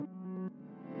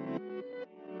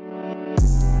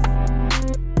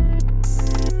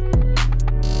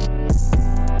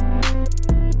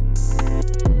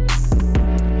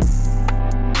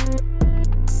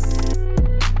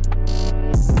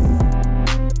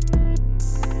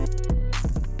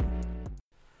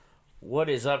What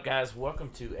is up, guys? Welcome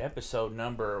to episode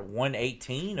number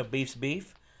 118 of Beef's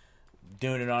Beef.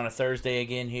 Doing it on a Thursday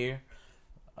again here.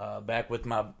 Back with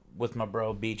my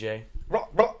bro BJ.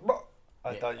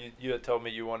 I thought you had told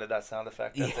me you wanted that sound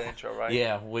effect at the intro, right?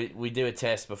 Yeah, we do a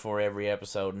test before every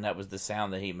episode, and that was the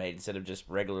sound that he made instead of just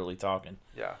regularly talking.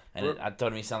 Yeah. And I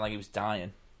told him he sounded like he was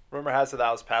dying. Rumor has it that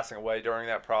I was passing away during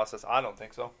that process. I don't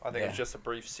think so. I think it Yeah. was just a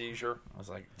brief seizure. I was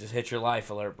like, just hit your life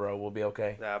alert, bro. We'll be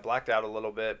okay. Yeah, I blacked out a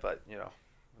little bit, but,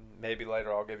 maybe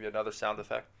later I'll give you another sound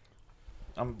effect.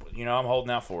 I'm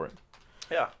holding out for it.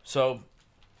 Yeah. So,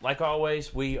 like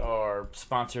always, we are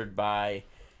sponsored by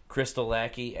Crystal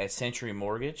Lackey at Century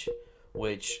Mortgage,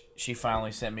 which she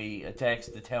finally sent me a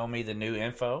text to tell me the new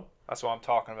info. That's what I'm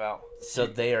talking about. So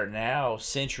they are now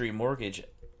Century Mortgage,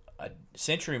 a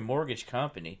Century Mortgage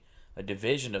Company, a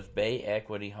division of Bay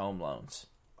Equity Home Loans.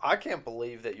 I can't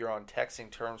believe that you're on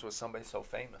texting terms with somebody so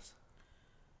famous.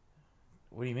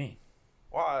 What do you mean?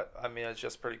 Well, I mean, it's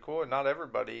just pretty cool. Not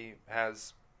everybody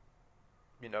has,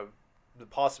 the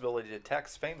possibility to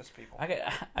text famous people. I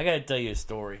got to tell you a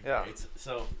story. Yeah.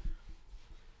 So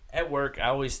at work,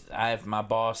 I have my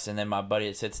boss and then my buddy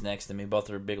that sits next to me. Both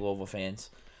are big Louisville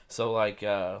fans. So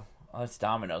that's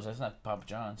Domino's. That's not Papa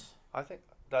John's.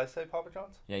 Did I say Papa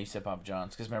John's? Yeah, you said Papa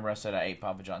John's. Because remember I said I ate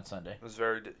Papa John's Sunday. It was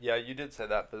you did say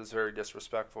that, but it was very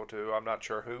disrespectful to, I'm not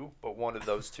sure who, but one of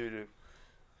those two to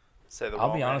say the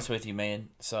I'll be honest with you, man.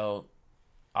 So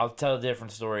I'll tell a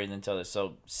different story and then tell this.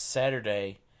 So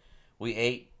Saturday, we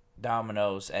ate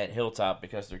Domino's at Hilltop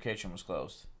because their kitchen was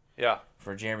closed. Yeah.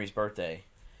 For Jeremy's birthday.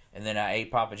 And then I ate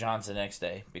Papa John's the next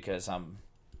day because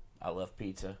I love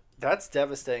pizza. That's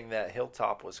devastating that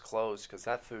Hilltop was closed because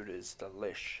that food is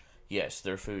delish. Yes,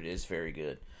 their food is very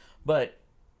good. But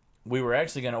we were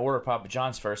actually going to order Papa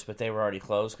John's first, but they were already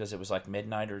closed because it was like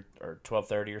midnight or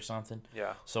 12:30 or something.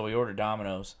 Yeah. So we ordered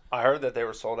Domino's. I heard that they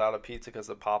were sold out of pizza because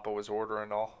the Papa was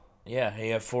ordering all. Yeah,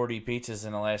 he had 40 pizzas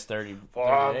in the last 30 days.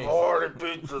 40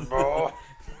 pizzas, bro.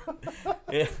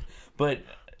 Yeah, but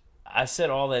I said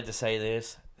all that to say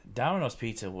this. Domino's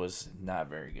pizza was not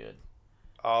very good.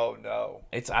 Oh, no.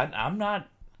 I'm not...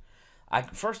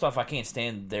 First off, I can't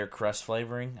stand their crust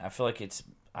flavoring. I feel like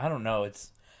I don't know,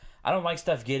 I don't like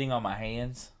stuff getting on my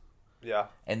hands. Yeah.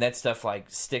 And that stuff,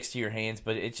 sticks to your hands,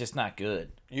 but it's just not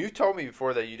good. You told me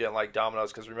before that you didn't like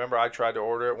Domino's because remember I tried to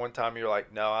order it one time. You're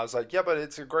like, no. I was like, yeah, but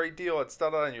it's a great deal. It's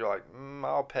da-da. And you're like,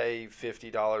 I'll pay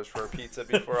 $50 for a pizza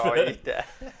before I'll eat that.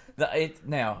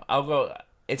 Now, I'll go...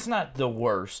 It's not the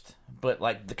worst,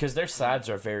 but, because their sides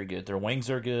are very good. Their wings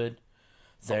are good.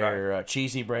 Their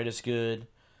cheesy bread is good.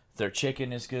 Their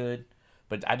chicken is good.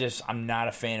 But I'm not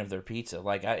a fan of their pizza.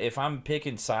 If I'm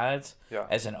picking sides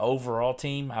as an overall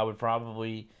team, I'd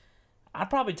probably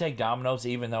take Domino's,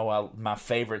 even though my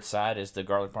favorite side is the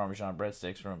garlic parmesan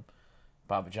breadsticks from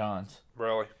Papa John's.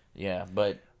 Really? Yeah,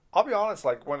 but I'll be honest.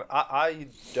 When I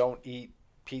don't eat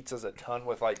pizzas a ton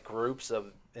with groups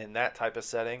in that type of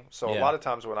setting. So a lot of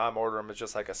times when I'm ordering them, it's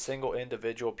just a single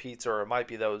individual pizza, or it might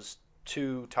be those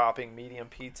 2 topping medium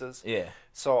pizzas. Yeah.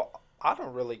 So I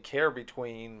don't really care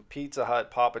between Pizza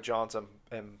Hut, Papa John's,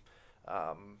 and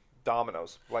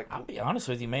Domino's. I'll be honest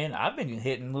with you, man. I've been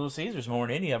hitting Little Caesars more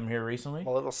than any of them here recently.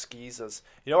 Little skeezes.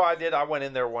 You know what I did? I went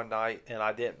in there one night, and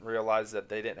I didn't realize that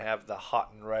they didn't have the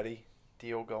hot and ready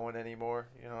deal going anymore.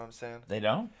 You know what I'm saying? They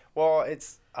don't? Well,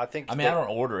 I don't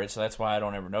order it, so that's why I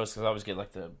don't ever notice, because I always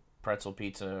get the pretzel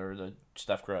pizza or the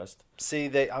stuffed crust.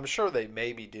 See, I'm sure they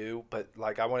maybe do, but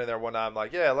I went in there one night, I'm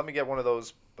like, yeah, let me get one of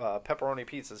those pepperoni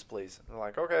pizzas, please. And they're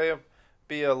like, okay,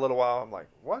 be a little while. I'm like,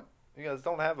 what? You guys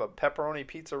don't have a pepperoni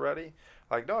pizza ready?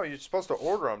 No, you're supposed to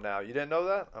order them now. You didn't know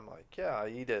that? I'm like, yeah, I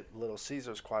eat at Little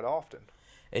Caesars quite often.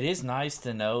 It is nice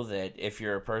to know that if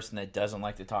you're a person that doesn't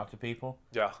like to talk to people,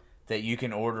 that you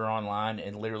can order online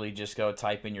and literally just go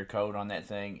type in your code on that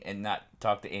thing and not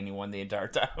talk to anyone the entire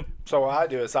time. So what I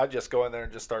do is I just go in there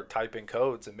and just start typing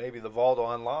codes, and maybe the vault will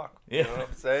unlock. You know what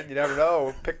I'm saying? You never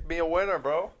know. Pick me a winner,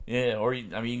 bro. Yeah, or you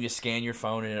can just scan your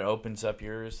phone and it opens up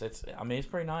yours. It's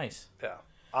pretty nice. Yeah.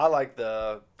 I like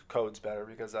the codes better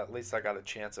because at least I got a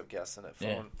chance of guessing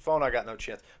it. Phone, I got no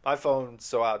chance. My phone's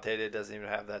so outdated, it doesn't even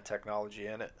have that technology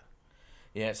in it.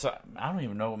 Yeah, so I don't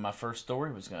even know what my first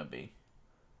story was going to be.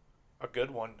 A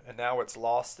good one, and now it's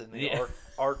lost in the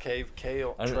archive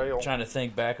trail. I'm trying to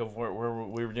think back of where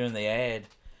we were doing the ad,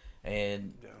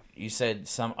 and you said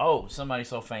somebody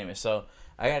so famous. So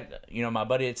I got my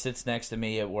buddy that sits next to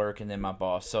me at work, and then my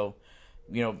boss. So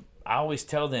I always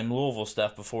tell them Louisville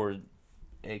stuff before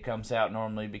it comes out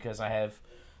normally because I have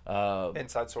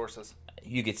inside sources.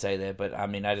 You could say that, but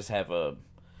I just have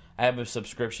I have a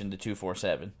subscription to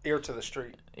 247. Ear to the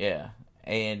street. Yeah,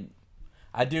 and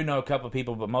I do know a couple of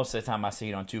people, but most of the time I see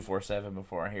it on 247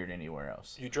 before I hear it anywhere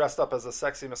else. You dressed up as a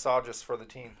sexy massagist for the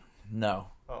team. No.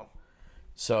 Oh.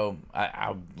 So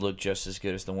I look just as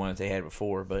good as the one that they had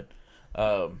before, but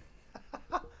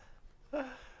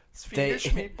Swedish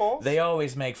meatballs? they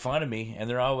always make fun of me, and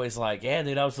they're always like, "Yeah,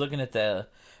 dude, I was looking at the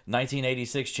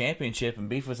 1986 championship, and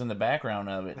beef was in the background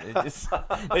of it." They just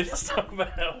talk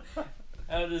about how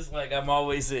I'm just like I'm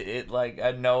always like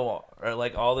I know or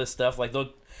like all this stuff. Like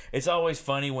it's always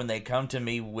funny when they come to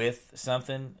me with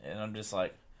something, and I'm just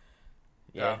like,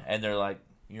 yeah. And they're like,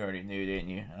 "You already knew, didn't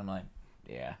you?" And I'm like,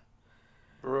 "Yeah."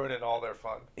 Ruining all their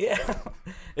fun. Yeah,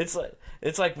 it's like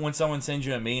when someone sends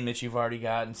you a meme that you've already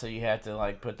gotten, so you have to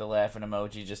like put the laughing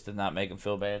emoji just to not make them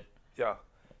feel bad. Yeah,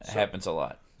 it happens a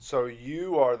lot. So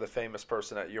you are the famous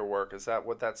person at your work. Is that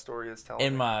what that story is telling?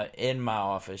 In my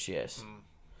office, yes,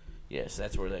 yes,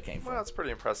 that's where that came from. Well, that's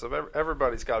pretty impressive.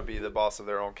 Everybody's got to be the boss of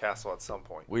their own castle at some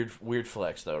point. Weird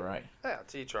flex though, right? Yeah,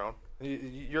 to each their own.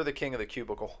 You're the king of the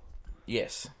cubicle.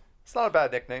 Yes. It's not a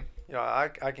bad nickname. You know,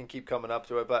 I can keep coming up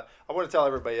to it, but I want to tell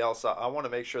everybody else, I want to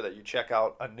make sure that you check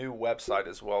out a new website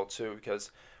as well, too,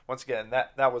 because, once again,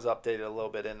 that was updated a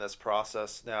little bit in this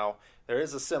process. Now, there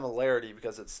is a similarity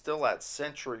because it's still at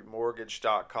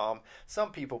centurymortgage.com.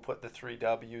 Some people put the 3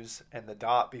 W's and the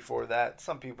dot before that.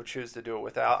 Some people choose to do it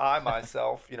without. I,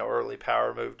 myself, early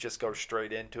power move, just go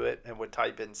straight into it and would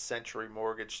type in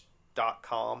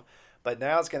centurymortgage.com. But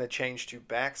now it's going to change to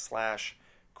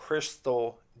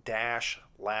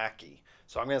 /Crystal-Lackey.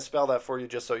 So I'm going to spell that for you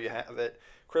just so you have it.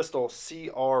 Crystal,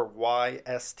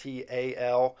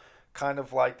 Crystal, kind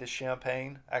of like the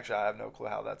champagne. Actually, I have no clue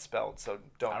how that's spelled, so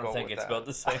don't go with that. I don't think it's spelled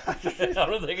the same. I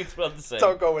don't think it's spelled the same.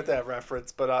 Don't go with that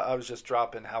reference, but I was just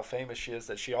dropping how famous she is,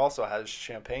 that she also has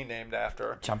champagne named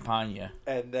after her. Champagne.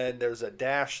 And then there's a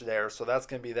dash there, so that's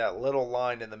going to be that little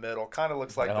line in the middle. Kind of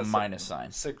looks like a minus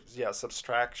sign.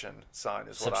 Subtraction sign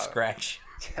is what Subtraction.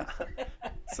 Yeah,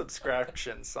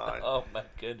 subtraction sign. Oh my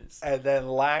goodness. And then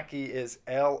Lackey is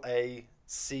Lackey.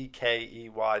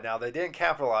 Now they didn't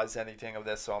capitalize anything of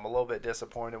this, so I'm a little bit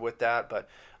disappointed with that. But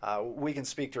we can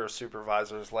speak to our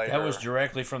supervisors later. That was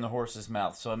directly from the horse's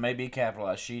mouth, so it may be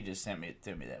capitalized. She just sent it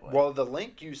to me that way. Well, the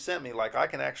link you sent me, like I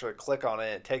can actually click on it,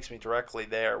 and it takes me directly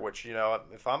there. Which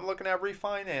if I'm looking at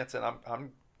refinancing,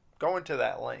 I'm going to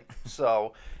that link.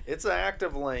 So it's an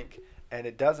active link. And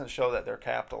it doesn't show that they're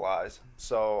capitalized.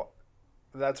 So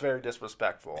that's very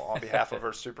disrespectful on behalf of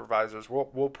our supervisors.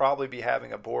 We'll probably be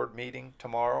having a board meeting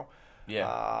tomorrow.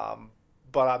 Yeah.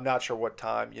 But I'm not sure what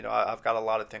time. I've got a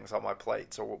lot of things on my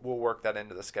plate. So we'll work that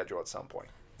into the schedule at some point.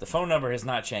 The phone number has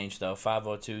not changed, though.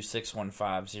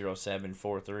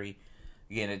 502-615-0743.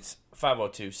 Again, it's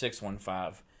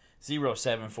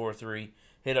 502-615-0743.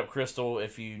 Hit up Crystal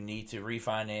if you need to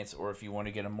refinance or if you want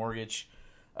to get a mortgage.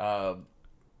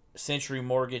 Century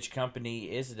Mortgage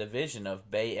Company is a division of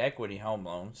Bay Equity Home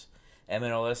Loans.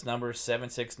 MLS number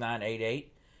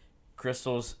 76988.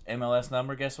 Crystal's MLS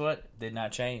number, guess what? Did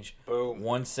not change. Boom.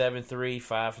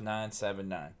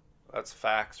 173-5979. That's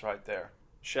facts right there.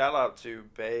 Shout out to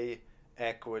Bay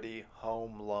Equity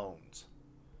Home Loans.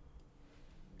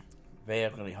 Bay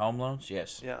Equity Home Loans?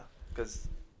 Yes. Yeah, because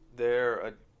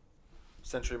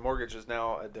Century Mortgage is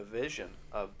now a division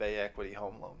of Bay Equity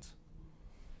Home Loans.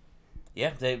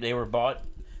 Yeah, they were bought,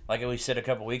 like we said a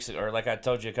couple weeks ago, or like I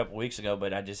told you a couple weeks ago,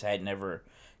 but I just had never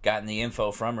gotten the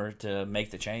info from her to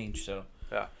make the change. So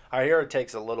yeah, I hear it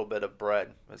takes a little bit of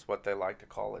bread, is what they like to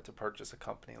call it, to purchase a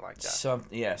company like that.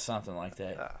 Something like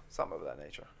that. Something of that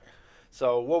nature.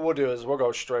 So what we'll do is we'll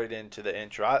go straight into the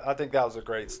intro. I think that was a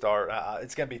great start.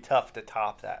 It's going to be tough to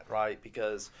top that, right?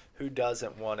 Because who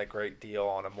doesn't want a great deal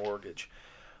on a mortgage?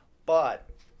 But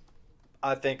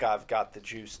I think I've got the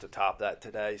juice to top that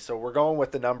today. So we're going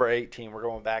with the number 18. We're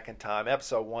going back in time.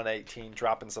 Episode 118,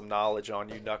 dropping some knowledge on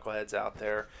you knuckleheads out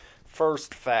there.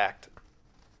 First fact,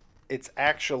 it's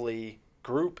actually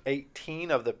group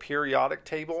 18 of the periodic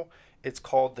table. It's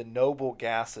called the noble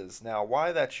gases. Now,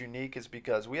 why that's unique is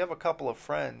because we have a couple of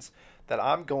friends that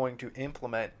I'm going to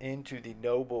implement into the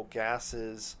noble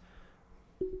gases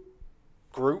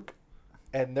group.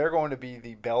 And they're going to be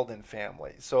the Belden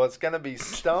family. So it's going to be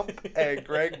Stump and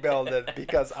Greg Belden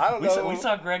because I don't know. We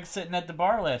saw Greg sitting at the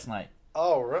bar last night.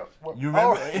 Oh, really? You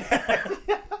remember?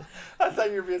 Oh, I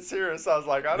thought you were being serious. I was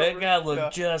like, that guy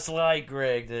looked just like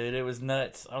Greg, dude. It was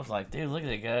nuts. I was like, dude, look at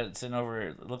that guy sitting over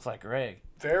here. It looks like Greg.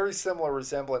 Very similar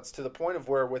resemblance to the point of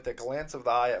where with a glance of the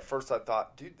eye, at first I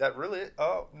thought, dude, that really,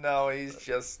 oh, no, he's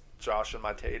just joshing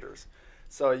my taters.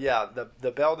 So, yeah,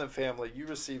 the Belden family, you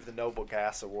received the Noble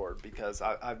Gas Award because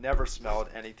I've never smelled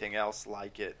anything else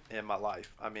like it in my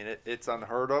life. I mean, it's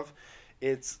unheard of.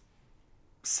 It's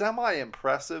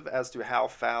semi-impressive as to how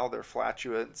foul their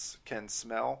flatulence can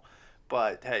smell.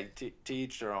 But hey, to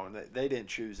each their own. They didn't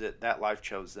choose it. That life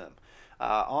chose them.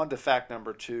 On to fact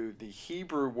number 2. The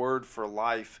Hebrew word for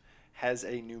life has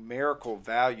a numerical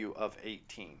value of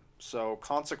 18. So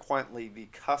consequently, the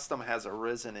custom has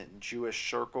arisen in Jewish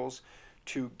circles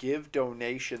to give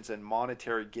donations and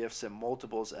monetary gifts in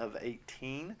multiples of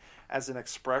 18 as an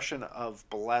expression of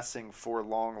blessing for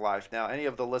long life. Now, any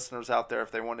of the listeners out there,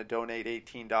 if they want to donate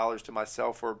 $18 to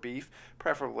myself or Beef,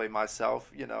 preferably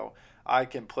myself, I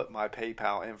can put my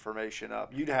PayPal information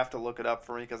up. You'd have to look it up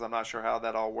for me because I'm not sure how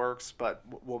that all works, but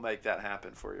we'll make that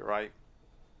happen for you, right?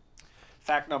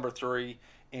 Fact number 3,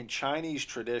 in Chinese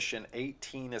tradition,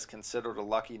 18 is considered a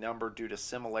lucky number due to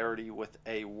similarity with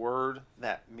a word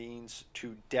that means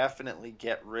to definitely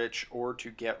get rich or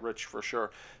to get rich for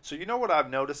sure. So you know what I've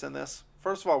noticed in this?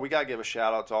 First of all, we got to give a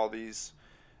shout out to all these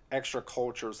extra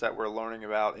cultures that we're learning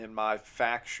about in my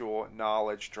factual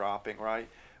knowledge dropping, right?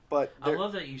 But I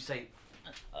love that you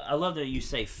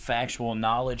say factual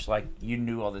knowledge, like you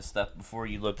knew all this stuff before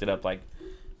you looked it up like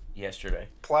yesterday.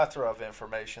 Plethora of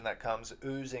information that comes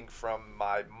oozing from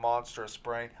my monstrous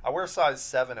brain. I wear size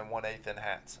 7 1/8 in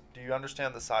hats. Do you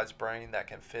understand the size brain that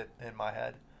can fit in my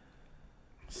head?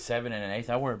 7 1/8?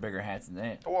 I wear bigger hats than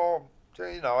that. Well,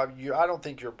 I don't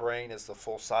think your brain is the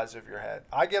full size of your head.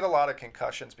 I get a lot of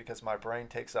concussions because my brain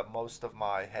takes up most of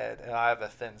my head, and I have a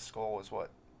thin skull is what,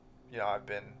 I've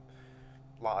been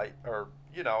lied, or,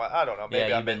 I don't know.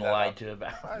 Maybe you've been lied to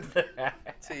about.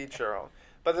 To each your own.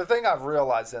 But the thing I've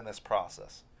realized in this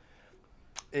process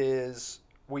is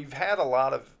we've had a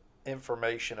lot of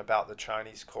information about the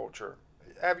Chinese culture.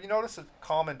 Have you noticed a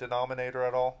common denominator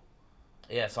at all?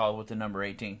 Yeah, I saw it with the number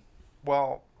 18.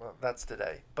 Well, that's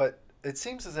today. But it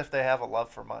seems as if they have a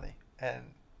love for money.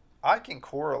 And I can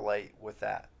correlate with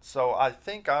that. So I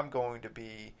think I'm going to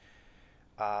be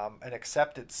an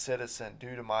accepted citizen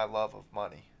due to my love of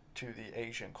money to the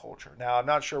Asian culture. Now, I'm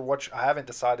not sure I haven't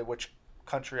decided which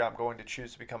country I'm going to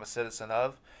choose to become a citizen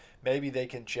of. Maybe they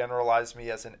can generalize me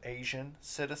as an Asian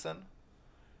citizen,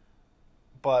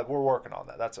 but we're working on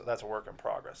that. That's a work in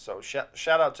progress. So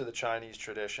shout out to the Chinese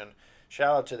tradition.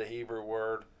 Shout out to the Hebrew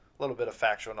word. A little bit of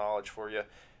factual knowledge for you.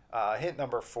 Point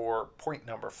number 4,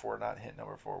 not hint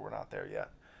number 4. We're not there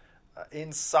yet.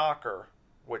 In soccer,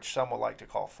 which some would like to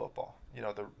call football,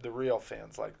 the real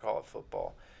fans like to call it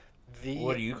football.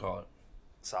 What do you call it?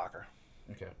 Soccer.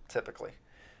 Okay. Typically.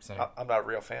 Same. I'm not a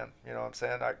real fan. You know what I'm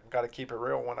saying? I got to keep it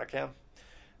real when I can.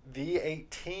 The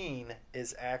 18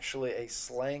 is actually a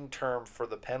slang term for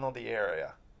the penalty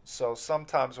area. So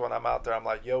sometimes when I'm out there, I'm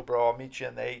like, yo, bro, I'll meet you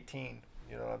in the 18.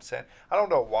 You know what I'm saying? I don't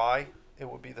know why it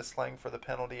would be the slang for the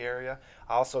penalty area.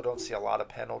 I also don't see a lot of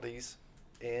penalties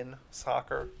in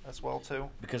soccer as well, too.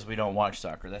 Because we don't watch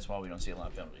soccer. That's why we don't see a lot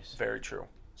of penalties. Very true.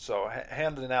 So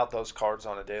handing out those cards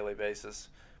on a daily basis.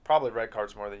 Probably red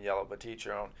cards more than yellow, but to each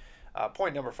your own.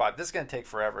 Point number 5. This is going to take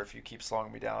forever if you keep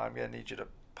slowing me down. I'm going to need you to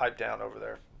pipe down over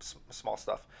there. Small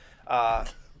stuff.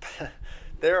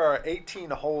 There are 18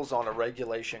 holes on a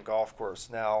regulation golf course.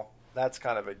 Now, that's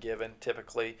kind of a given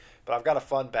typically, but I've got a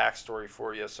fun backstory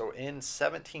for you. So in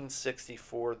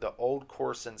 1764, the old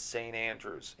course in St.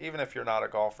 Andrews, even if you're not a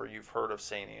golfer, you've heard of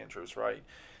St. Andrews, right?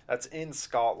 That's in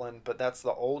Scotland, but that's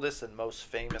the oldest and most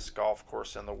famous golf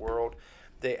course in the world.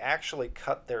 They actually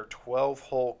cut their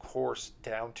 12-hole course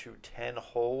down to 10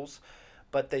 holes,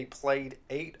 but they played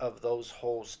 8 of those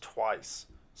holes twice.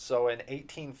 So in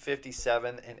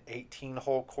 1857, an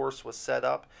 18-hole course was set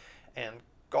up, and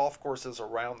golf courses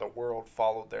around the world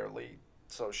followed their lead.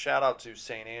 So shout out to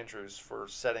St. Andrews for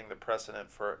setting the precedent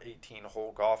for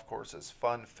 18-hole golf courses.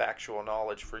 Fun factual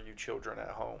knowledge for you children at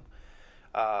home.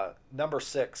 Number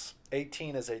 6,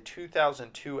 18 is a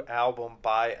 2002 album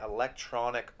by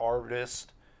electronic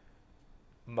artist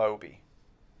Moby.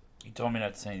 You told me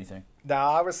not to say anything.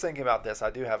 Now, I was thinking about this. I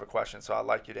do have a question, so I'd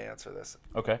like you to answer this.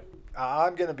 Okay.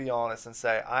 I'm going to be honest and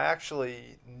say I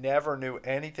actually never knew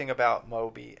anything about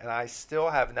Moby, and I still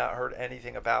have not heard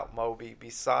anything about Moby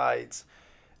besides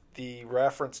the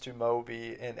reference to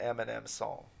Moby in Eminem's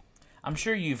song. I'm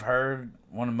sure you've heard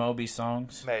one of Moby's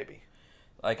songs. Maybe.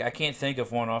 Like, I can't think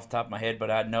of one off the top of my head, but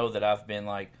I know that I've been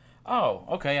like, oh,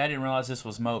 okay, I didn't realize this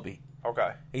was Moby.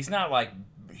 Okay. He's not, like,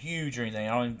 huge or anything.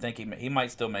 I don't even think he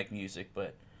might still make music,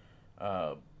 but...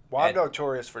 well, I'm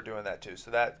notorious for doing that, too, so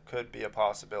that could be a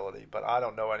possibility, but I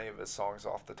don't know any of his songs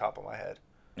off the top of my head.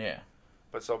 Yeah.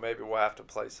 But so maybe we'll have to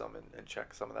play some and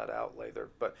check some of that out later.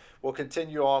 But we'll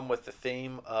continue on with the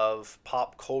theme of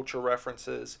pop culture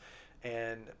references.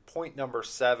 And point number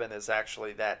 7 is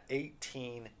actually that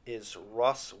 18 is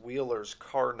Russ Wheeler's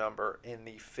car number in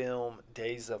the film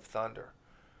Days of Thunder.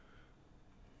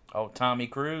 Oh, Tommy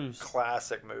Cruise.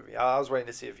 Classic movie. I was waiting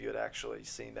to see if you had actually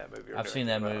seen that movie. I've seen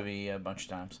that movie a bunch of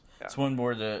times. Yeah. It's one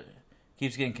where the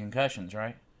keeps getting concussions,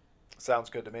 right? Sounds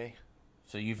good to me.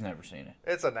 So you've never seen it.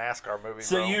 It's a NASCAR movie,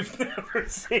 So bro. you've never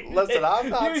seen it. Listen, I'm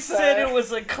not You saying... said it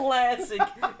was a classic,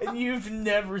 and you've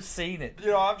never seen it.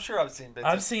 You know, I'm sure I've seen bits.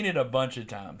 I've seen it a bunch of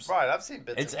times. Right, I've seen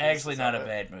bits. It's and actually pieces not of a it.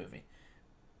 bad movie.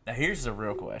 Now here's the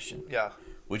real question. Yeah.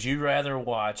 Would you rather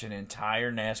watch an entire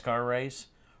NASCAR race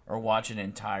or watch an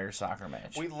entire soccer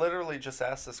match? We literally just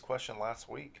asked this question last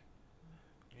week.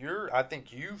 I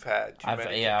think you've had too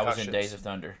many I was concussions. in Days of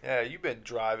Thunder. Yeah, you've been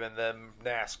driving them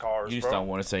NASCARs, You just bro. don't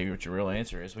want to say what your real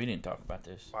answer is. We didn't talk about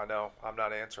this. I know. I'm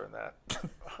not answering that.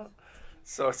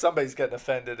 So somebody's getting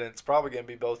offended, and it's probably going to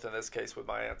be both in this case with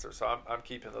my answer. So I'm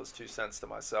keeping those 2 cents to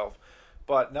myself.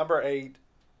 But number 8,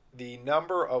 the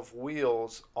number of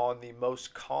wheels on the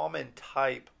most common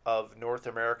type of North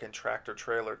American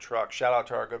tractor-trailer truck. Shout out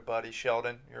to our good buddy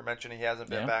Sheldon. You're mentioning he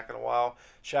hasn't been back in a while.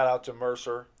 Shout out to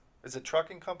Mercer. Is it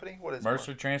trucking company? What is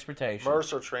Mercer Transportation.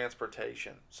 Mercer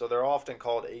Transportation. So they're often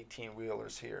called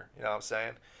 18-wheelers here. You know what I'm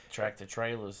saying? Tractor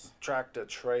trailers. Tractor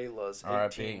trailers,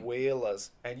 RIP. 18-wheelers.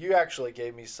 And you actually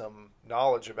gave me some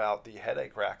knowledge about the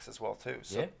headache racks as well, too.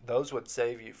 So those would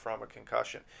save you from a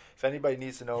concussion. If anybody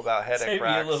needs to know about headache Save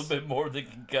racks. you a little bit more than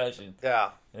concussion. Yeah.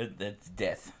 That's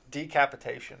death.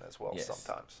 Decapitation as well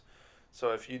sometimes.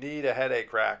 So if you need a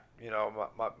headache rack, you know,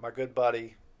 my good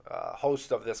buddy,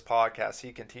 host of this podcast,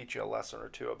 he can teach you a lesson or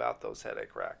two about those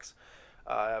headache racks.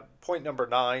 Point number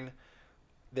 9,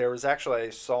 there was actually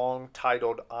a song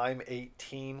titled I'm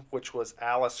 18, which was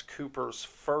Alice Cooper's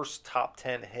first top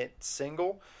 10 hit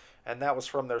single, and that was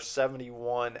from their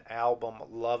 71 album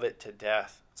Love It to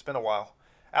Death. It's been a while.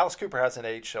 Alice Cooper hasn't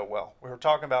aged so well. We were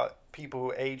talking about people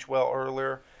who age well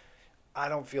earlier. I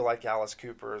don't feel like Alice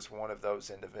Cooper is one of those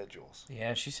individuals.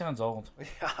 Yeah, she sounds old.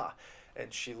 Yeah,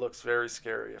 and she looks very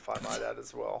scary, if I might add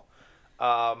as well.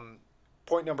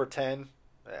 Point number 10,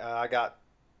 I got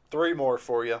 3 more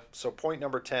for you. So point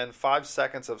number 10, 5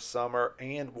 Seconds of Summer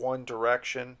and One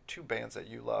Direction, 2 bands that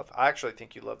you love. I actually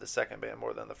think you love the second band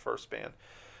more than the first band.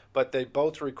 But they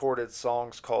both recorded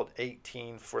songs called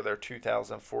 18 for their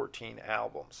 2014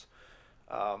 albums.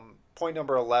 Point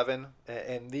number 11,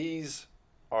 and these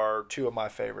are 2 of my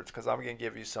favorites because I'm going to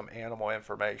give you some animal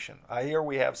information. I hear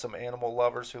we have some animal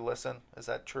lovers who listen. Is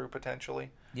that true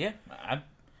potentially? Yeah,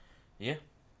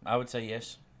 I would say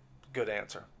yes. Good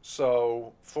answer.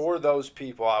 So for those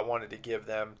people, I wanted to give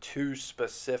them 2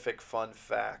 specific fun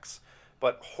facts.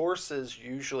 But horses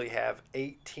usually have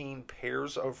 18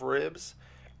 pairs of ribs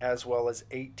as well as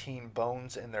 18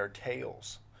 bones in their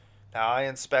tails. Now, I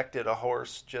inspected a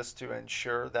horse just to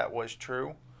ensure that was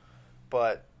true,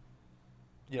 but,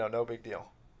 you know, no big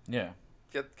deal. Yeah.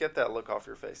 Get that look off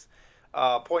your face.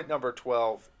 Point number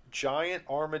 12, giant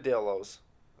armadillos,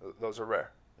 those are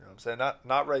rare. You know what I'm saying?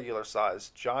 Not regular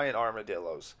size, giant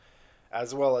armadillos,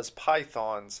 as well as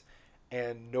pythons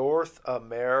and North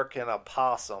American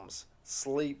opossums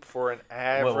sleep for an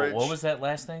average... What was that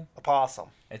last thing? Opossum.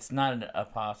 It's not an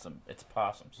opossum. It's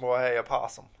possums. Well, hey, a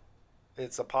possum.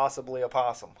 It's possibly a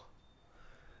possum.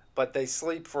 But they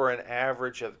sleep for an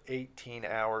average of 18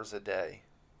 hours a day.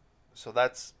 So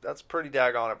that's pretty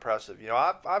daggone impressive. You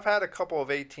know, I've had a couple of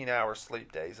 18-hour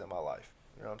sleep days in my life.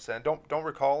 You know what I'm saying? Don't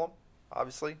recall them,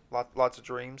 obviously. Lots of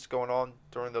dreams going on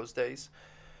during those days.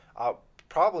 I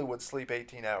probably would sleep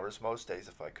 18 hours most days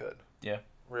if I could. Yeah.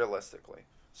 Realistically.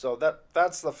 So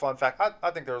that's the fun fact.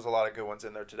 I think there was a lot of good ones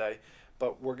in there today,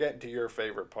 but we're getting to your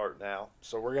favorite part now.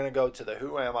 So we're going to go to the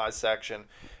Who Am I section.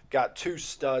 Got 2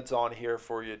 studs on here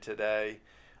for you today.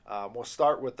 We'll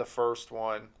start with the first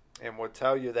one, and we'll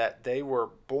tell you that they were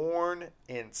born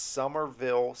in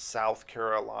Summerville, South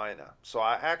Carolina. So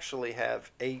I actually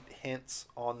have 8 hints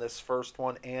on this first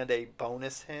one and a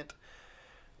bonus hint.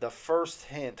 The first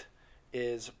hint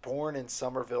is born in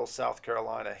Summerville, South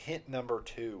Carolina. Hint number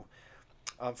 2.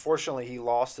 Unfortunately, he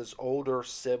lost his older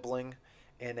sibling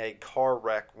in a car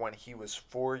wreck when he was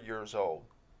 4 years old.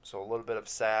 So a little bit of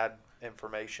sad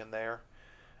information there.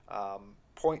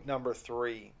 Point number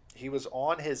 3. He was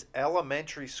on his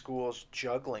elementary school's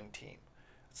juggling team.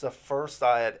 It's the first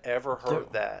I had ever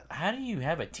heard that. How do you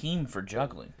have a team for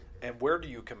juggling? And where do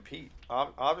you compete?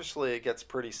 Obviously, it gets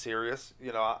pretty serious.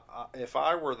 You know, if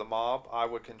I were the mob, I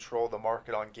would control the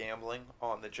market on gambling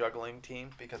on the juggling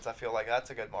team because I feel like that's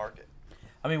a good market.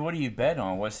 I mean, what do you bet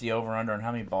on? What's the over-under on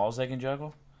how many balls they can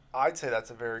juggle? I'd say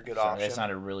that's a very good Sorry, option. that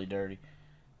sounded really dirty.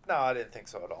 No, I didn't think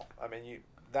so at all. I mean,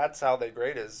 that's how they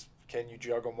grade is, can you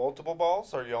juggle multiple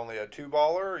balls? Are you only a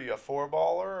 2-baller? Are you a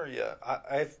 4-baller? Are you,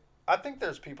 I think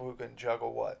there's people who can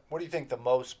juggle what? What do you think the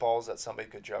most balls that somebody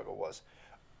could juggle was?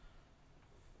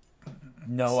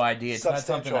 No idea. It's not something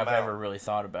substantial I've amount. ever really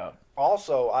thought about.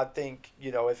 Also, I think,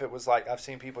 if it was like, I've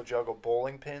seen people juggle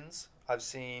bowling pins, I've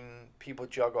seen people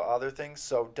juggle other things.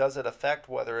 So, does it affect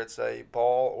whether it's a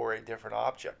ball or a different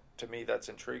object? To me, that's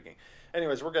intriguing.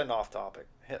 Anyways, we're getting off topic.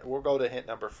 We'll go to hint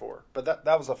number 4. But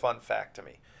that was a fun fact to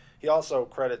me. He also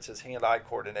credits his hand-eye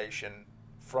coordination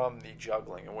from the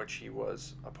juggling in which he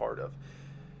was a part of.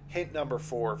 Hint number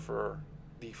 4 for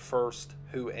the first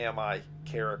Who Am I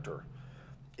character.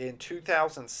 In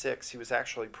 2006, he was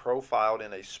actually profiled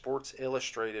in a Sports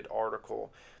Illustrated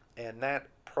article, and that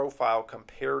profile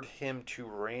compared him to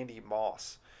Randy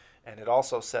Moss. And it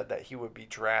also said that he would be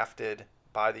drafted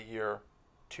by the year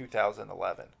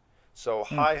 2011. So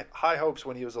high hopes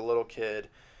when he was a little kid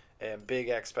and big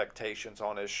expectations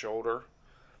on his shoulder.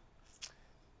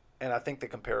 And I think the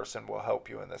comparison will help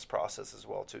you in this process as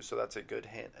well, too. So that's a good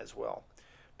hint as well.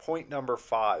 Point number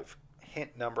 5.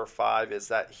 Hint number 5 is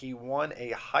that he won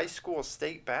a high school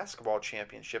state basketball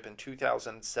championship in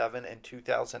 2007 and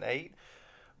 2008,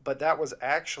 but that was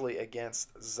actually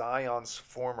against Zion's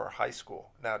former high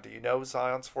school. Now, do you know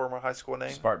Zion's former high school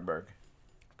name? Spartanburg.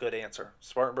 Good answer.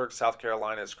 Spartanburg, South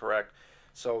Carolina is correct.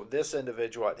 So this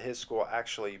individual at his school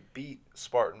actually beat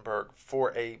Spartanburg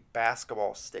for a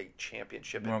basketball state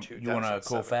championship in 2007. You want a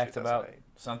cool fact about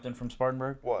something from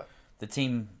Spartanburg? What? The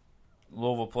team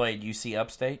Louisville played UC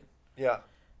Upstate. Yeah.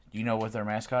 Do you know what their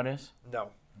mascot is? No.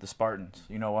 The Spartans.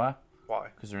 You know why? Why?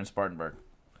 Because they're in Spartanburg.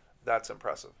 That's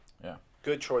impressive. Yeah.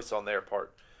 Good choice on their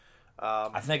part.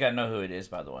 I think I know who it is,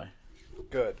 by the way.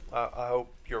 Good. I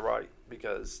hope you're right,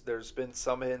 because there's been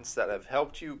some hints that have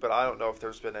helped you, but I don't know if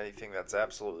there's been anything that's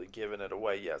absolutely given it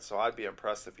away yet. So I'd be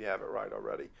impressed if you have it right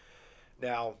already.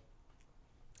 Now,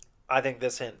 I think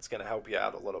this hint is going to help you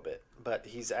out a little bit, but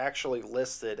he's actually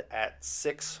listed at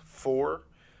 6'4",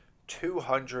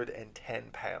 210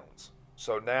 pounds.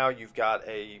 So now you've got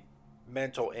a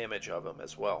mental image of him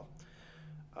as well.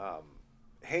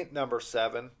 Hint number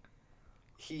 7.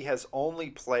 He has only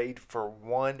played for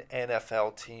one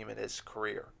NFL team in his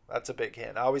career. That's a big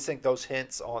hint. I always think those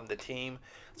hints on the team,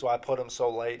 that's why I put them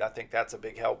so late. I think that's a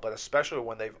big help, but especially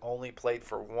when they've only played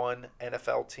for one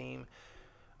NFL team,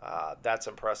 that's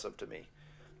impressive to me.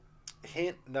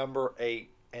 Hint number 8,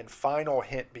 and final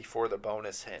hint before the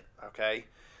bonus hint, okay?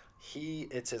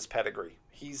 It's his pedigree.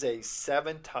 He's a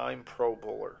 7-time Pro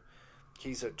Bowler.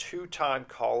 He's a 2-time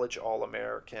college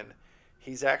All-American.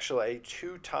 He's actually a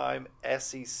 2-time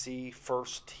SEC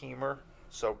first teamer,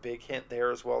 so big hint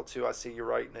there as well, too. I see you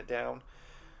writing it down.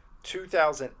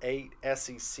 2008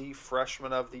 SEC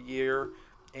Freshman of the Year,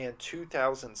 and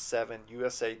 2007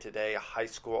 USA Today High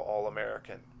School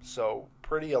All-American. So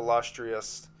pretty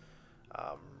illustrious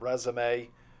resume.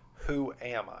 Who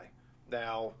am I?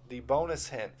 Now, the bonus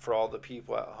hint for all the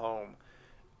people at home,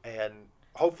 and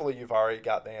hopefully you've already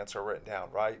got the answer written down,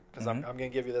 right? Because I'm going to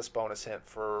give you this bonus hint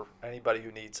for anybody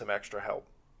who needs some extra help.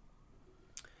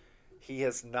 He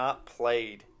has not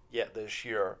played yet this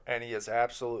year, and he has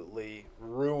absolutely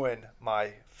ruined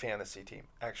my fantasy team.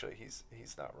 Actually, he's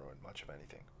not ruined much of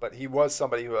anything. But he was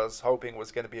somebody who I was hoping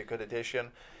was going to be a good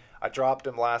addition. I dropped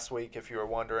him last week, if you were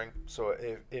wondering. So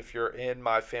if you're in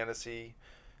my fantasy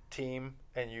team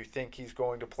and you think he's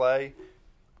going to play,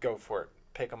 go for it.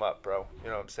 Pick him up, bro. You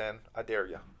know what I'm saying? I dare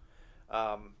you.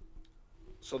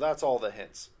 So that's all the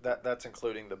hints. That's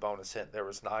including the bonus hint. There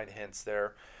was 9 hints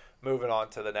there. Moving on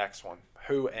to the next one.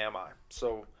 Who am I?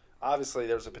 So obviously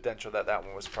there's a potential that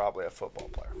one was probably a football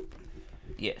player.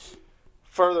 Yes.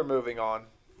 Further moving on,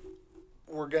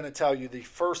 we're going to tell you the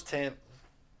first hint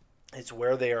is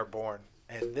where they are born.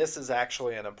 And this is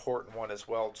actually an important one as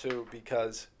well, too,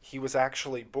 because he was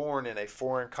actually born in a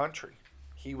foreign country.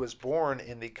 He was born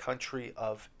in the country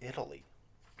of Italy.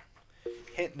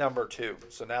 Hint number 2.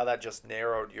 So now that just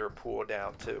narrowed your pool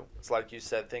down, too. It's like you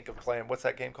said, think of playing, what's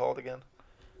that game called again?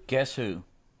 Guess Who?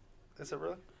 Is it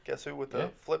really? Guess Who with the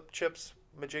flip chips,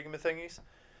 majigama thingies?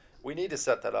 We need to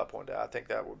set that up one day. I think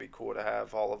that would be cool to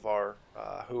have all of our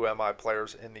Who Am I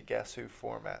players in the Guess Who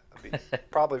format. It'd be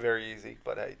probably very easy,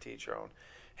 but hey, teach your own.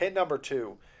 Hint number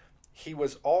 2. He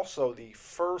was also the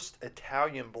first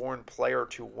Italian-born player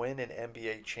to win an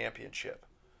NBA championship.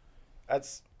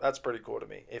 That's pretty cool to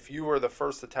me. If you were the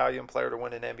first Italian player to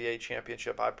win an NBA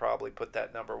championship, I'd probably put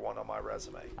that number 1 on my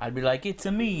resume. I'd be like, it's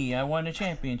a me. I won a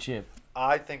championship.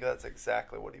 I think that's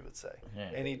exactly what he would say.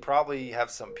 Yeah. And he'd probably have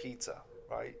some pizza,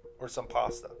 right? Or some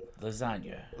pasta.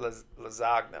 Lasagna.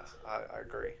 Lasagna. I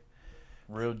agree.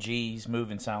 Real G's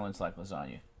moving silence like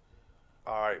lasagna.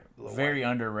 All right, Lil Very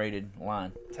Wayne. underrated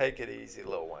line. Take it easy,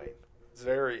 Lil Wayne. It's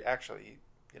very, actually,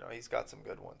 he's got some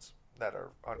good ones that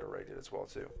are underrated as well,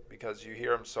 too. Because you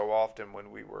hear him so often when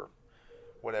we were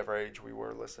whatever age we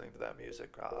were listening to that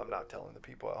music. I'm not telling the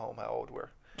people at home how old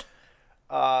we're.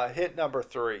 Hint number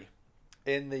 3.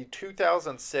 In the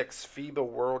 2006 FIBA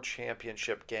World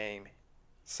Championship game,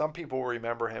 some people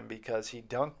remember him because he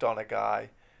dunked on a guy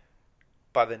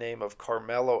by the name of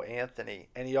Carmelo Anthony,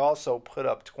 and he also put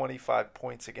up 25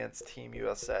 points against Team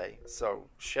USA. So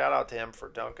shout out to him for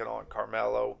dunking on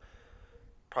Carmelo,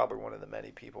 probably one of the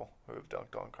many people who have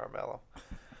dunked on Carmelo,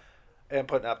 and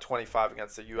putting up 25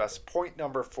 against the U.S. Point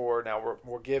number 4, now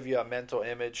we'll give you a mental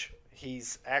image.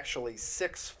 He's actually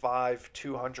 6'5",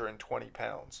 220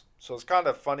 pounds. So it's kind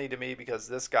of funny to me because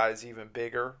this guy is even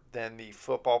bigger than the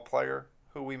football player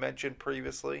who we mentioned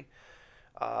previously.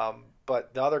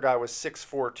 But the other guy was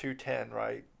 6'4", 210,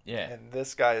 right? Yeah. And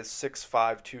this guy is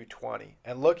 6'5", 220.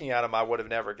 And looking at him, I would have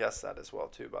never guessed that as well,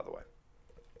 too, by the way.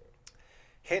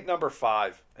 Hint number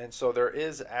 5. And so there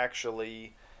is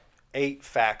actually 8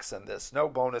 facts in this. No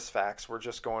bonus facts. We're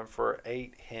just going for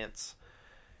 8 hints.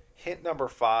 Hint number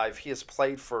 5. He has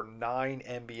played for 9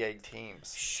 NBA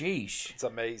teams. Sheesh. It's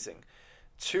amazing.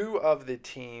 2 of the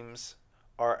teams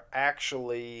are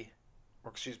actually...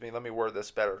 or excuse me, let me word this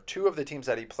better. 2 of the teams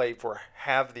that he played for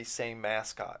have the same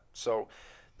mascot. So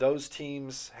those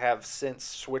teams have since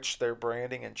switched their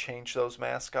branding and changed those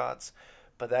mascots.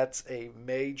 But that's a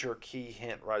major key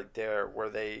hint right there where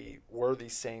they were the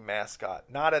same mascot.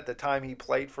 Not at the time he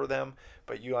played for them,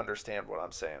 but you understand what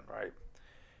I'm saying, right?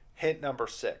 Hint number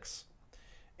 6.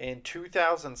 In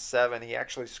 2007, he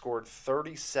actually scored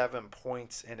 37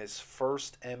 points in his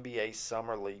first NBA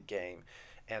Summer League game.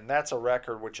 And that's a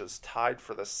record which is tied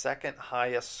for the second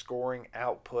highest scoring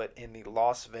output in the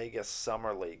Las Vegas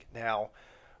Summer League. Now,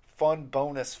 fun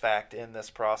bonus fact in this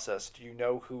process, do you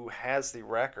know who has the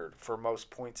record for most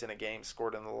points in a game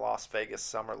scored in the Las Vegas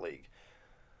Summer League?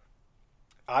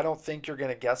 I don't think you're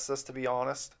going to guess this, to be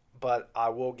honest, but I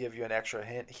will give you an extra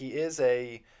hint. He is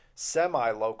a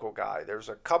semi-local guy. There's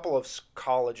a couple of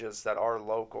colleges that are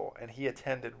local, and he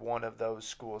attended one of those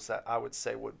schools that I would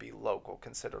say would be local,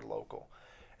 considered local.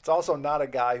 It's also not a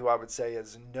guy who I would say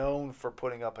is known for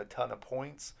putting up a ton of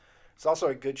points. It's also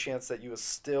a good chance that you will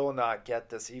still not get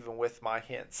this even with my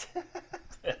hints.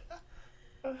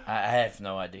 I have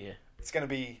no idea. It's going to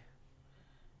be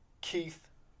Keith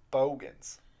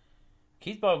Bogans.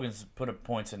 Keith Bogans put up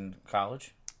points in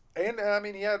college. And, I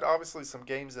mean, he had obviously some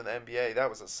games in the NBA. That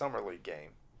was a summer league game.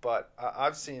 But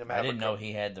I've seen him have I didn't know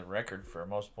he had the record for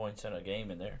most points in a game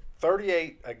in there.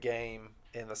 38 a game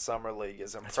in the summer league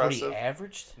is impressive. That's what he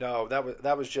averaged? No,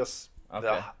 that was just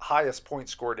the highest point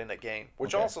scored in a game,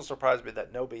 which also surprised me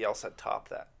that nobody else had topped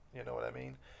that. You know what I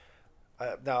mean?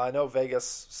 Now, I know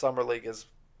Vegas Summer League is,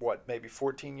 maybe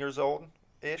 14 years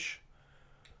old-ish?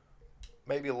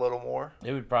 Maybe a little more.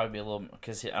 It would probably be a little,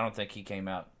 because I don't think he came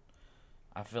out.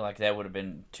 I feel like that would have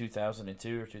been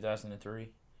 2002 or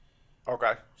 2003.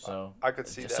 Okay. So I could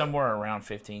see that. Somewhere around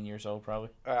 15 years old, probably.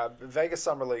 Vegas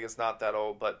Summer League is not that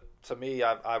old, but to me,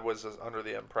 I was under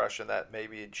the impression that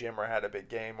maybe Jimmer had a big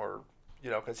game or,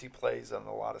 because he plays in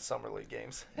a lot of Summer League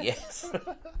games. Yes.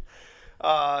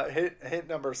 Hint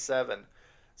number 7.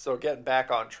 So getting back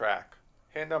on track.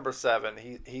 Hint number 7,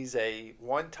 he's a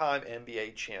one-time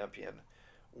NBA champion,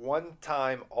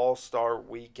 one-time All-Star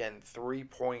Weekend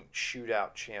three-point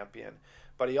shootout champion.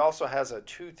 But he also has a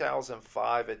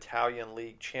 2005 Italian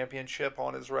League championship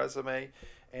on his resume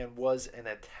and was an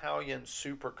Italian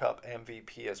Super Cup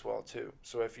MVP as well, too.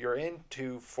 So if you're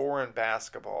into foreign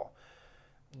basketball,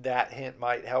 that hint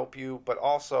might help you. But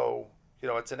also,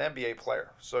 it's an NBA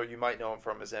player. So you might know him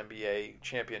from his NBA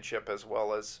championship as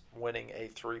well as winning a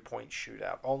three-point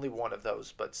shootout. Only one of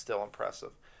those, but still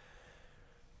impressive.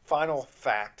 Final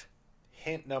fact,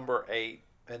 hint number 8.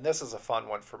 And this is a fun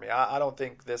one for me. I don't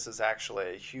think this is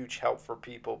actually a huge help for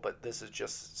people, but this is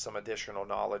just some additional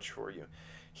knowledge for you.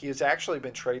 He has actually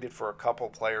been traded for a couple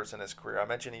players in his career. I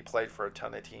mentioned he played for a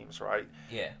ton of teams, right?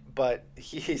 Yeah. But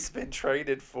he's been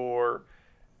traded for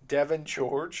Devin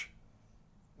George.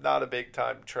 Not a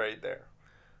big-time trade there.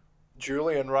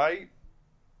 Julian Wright.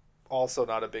 Also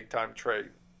not a big-time trade.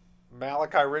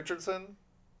 Malachi Richardson.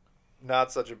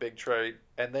 Not such a big trade.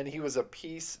 And then he was a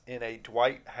piece in a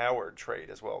Dwight Howard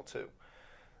trade as well, too.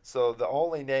 So the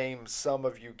only name some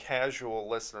of you casual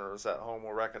listeners at home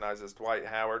will recognize is Dwight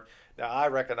Howard. Now, I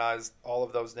recognize all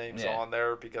of those names on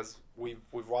there because we've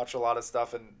watched a lot of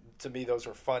stuff, and to me, those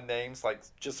are fun names. Like,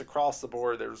 just across the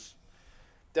board, there's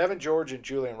Devin George and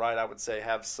Julian Wright, I would say,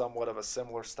 have somewhat of a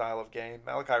similar style of game.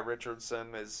 Malachi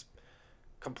Richardson is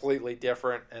completely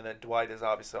different, and then Dwight is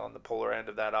obviously on the polar end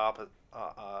of that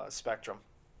spectrum.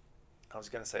 I was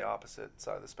going to say opposite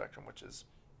side of the spectrum, which is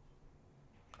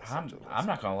I'm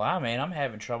not gonna lie, man. I'm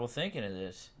having trouble thinking of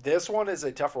this. This one is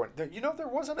a tougher one. There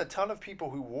wasn't a ton of people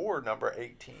who wore number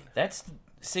 18.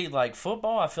 Like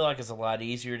football, I feel like it's a lot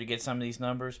easier to get some of these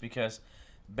numbers because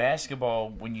basketball,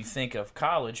 when you think of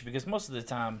college, because most of the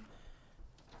time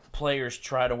players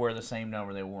try to wear the same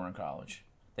number they wore in college.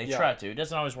 They try to. It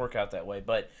doesn't always work out that way.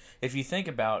 But if you think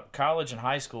about college and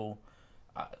high school,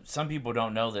 some people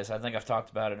don't know this. I think I've talked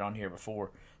about it on here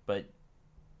before. But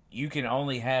you can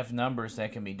only have numbers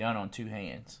that can be done on two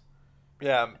hands.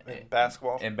 Yeah, in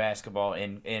basketball. In basketball,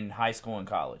 in high school and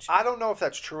college. I don't know if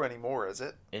that's true anymore, is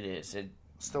it? It is.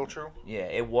 Still true? Yeah,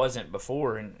 it wasn't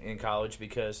before in college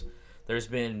because there's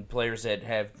been players that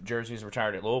have jerseys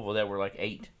retired at Louisville that were like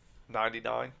 8.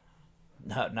 99?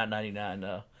 No, not 99,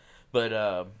 no.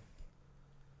 But,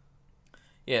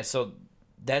 yeah, so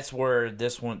that's where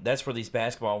these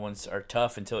basketball ones are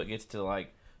tough until it gets to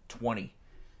like 20.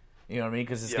 You know what I mean?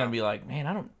 Because it's going to be like, man,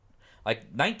 I don't,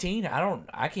 like 19,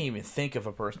 I can't even think of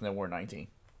a person that wore 19.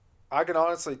 I can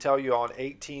honestly tell you on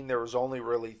 18, there was only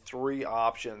really 3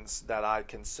 options that I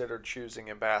considered choosing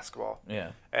in basketball.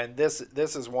 Yeah. And this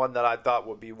is one that I thought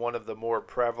would be one of the more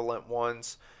prevalent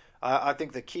ones. I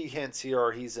think the key hints here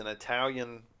are he's an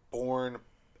Italian-born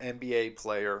NBA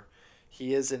player.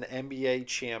 He is an NBA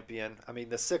champion. I mean,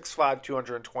 the 6'5",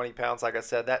 220 pounds, like I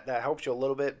said, that helps you a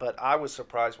little bit, but I was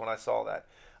surprised when I saw that.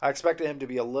 I expected him to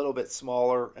be a little bit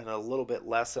smaller and a little bit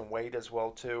less in weight as well,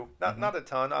 too. Not a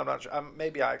ton. I'm not sure.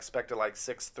 Maybe I expected like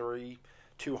 6'3",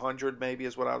 200 maybe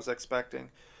is what I was expecting.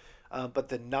 But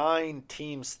the 9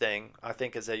 teams thing, I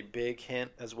think, is a big hint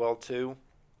as well, too.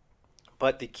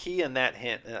 But the key in that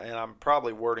hint, and I'm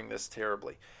probably wording this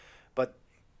terribly, but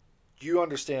you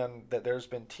understand that there's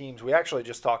been teams, we actually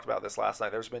just talked about this last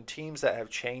night, there's been teams that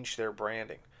have changed their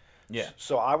branding. Yeah.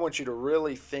 So I want you to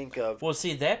really think of... Well,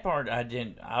 see, that part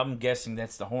I'm guessing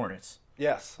that's the Hornets.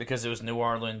 Yes. Because it was New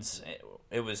Orleans,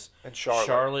 it was and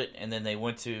Charlotte, and then they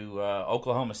went to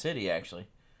Oklahoma City, actually.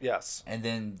 Yes. And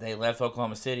then they left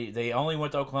Oklahoma City. They only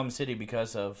went to Oklahoma City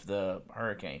because of the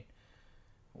hurricane,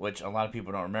 which a lot of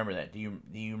people don't remember that. Do you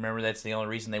remember that's the only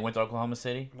reason they went to Oklahoma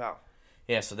City? No.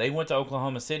 Yeah, so they went to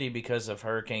Oklahoma City because of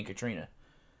Hurricane Katrina.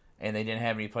 And they didn't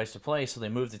have any place to play, so they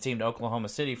moved the team to Oklahoma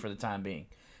City for the time being.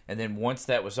 And then once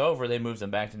that was over, they moved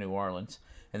them back to New Orleans.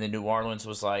 And then New Orleans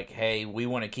was like, hey, we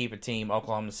want to keep a team.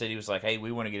 Oklahoma City was like, hey,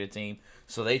 we want to get a team.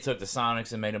 So they took the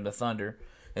Sonics and made them the Thunder.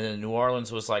 And then New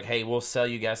Orleans was like, hey, we'll sell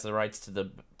you guys the rights to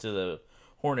the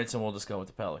Hornets, and we'll just go with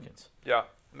the Pelicans. Yeah,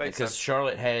 makes sense. Because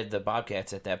Charlotte had the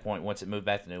Bobcats at that point once it moved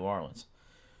back to New Orleans.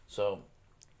 So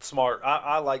smart.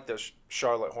 I like the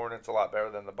Charlotte Hornets a lot better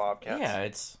than the Bobcats. Yeah,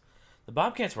 the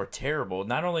Bobcats were terrible.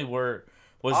 Not only was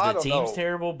the teams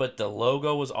terrible, but the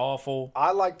logo was awful.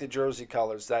 I like the jersey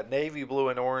colors. That navy blue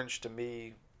and orange, to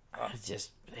me,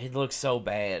 it looks so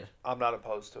bad. I'm not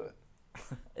opposed to it.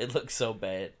 It looks so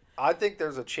bad. I think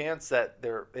there's a chance that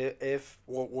if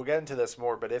we'll get into this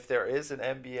more, but if there is an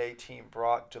NBA team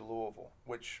brought to Louisville,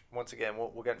 which once again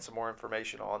we'll get some more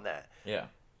information on that. Yeah,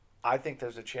 I think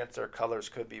there's a chance their colors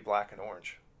could be black and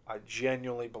orange. I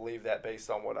genuinely believe that based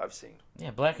on what I've seen.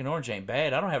 Yeah, black and orange ain't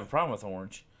bad. I don't have a problem with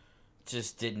orange.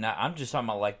 Just did not. I'm just talking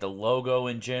about like the logo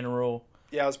in general.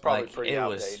 Yeah, it was probably pretty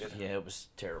outdated. It was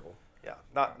terrible. Yeah,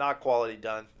 not quality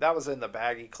done. That was in the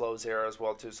baggy clothes era as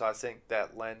well too, so I think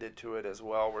that lended to it as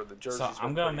well, where the jerseys. So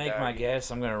I'm gonna make my guess.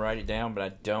 I'm gonna write it down, but I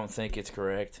don't think it's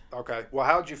correct. Okay. Well,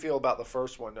 how did you feel about the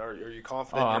first one? Are you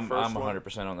confident in your first one? I'm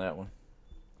 100% on that one.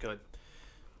 Good.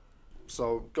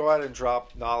 So go ahead and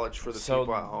drop knowledge for the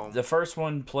people at home. The first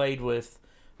one played with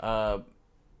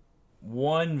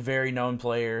one very known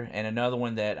player and another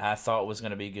one that I thought was going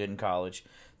to be good in college.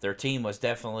 Their team was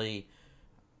definitely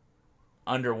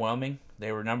underwhelming.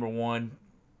 They were number one,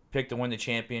 picked to win the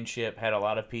championship, had a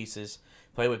lot of pieces,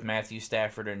 played with Matthew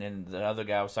Stafford, and then the other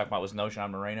guy I was talking about was Noshan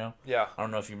Moreno. Yeah. I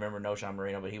don't know if you remember Noshan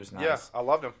Moreno, but he was nice. Yeah, I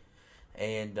loved him.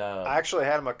 And I actually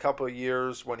had him a couple of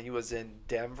years when he was in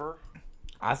Denver.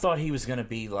 I thought he was going to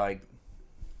be like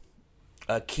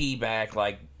a key back,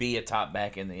 like be a top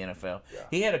back in the NFL. Yeah.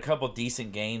 He had a couple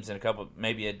decent games and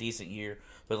maybe a decent year,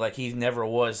 but like he never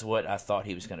was what I thought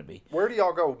he was going to be. Where do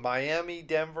y'all go? Miami,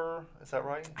 Denver? Is that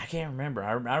right? I can't remember.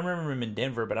 I remember him in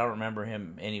Denver, but I don't remember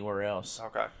him anywhere else.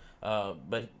 Okay.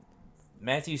 But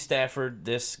Matthew Stafford,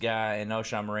 this guy, and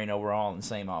Noshan Moreno were all in the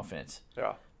same offense.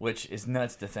 Yeah. Which is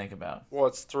nuts to think about. Well,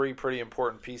 it's 3 pretty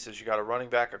important pieces. You got a running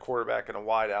back, a quarterback, and a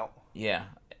wideout. Yeah.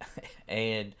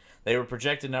 And they were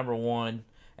projected number one.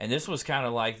 And this was kind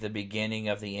of like the beginning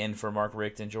of the end for Mark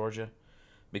Richt in Georgia.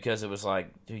 Because it was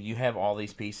like, dude, you have all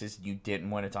these pieces. You didn't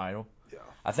win a title. Yeah.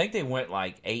 I think they went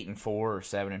like 8-4 or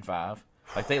 7-5.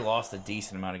 Like they lost a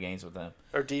decent amount of games with them.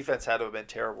 Their defense had to have been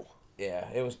terrible. Yeah,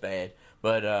 it was bad.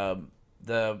 But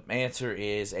the answer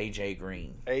is A.J.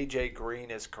 Green. A.J.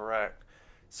 Green is correct.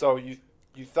 So you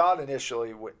thought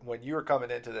initially when you were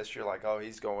coming into this, you're like, oh,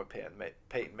 he's going with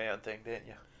Peyton Manning, didn't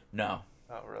you? No.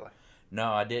 Oh, really?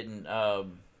 No, I didn't. I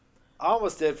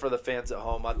almost did for the fans at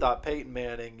home. I thought Peyton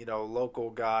Manning, local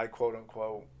guy, quote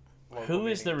unquote. Who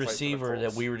is the receiver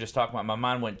that we were just talking about? My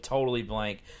mind went totally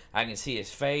blank. I can see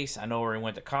his face. I know where he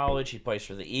went to college. He plays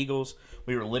for the Eagles.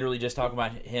 We were literally just talking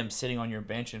about him sitting on your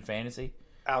bench in fantasy.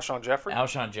 Alshon Jeffrey?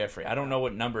 Alshon Jeffrey. I don't know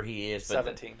what number he is, but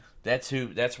 17.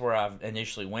 That's where I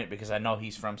initially went because I know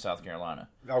he's from South Carolina.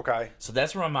 Okay. So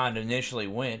that's where my mind initially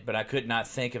went, but I could not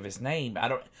think of his name.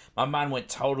 My mind went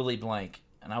totally blank,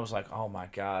 and I was like, "Oh my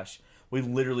gosh, we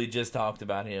literally just talked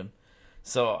about him."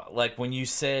 So, like, when you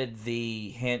said the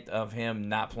hint of him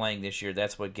not playing this year,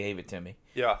 that's what gave it to me.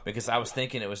 Yeah. Because I was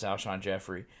thinking it was Alshon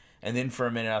Jeffrey. And then for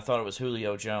a minute, I thought it was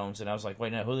Julio Jones. And I was like,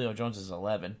 wait, no, Julio Jones is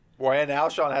 11. Well, and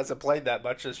Alshon hasn't played that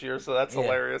much this year, so that's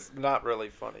hilarious. Not really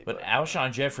funny. But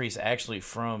Alshon Jeffrey's actually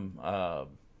from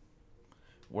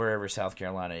wherever South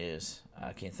Carolina is.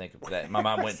 I can't think of that. My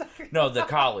mind went, no, the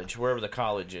college, wherever the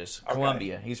college is. Okay.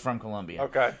 Columbia. He's from Columbia.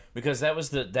 Okay. Because that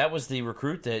was the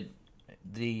recruit that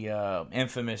the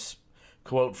infamous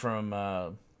quote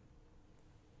from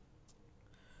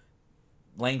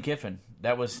Lane Kiffin.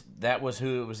 That was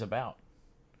who it was about.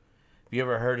 Have you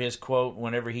ever heard his quote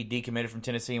whenever he decommitted from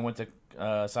Tennessee and went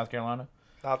to South Carolina?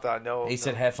 Not that I know. He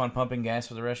said, "Have fun pumping gas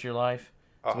for the rest of your life."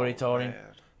 That's what he told him.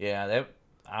 Yeah,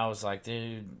 I was like,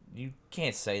 dude, you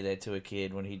can't say that to a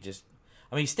kid when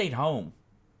he stayed home.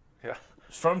 Yeah.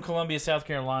 From Columbia, South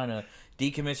Carolina,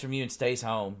 decommits from you and stays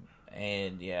home,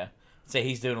 and yeah. Say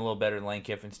he's doing a little better than Lane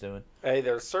Kiffin's doing. Hey,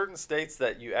 there's certain states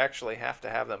that you actually have to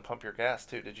have them pump your gas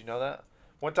too. Did you know that?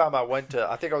 One time I went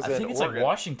to, I think it's Oregon. Like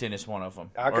Washington is one of them,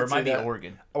 or it might be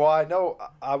Oregon. Well, I know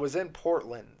I was in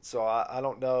Portland, so I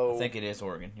don't know. I think it is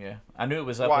Oregon. Yeah, I knew it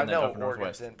was up in the Oregon's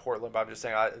northwest. In Portland, but I'm just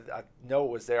saying I know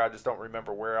it was there. I just don't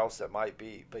remember where else it might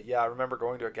be. But yeah, I remember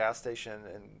going to a gas station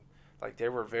and like they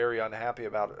were very unhappy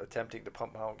about attempting to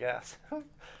pump my own gas.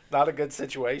 Not a good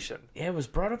situation. Yeah, it was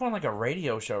brought up on like a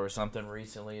radio show or something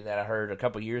recently that I heard a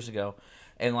couple years ago.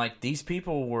 And like these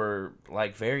people were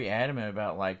like very adamant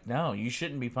about like, no, you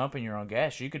shouldn't be pumping your own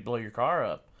gas. You could blow your car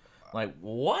up. Like,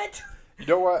 what? You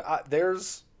know what?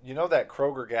 There's that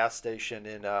Kroger gas station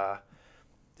in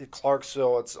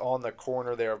Clarksville. It's on the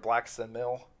corner there of Blackston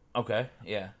Mill. Okay,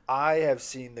 yeah. I have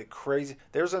seen the crazy.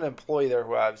 There's an employee there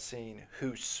who I've seen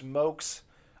who smokes.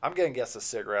 I'm going to guess a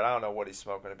cigarette. I don't know what he's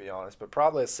smoking, to be honest, but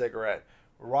probably a cigarette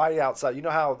right outside. You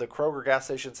know how the Kroger gas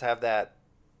stations have that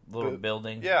little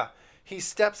building? Yeah. He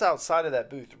steps outside of that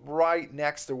booth right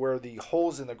next to where the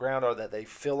holes in the ground are that they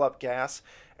fill up gas.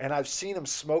 And I've seen him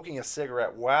smoking a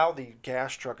cigarette while the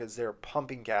gas truck is there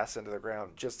pumping gas into the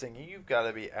ground. Just thinking, you've got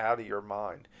to be out of your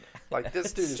mind. Like,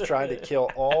 this dude is trying to kill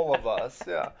all of us.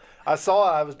 Yeah. I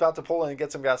was about to pull in and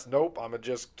get some gas. Nope, I'm going to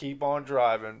just keep on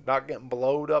driving. Not getting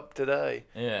blowed up today.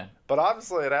 Yeah. But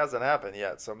obviously it hasn't happened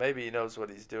yet, so maybe he knows what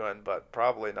he's doing, but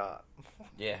probably not.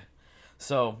 Yeah.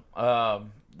 So,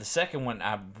 the second one,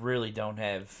 I really don't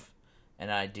have an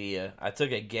idea. I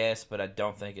took a guess, but I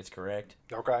don't think it's correct.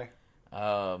 Okay.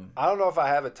 I don't know if I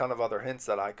have a ton of other hints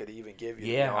that I could even give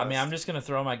you. Yeah, I mean, I'm just going to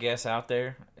throw my guess out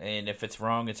there, and if it's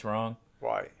wrong, it's wrong.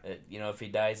 Right. If he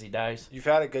dies, he dies. You've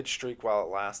had a good streak while it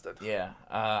lasted. Yeah.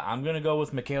 I'm going to go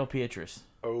with Mikael Pietrus.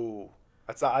 Oh,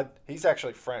 that's not. He's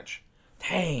actually French.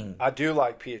 Dang. I do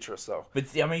like Pietrus, though. But,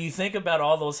 I mean, you think about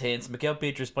all those hints. Mikael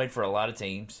Pietrus played for a lot of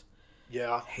teams.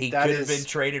 Yeah. He could have been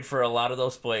traded for a lot of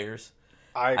those players.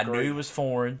 I agree. I knew he was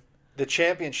foreign. The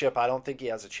championship, I don't think he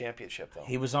has a championship, though.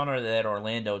 He was on that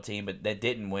Orlando team, but that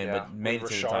didn't win, but made it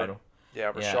to the title.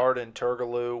 Yeah, Richard and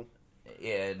Turgaloo.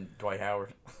 Yeah, and Dwight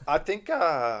Howard. I think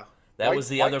that was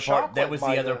the other part. That was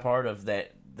the other part of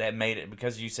that made it,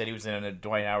 because you said he was in a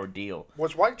Dwight Howard deal.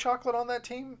 Was White Chocolate on that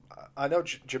team? I know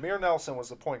Jameer Nelson was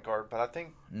the point guard, but I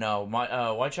think no.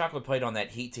 White Chocolate played on that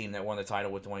Heat team that won the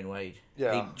title with Dwayne Wade.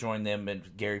 Yeah, he joined them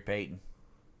and Gary Payton.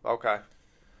 Okay.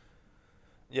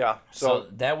 Yeah. So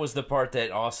that was the part that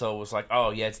also was like,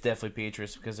 oh yeah, it's definitely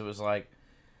Pietrus, because it was like,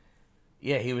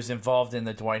 yeah, he was involved in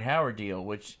the Dwight Howard deal,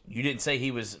 which you didn't say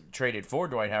he was traded for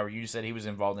Dwight Howard. You just said he was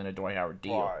involved in a Dwight Howard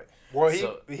deal. Right.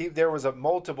 Well, there was a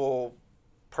multiple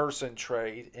person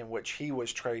trade in which he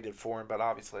was traded for him, but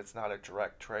obviously it's not a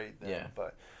direct trade then. Yeah.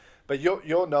 But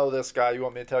you'll know this guy. You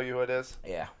want me to tell you who it is?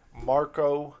 Yeah.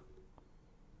 Marco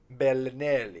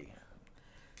Bellinelli.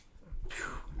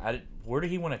 Where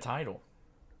did he win a title?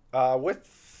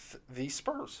 With the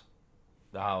Spurs.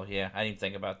 Oh, yeah. I didn't even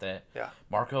think about that. Yeah.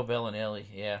 Marco Bellinelli,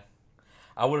 yeah.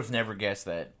 I would have never guessed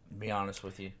that, to be honest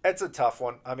with you. It's a tough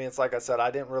one. I mean, it's like I said,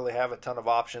 I didn't really have a ton of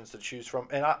options to choose from,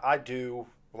 and I do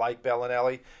like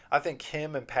Bellinelli. I think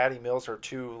him and Patty Mills are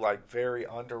two like very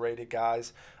underrated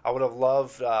guys. I would have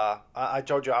loved. I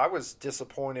told you I was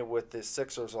disappointed with the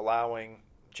Sixers allowing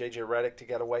JJ Redick to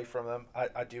get away from them.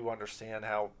 I do understand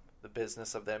how the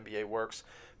business of the NBA works,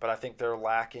 but I think they're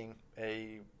lacking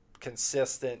a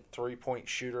consistent three-point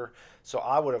shooter. So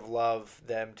I would have loved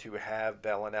them to have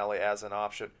Bellinelli as an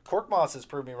option. Korkmaz has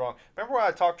proved me wrong. Remember when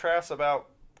I talked trash about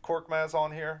Korkmaz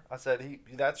on here? I said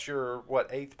that's your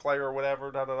eighth player or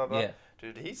whatever. Da, da, da, da. Yeah.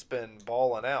 Dude, he's been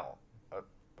balling out.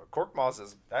 Korkmaz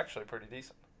is actually pretty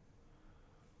decent.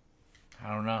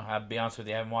 I don't know. I'll be honest with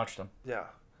you, I haven't watched them. Yeah.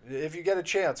 If you get a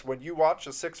chance, when you watch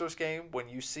the Sixers game, when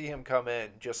you see him come in,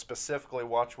 just specifically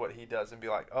watch what he does and be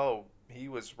like, oh, he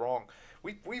was wrong.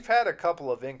 We've had a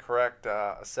couple of incorrect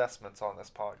assessments on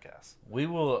this podcast. We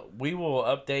will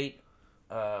update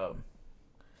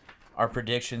our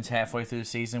predictions halfway through the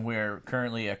season. We are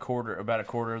currently about a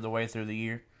quarter of the way through the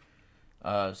year.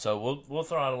 So we'll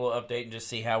throw out a little update and just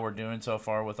see how we're doing so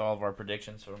far with all of our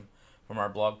predictions from our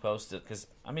blog post. Because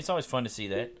I mean, it's always fun to see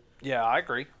that. Yeah, I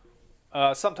agree.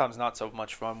 Sometimes not so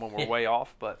much fun when we're way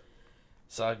off, but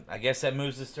so I guess that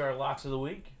moves us to our locks of the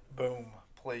week. Boom,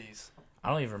 please. I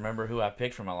don't even remember who I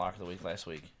picked for my lock of the week last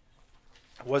week.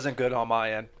 Wasn't good on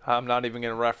my end. I'm not even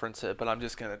going to reference it, but I'm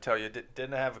just going to tell you,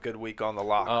 didn't have a good week on the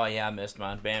lock. Oh yeah, I missed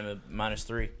mine. Bama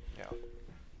 -3. Yeah.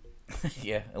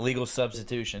 Yeah, illegal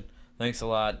substitution. Thanks a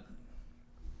lot.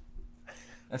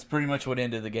 That's pretty much what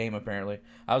ended the game, apparently.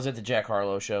 I was at the Jack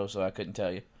Harlow show, so I couldn't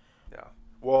tell you. Yeah.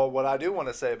 Well, what I do want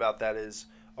to say about that is,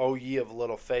 oh, ye of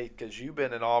little faith, because you've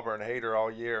been an Auburn hater all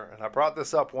year. And I brought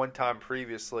this up one time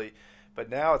previously, but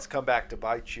now it's come back to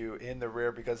bite you in the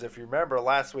rear, because if you remember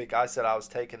last week, I said I was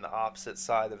taking the opposite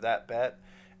side of that bet,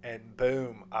 and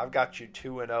boom, I've got you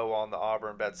 2-0 on the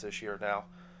Auburn bets this year now.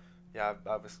 Yeah,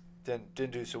 I didn't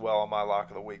do so well on my lock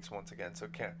of the weeks once again, so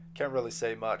can't really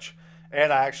say much.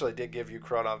 And I actually did give you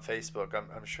crud on Facebook.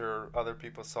 I'm sure other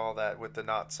people saw that with the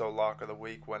not so lock of the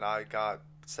week when I got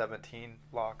 17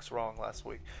 locks wrong last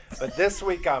week. But this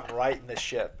week I'm righting the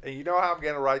ship, and you know how I'm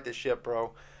gonna right the ship,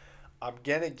 bro. I'm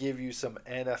going to give you some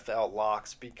NFL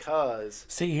locks because...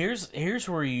 See, here's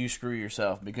where you screw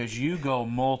yourself, because you go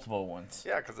multiple ones.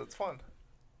 Yeah, because it's fun.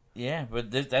 Yeah, but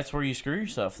that's where you screw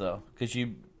yourself, though, because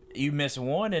you miss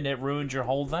one and it ruins your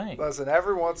whole thing. Listen,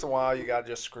 every once in a while you got to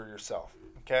just screw yourself,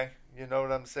 okay? You know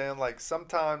what I'm saying? Like,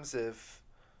 sometimes if...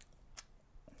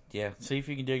 Yeah, see if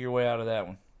you can dig your way out of that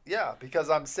one. Yeah, because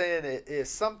I'm saying it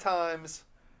is sometimes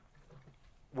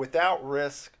without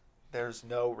risk, there's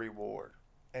no reward.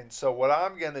 And so what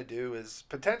I'm going to do is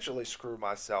potentially screw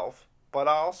myself, but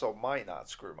I also might not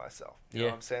screw myself. You know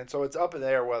what I'm saying? So it's up in the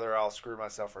air whether I'll screw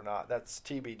myself or not. That's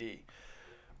TBD.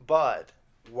 But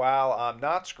while I'm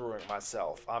not screwing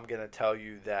myself, I'm going to tell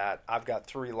you that I've got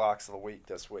 3 locks of the week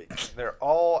this week. They're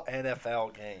all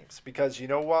NFL games because you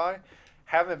know why?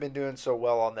 Haven't been doing so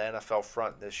well on the NFL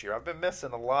front this year. I've been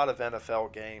missing a lot of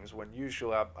NFL games when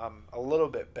usually I'm a little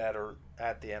bit better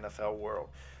at the NFL world.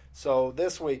 So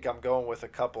this week I'm going with a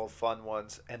couple of fun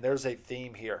ones, and there's a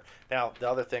theme here. Now, the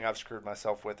other thing I've screwed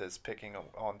myself with is picking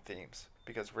on themes,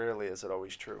 because rarely is it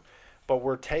always true. But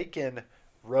we're taking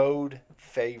road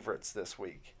favorites this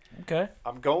week. Okay.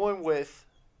 I'm going with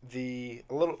the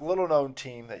little known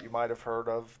team that you might have heard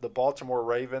of, the Baltimore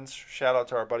Ravens. Shout out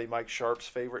to our buddy Mike Sharp's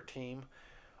favorite team,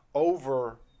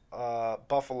 over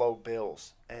Buffalo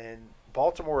Bills. And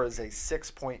Baltimore is a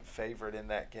 6-point favorite in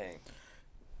that game.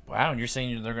 Wow, and you're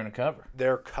saying they're going to cover?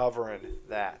 They're covering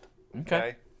that.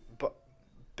 Okay. But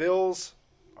Bills,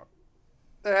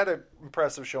 they had an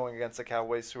impressive showing against the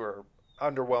Cowboys, who are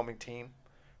an underwhelming team,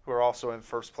 who are also in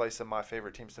first place in my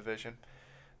favorite team's division.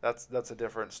 That's a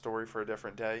different story for a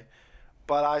different day.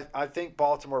 But I think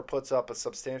Baltimore puts up a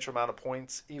substantial amount of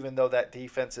points, even though that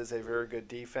defense is a very good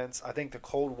defense. I think the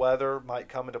cold weather might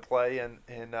come into play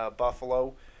in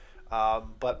Buffalo.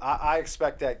 But I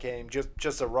expect that game,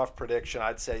 just a rough prediction,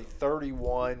 I'd say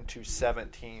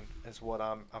 31-17 is what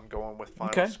I'm going with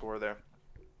final score there.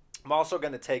 I'm also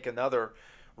going to take another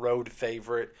road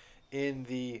favorite in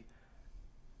the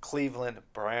Cleveland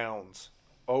Browns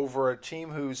over a team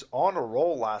who's on a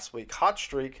roll last week, hot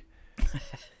streak,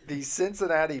 the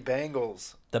Cincinnati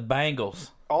Bengals. The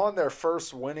Bengals. On their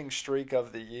first winning streak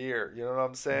of the year. You know what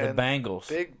I'm saying? The Bengals.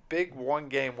 Big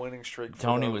one-game winning streak for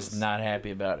Tony those. was not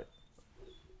happy about it.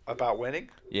 About winning?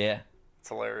 Yeah. It's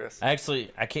hilarious.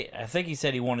 Actually, I think he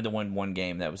said he wanted to win one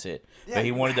game. That was it. Yeah, but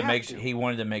he wanted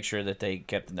to make sure that they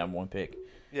kept the number 1 pick.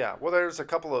 Yeah. Well, there's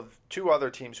two other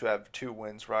teams who have 2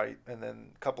 wins, right? And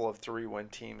then a couple of 3-win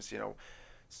teams, you know.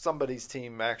 somebody's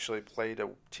team actually played a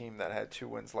team that had 2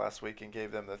 wins last week and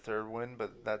gave them the 3rd win,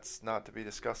 but that's not to be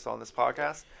discussed on this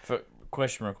podcast.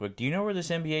 Question real quick. Do you know where this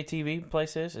NBA TV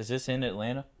place is? Is this in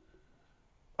Atlanta?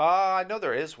 I know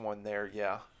there is one there,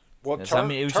 yeah. Well, Yes, I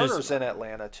mean, it was Turner's just- in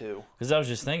Atlanta, too. Because I was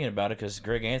just thinking about it because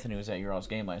Greg Anthony was at your all's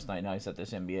game last night. Now he's at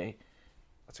this NBA.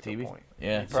 That's a TV? good point.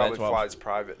 Yeah, He so probably that's why I was- flies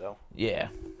private, though. Yeah.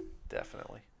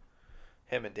 Definitely.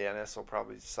 Him and Dennis will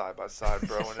probably side by side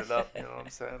throwing it up. You know what I'm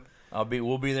saying?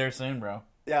 We'll be there soon, bro.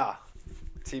 Yeah.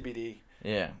 TBD.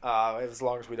 Yeah. As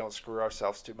long as we don't screw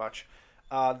ourselves too much.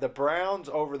 The Browns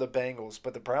over the Bengals,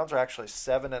 but the Browns are actually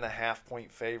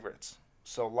 7.5-point favorites.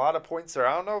 So a lot of points there.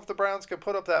 I don't know if the Browns can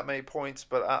put up that many points,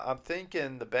 but I'm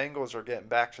thinking the Bengals are getting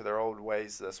back to their old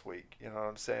ways this week. You know what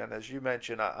I'm saying? As you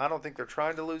mentioned, I don't think they're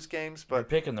trying to lose games, You're but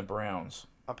picking the Browns.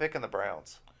 I'm picking the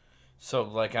Browns. So,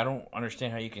 like, I don't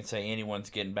understand how you can say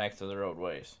anyone's getting back to their old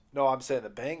ways. No, I'm saying the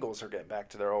Bengals are getting back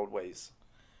to their old ways.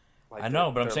 Like I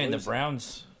know, but I'm they're saying losing. the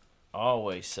Browns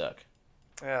always suck.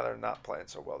 Yeah, they're not playing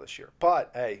so well this year.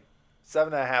 But, hey,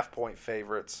 7.5-point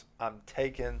favorites. I'm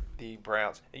taking the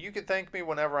Browns. And you can thank me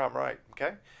whenever I'm right,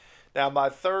 okay? Now, my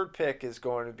third pick is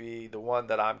going to be the one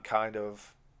that I'm kind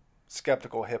of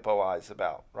skeptical hippo eyes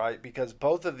about, right? Because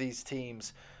both of these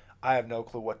teams, I have no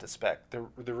clue what to expect.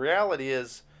 The reality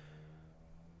is,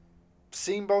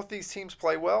 seeing both these teams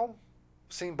play well,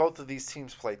 seeing both of these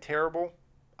teams play terrible.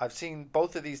 I've seen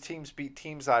both of these teams beat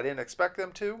teams I didn't expect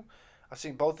them to. I've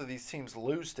seen both of these teams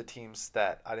lose to teams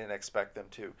that I didn't expect them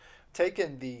to.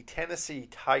 Taking the Tennessee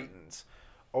Titans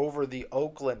over the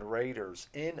Oakland Raiders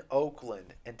in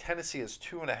Oakland, and Tennessee is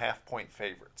 2.5-point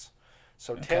favorites.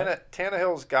 So Okay.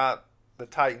 Tannehill's got the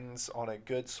Titans on a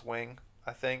good swing,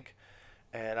 I think.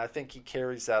 And I think he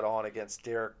carries that on against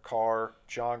Derek Carr,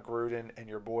 John Gruden, and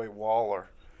your boy Waller,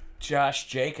 Josh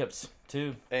Jacobs,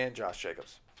 too. and Josh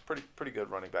Jacobs. Pretty good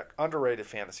running back. Underrated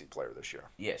fantasy player this year.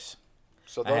 Yes.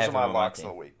 So I those have are my him on my locks of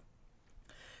team. the week.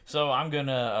 So I'm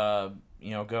gonna,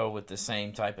 go with the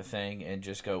same type of thing and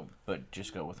just go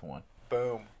with one.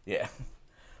 Boom. Yeah.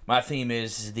 My theme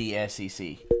is the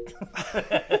SEC.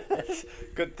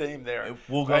 Good theme there.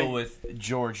 We'll go Hey, with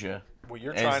Georgia. well,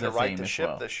 you're as trying to the right theme the as ship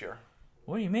well. this year.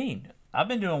 What do you mean? I've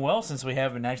been doing well since we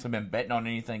haven't actually been betting on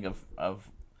anything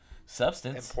of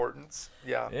substance. Importance.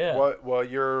 Yeah. Yeah. Well,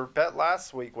 your bet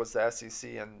last week was the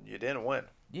SEC, and you didn't win.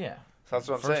 Yeah. So that's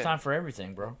what I'm First saying. time for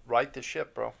everything, bro. Right the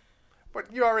ship, bro.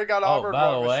 But you already got Oh, Auburn by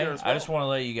the wrong this way, year as I well. just want to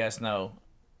let you guys know,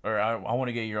 or I want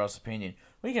to get your all's opinion.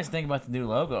 What do you guys think about the new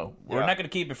logo? We're Yeah. not going to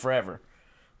keep it forever,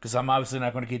 because I'm obviously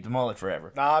not going to keep the mullet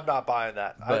forever. No, I'm not buying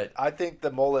that. But- I think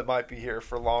the mullet might be here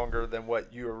for longer than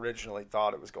what you originally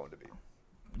thought it was going to be.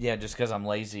 Yeah, just because I'm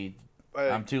lazy. Hey,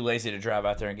 I'm too lazy to drive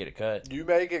out there and get it cut. you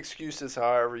make excuses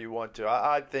however you want to.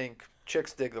 I think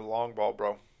chicks dig the long ball,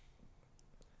 bro.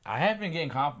 I have been getting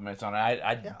compliments on it.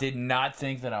 I Yeah. did not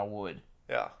think that I would.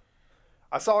 Yeah.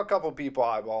 I saw a couple people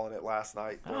eyeballing it last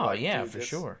night. They're Oh, yeah, "Dude, for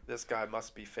sure. This guy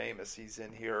must be famous. He's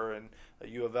in here in a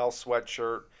U of L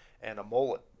sweatshirt and a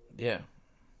mullet. Yeah.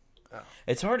 Yeah.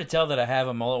 It's hard to tell that I have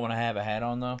a mullet when I have a hat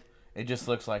on, though. It just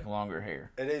looks like longer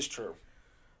hair. It is true.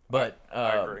 But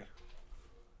I agree.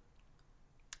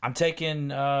 I'm taking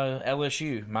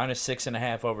LSU minus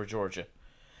 6.5 over Georgia.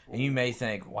 And you may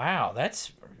think, wow,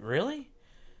 that's really?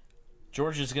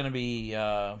 Georgia's going to be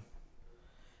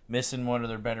missing one of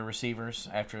their better receivers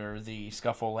after the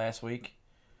scuffle last week.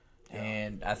 Yeah.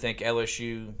 And I think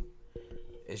LSU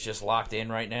is just locked in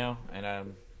right now. And I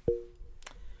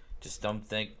just don't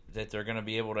think that they're going to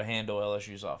be able to handle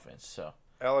LSU's offense. So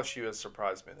LSU has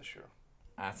surprised me this year.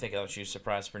 I think LSU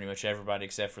surprised pretty much everybody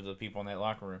except for the people in that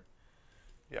locker room.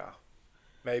 Yeah.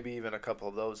 Maybe even a couple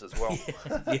of those as well.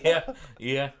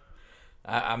 Yeah.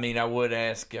 I mean, I would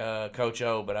ask Coach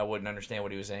O, but I wouldn't understand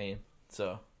what he was saying.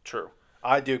 So True.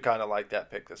 I do kind of like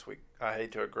that pick this week. I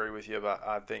hate to agree with you, but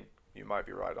I think you might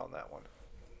be right on that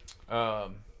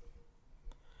one.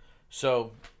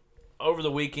 So over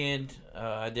the weekend,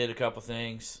 I did a couple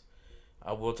things.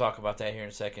 We'll talk about that here in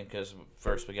a second because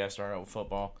first we got to start out with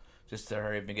football. Just to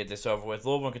hurry up and get this over with.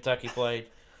 Louisville and Kentucky played.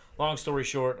 Long story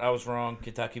short, I was wrong.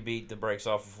 Kentucky beat the brakes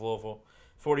off of Louisville,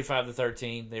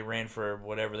 45-13. They ran for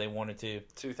whatever they wanted to.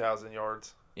 2,000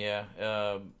 yards. Yeah.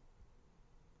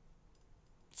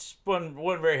 Wasn't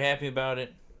very happy about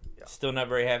it. Yeah. Still not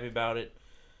very happy about it.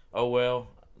 Oh well.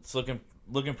 It's looking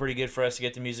pretty good for us to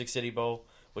get the Music City Bowl,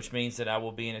 which means that I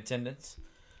will be in attendance.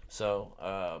 So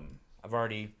I've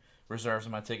already reserved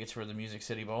my tickets for the Music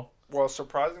City Bowl. Well,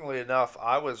 surprisingly enough,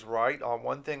 I was right on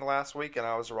one thing last week, and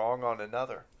I was wrong on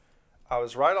another. I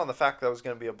was right on the fact that it was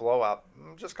going to be a blowout.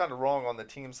 I'm just kind of wrong on the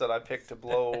teams that I picked to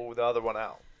blow the other one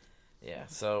out. Yeah.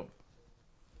 So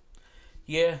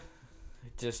yeah,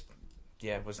 it just,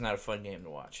 it was not a fun game to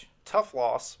watch. Tough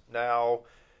loss. Now,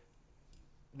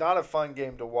 not a fun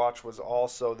game to watch was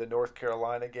also the North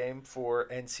Carolina game for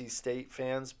NC State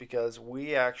fans because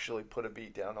we actually put a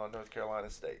beat down on North Carolina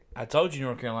State. I told you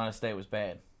North Carolina State was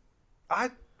bad.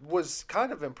 I was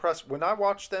kind of impressed. When I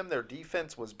watched them, their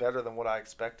defense was better than what I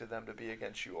expected them to be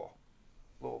against you all,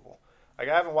 Louisville. Like,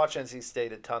 I haven't watched NC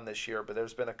State a ton this year, but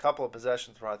there's been a couple of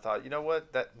possessions where I thought, you know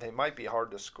what, that they might be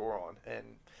hard to score on.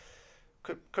 And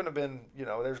couldn't have been,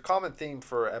 there's a common theme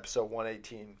for episode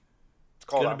 118. It's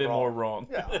called Could have been more wrong.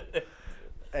 Yeah.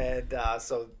 And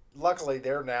so luckily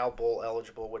they're now bowl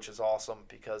eligible, which is awesome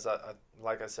because,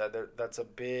 like I said, that's a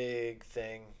big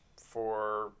thing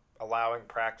for allowing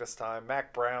practice time.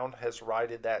 Mac Brown has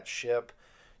righted that ship.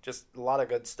 Just a lot of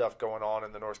good stuff going on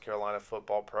in the North Carolina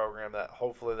football program that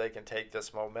hopefully they can take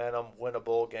this momentum, win a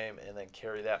bowl game, and then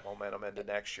carry that momentum into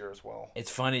next year as well.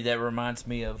 It's funny, that reminds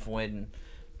me of when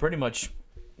pretty much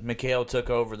Mikhail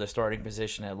took over the starting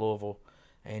position at Louisville,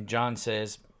 and John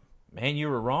says, man, you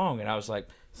were wrong. And I was like,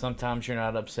 sometimes you're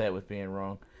not upset with being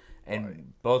wrong.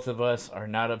 And both of us are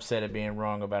not upset at being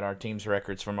wrong about our team's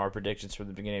records from our predictions from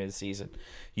the beginning of the season.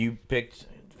 You picked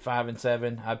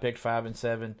 5-7. I picked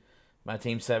 5-7. My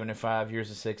team's 7-5. Yours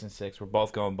is 6-6. We're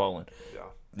both going bowling. Yeah.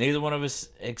 Neither one of us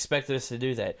expected us to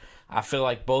do that. I feel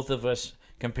like both of us,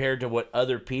 compared to what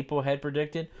other people had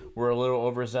predicted, were a little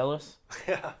overzealous.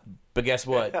 Yeah. But guess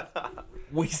what?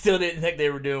 We still didn't think they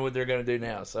were doing what they're going to do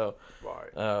now. So,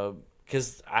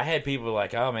 because I had people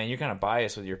like, oh, man, you're kind of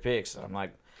biased with your picks. I'm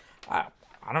like, I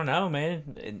don't know,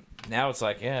 man. And now it's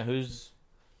like, yeah, who's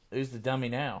the dummy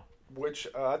now? Which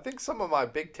I think some of my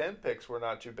Big Ten picks were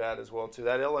not too bad as well, too.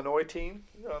 That Illinois team,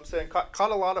 you know what I'm saying,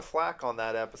 caught a lot of flack on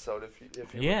that episode. If you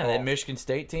recall. That Michigan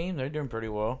State team, they're doing pretty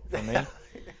well for me.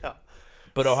 Yeah.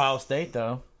 But Ohio State,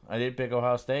 though, I did pick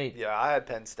Ohio State. Yeah, I had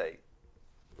Penn State.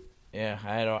 Yeah,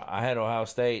 I had Ohio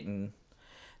State, and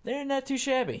they're not too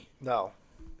shabby. No.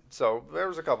 So there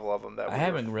was a couple of them that I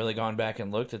haven't really gone back and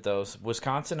looked at those.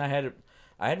 Wisconsin, I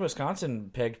had Wisconsin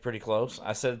pegged pretty close.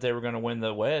 I said that they were going to win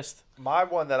the West. My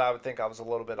one that I would think I was a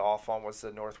little bit off on was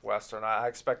the Northwestern. I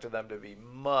expected them to be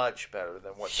much better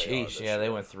than what they are. Sheesh, yeah, they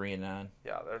went 3-9.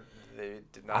 Yeah, they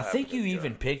did not. I think you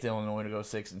even picked Illinois to go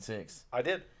 6-6. I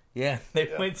did. Yeah,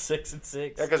 they went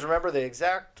 6-6. Yeah, because remember the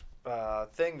exact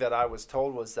thing that I was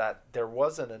told was that there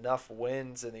wasn't enough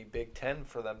wins in the Big Ten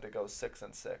for them to go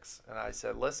 6-6, and I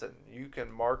said, listen, you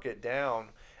can mark it down.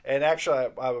 And actually,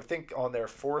 I would think on their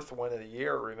fourth win of the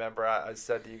year, remember, I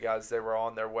said to you guys they were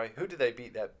on their way. Who did they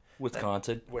beat?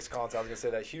 Wisconsin. Wisconsin. I was going to say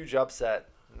that huge upset.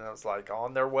 And I was like,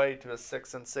 on their way to a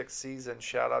 6-6 season.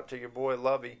 Shout out to your boy,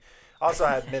 Lovey. Also,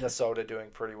 I had Minnesota doing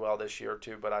pretty well this year,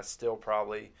 too, but I still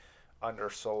probably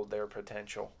undersold their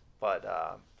potential.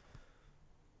 But,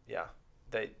 yeah,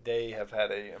 they have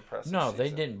had an impressive No, season. they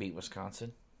didn't beat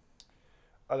Wisconsin.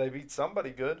 Oh, they beat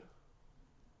somebody good.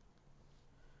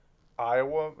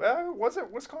 Iowa. Was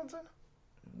it Wisconsin?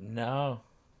 No.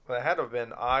 Well, it had to have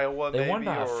been Iowa, They maybe. won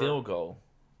by a field goal.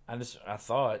 I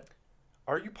thought.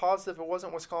 Are you positive it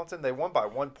wasn't Wisconsin? They won by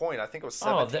 1 point. I think it was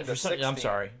 17 to 16. I'm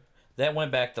sorry. That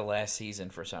went back to last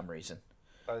season for some reason.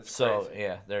 That's So, crazy.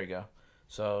 yeah, there you go.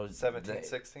 So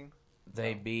 17-16?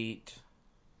 They beat...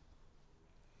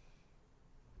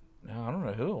 No, I don't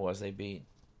know who it was they beat.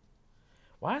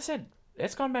 Why I said...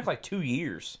 It's gone back like 2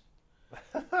 years.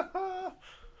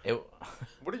 What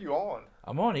are you on?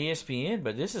 I'm on ESPN,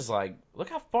 but this is like... Look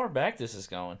how far back this is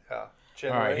going. Yeah. All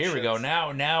right, here we go.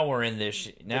 Generations. Now we're in this.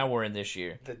 Now we're in this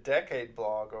year. The decade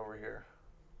blog over here.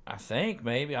 I think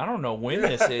maybe I don't know when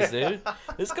this is, dude.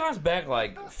 This goes back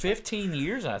like 15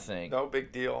 years, I think. No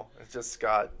big deal. It's just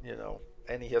got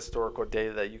any historical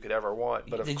data that you could ever want.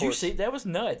 But Did you see that was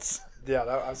nuts?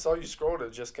 Yeah, I saw you scrolled.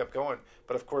 It just kept going.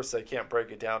 But of course, they can't break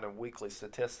it down in weekly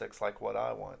statistics like what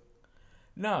I want.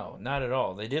 No, not at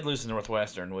all. They did lose to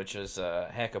Northwestern, which is a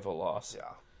heck of a loss. Yeah.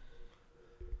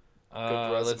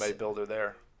 Good resume builder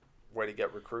there. Way to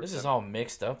get recruits. This is all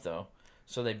mixed up though.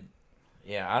 So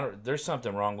there's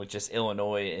something wrong with just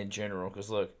Illinois in general. Because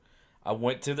look, I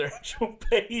went to their actual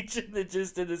page and it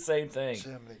just did the same thing.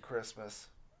 Jiminy Christmas.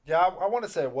 Yeah, I want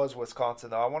to say it was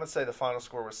Wisconsin though. I want to say the final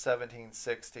score was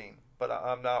 17-16, but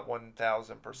I'm not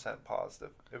 1,000%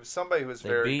 positive. It was somebody who was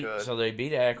very good. So they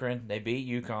beat Akron. They beat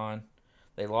UConn.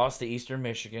 They lost to Eastern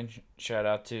Michigan. Shout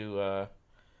out to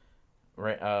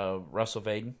Russell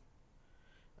Vaden.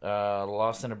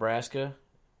 Lost to Nebraska.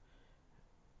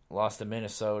 Lost to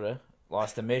Minnesota.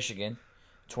 Lost to Michigan.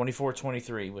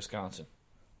 24-23, Wisconsin.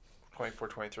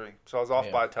 24-23. So I was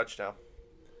off by a touchdown.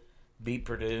 Beat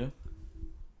Purdue.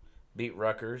 Beat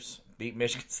Rutgers. Beat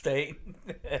Michigan State.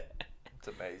 It's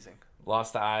amazing.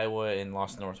 lost to Iowa, and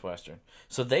lost to Northwestern.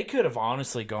 So they could have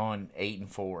honestly gone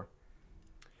 8-4.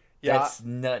 Yeah, That's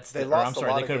nuts. they Or, lost I'm a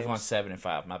sorry, lot they of could have gone games.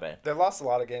 7-5. My bad. They lost a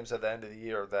lot of games at the end of the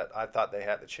year that I thought they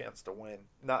had the chance to win.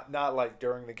 Not like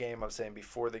during the game. I'm saying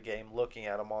before the game, looking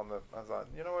at them I thought,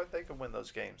 you know what, they could win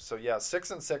those games. So yeah,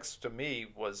 6-6 to me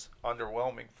was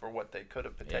underwhelming for what they could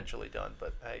have potentially done.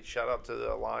 But hey, shout out to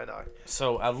the Illini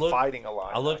So fighting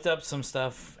Illini. I looked up some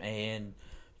stuff, and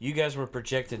you guys were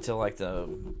projected to like the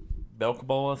Belk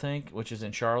Bowl, I think, which is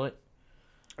in Charlotte.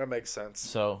 That makes sense.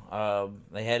 So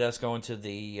they had us going to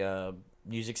the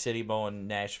Music City Bowl in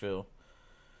Nashville.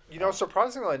 You know,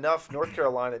 surprisingly enough, North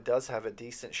Carolina does have a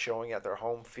decent showing at their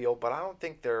home field, but I don't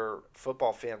think their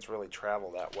football fans really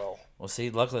travel that well. Well, see,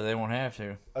 luckily they won't have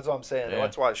to. That's what I'm saying. Yeah.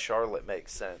 That's why Charlotte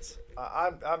makes sense.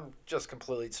 I'm just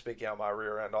completely speaking out my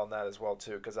rear end on that as well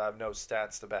too, because I have no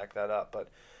stats to back that up. But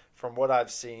from what I've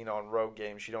seen on road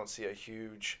games, you don't see a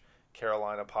huge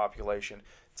Carolina population.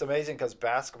 It's amazing because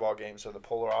basketball games are the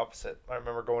polar opposite. I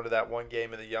remember going to that one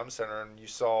game in the Yum Center, and you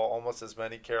saw almost as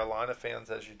many Carolina fans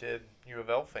as you did U of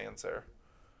L fans there.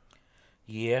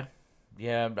 Yeah,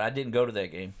 I didn't go to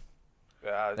that game.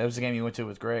 Yeah, That was the game you went to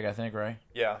with Greg, I think, right?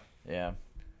 yeah, Yeah.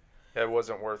 it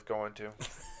wasn't worth going to.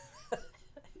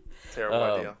 Terrible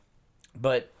idea.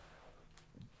 But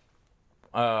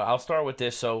I'll start with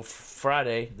this. So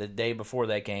Friday, the day before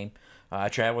that game, I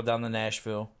traveled down to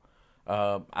Nashville.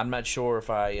 I'm not sure if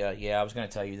I was going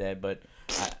to tell you that, but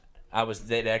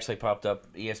that actually popped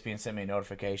up. ESPN sent me a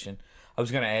notification. I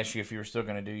was going to ask you if you were still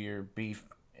going to do your beef,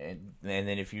 and then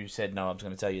if you said no, I was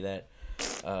going to tell you that.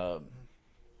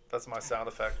 That's my sound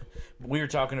effect. We were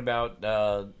talking about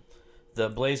the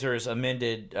Blazers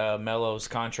amended Melo's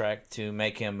contract to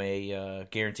make him a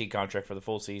guaranteed contract for the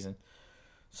full season.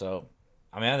 So,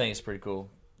 I mean, I think it's pretty cool.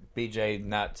 BJ,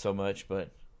 not so much, but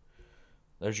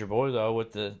there's your boy, though,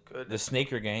 with the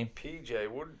sneaker game. PJ,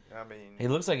 He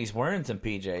looks like he's wearing some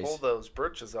pull PJs. those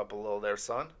britches up a little there,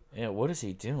 son. Yeah, what is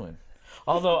he doing?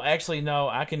 Although, actually, no,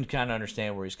 I can kind of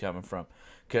understand where he's coming from.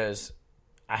 Because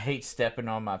I hate stepping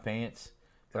on my pants,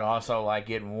 but I also like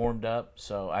getting warmed up.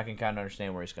 So I can kind of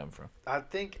understand where he's coming from. I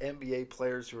think NBA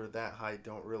players who are that height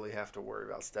don't really have to worry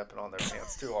about stepping on their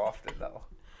pants too often, though.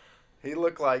 He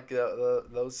looked like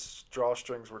those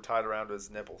drawstrings were tied around his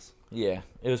nipples. Yeah,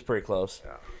 it was pretty close.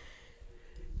 Yeah.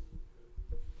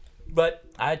 But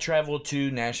I traveled to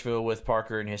Nashville with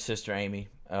Parker and his sister Amy.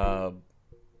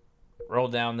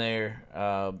 Rolled down there.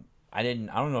 I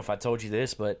don't know if I told you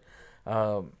this, but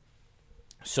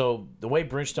so the way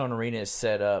Bridgestone Arena is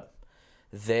set up,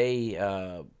 they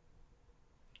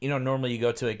normally you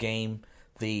go to a game,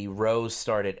 the rows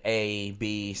start at A,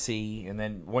 B, C, and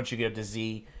then once you get up to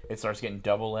Z, it starts getting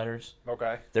double letters.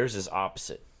 Okay. Theirs is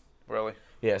opposite. Really?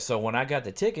 Yeah, so when I got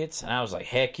the tickets, I was like,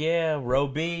 heck yeah, row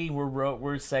B,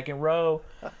 we're second row.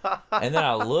 And then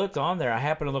I looked on there. I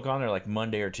happened to look on there like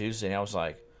Monday or Tuesday, and I was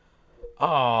like,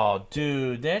 oh,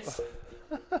 dude, that's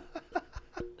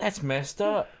messed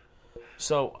up.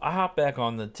 So I hopped back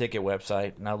on the ticket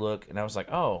website, and I look, and I was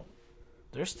like, oh,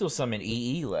 there's still some in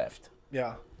EE left.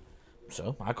 Yeah.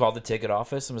 So I called the ticket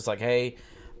office and was like, hey,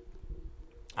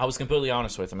 I was completely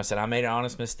honest with them. I said, I made an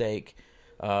honest mistake.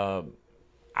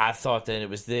 I thought that it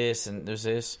was this and there's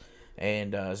this.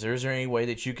 And is there any way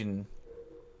that you can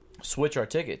switch our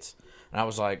tickets? And I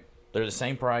was like, they're the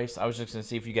same price. I was just going to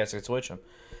see if you guys could switch them.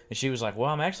 And she was like, well,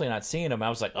 I'm actually not seeing them. I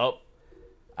was like, oh,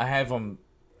 I have them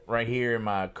right here in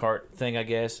my cart thing, I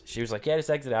guess. She was like, yeah, just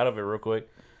exit out of it real quick.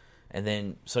 And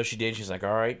then, so she did. She's like,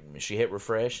 all right. She hit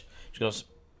refresh. She goes,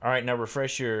 all right, now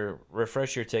refresh your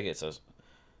ticket. So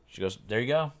she goes, there you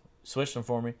go. Switch them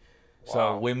for me. Wow.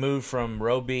 So we moved from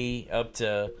row B up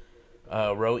to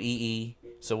row EE.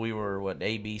 So we were,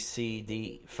 A, B, C,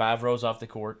 D, 5 rows off the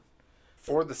court.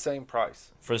 For the same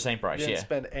price. For the same price, You didn't yeah.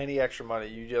 spend any extra money.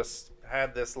 You just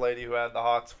had this lady who had the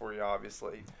hots for you,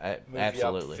 obviously. Moved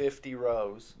Absolutely. you up 50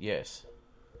 rows. Yes.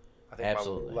 I think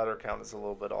Absolutely. my letter count is a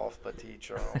little bit off, but to each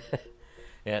their own.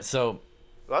 Yeah, so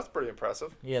That's pretty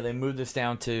impressive. yeah, they moved us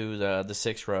down to the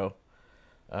 6th row.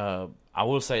 I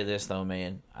will say this though,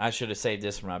 man. I should have saved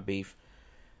this for my beef.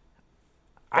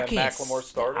 Ben McLemore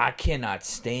started? I cannot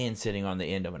stand sitting on the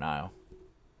end of an aisle.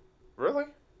 Really?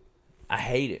 I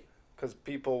hate it Because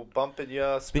people bumping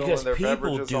you, spilling because their people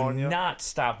beverages do on you? not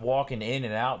stop walking in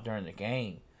and out during the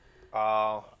game.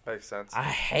 Oh, makes sense. I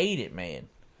hate it, man.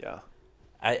 Yeah.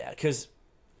 Because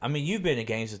you've been to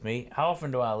games with me. How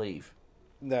often do I leave?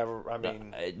 Never. I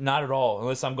mean, Not at all,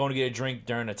 unless I'm going to get a drink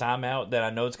during a timeout that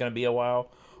I know it's going to be a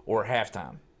while, or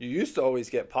halftime. you used to always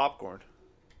get popcorn.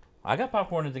 I got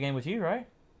popcorn at the game with you, right?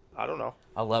 I don't know.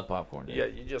 I love popcorn, dude. Yeah,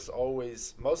 you just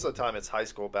always. Most of the time, it's high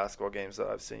school basketball games that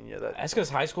I've seen. Yeah, That's because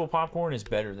high school popcorn is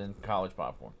better than college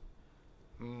popcorn.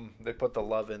 they put the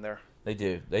love in there. They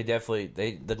do. They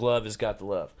definitely. The glove has got the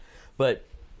love, but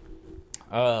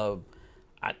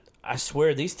I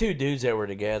swear these two dudes that were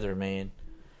together, man,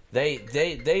 they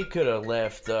could have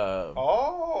left.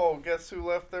 Oh, guess who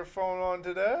left their phone on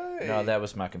today? No, that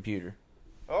was my computer.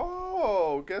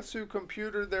 Oh, guess who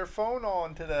computered their phone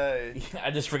on today?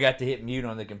 I just forgot to hit mute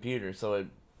on the computer, so it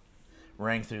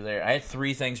rang through there. I had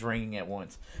 3 things ringing at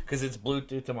once because it's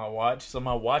Bluetooth to my watch, so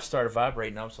my watch started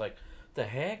vibrating. I was like, "The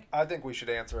heck?" I think we should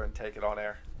answer and take it on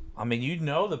air. I mean, you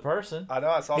know the person. I know.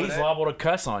 I saw. He's liable to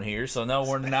cuss on here, so no,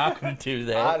 we're not going to do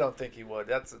that. I don't think he would.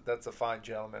 That's a fine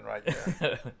gentleman right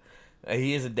there.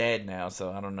 He is a dad now,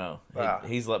 so I don't know. Wow.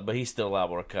 But he's still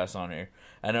liable to cuss on here.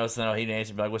 I know, so he didn't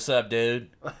answer. Be like, "What's up, dude?"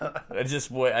 I just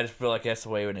feel like that's the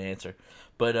way he would answer.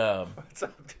 But What's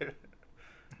up, dude?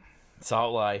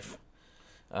 Salt Life.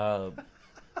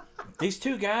 These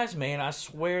two guys, man, I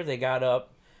swear they got up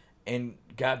and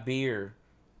got beer,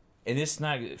 and it's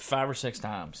not 5 or 6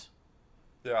 times,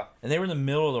 Yeah, and they were in the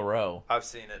middle of the row. I've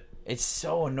seen it. It's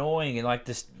so annoying, and like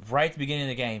this right at the beginning of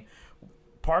the game,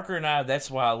 Parker and I. That's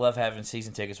why I love having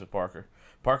season tickets with Parker.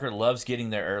 Parker loves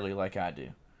getting there early, like I do.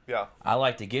 Yeah, I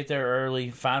like to get there early,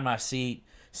 find my seat,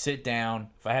 sit down.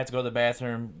 If I have to go to the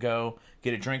bathroom, go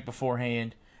get a drink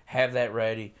beforehand, have that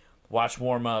ready, watch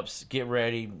warm-ups, get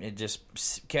ready, and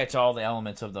just catch all the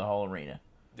elements of the whole arena.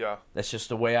 yeah. That's just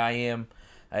the way I am.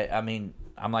 I mean,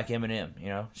 I'm like Eminem, you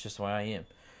know? It's just the way I am.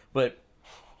 But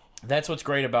that's what's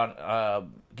great about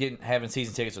having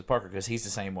season tickets with Parker, because he's the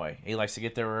same way. He likes to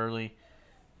get there early,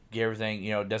 get everything,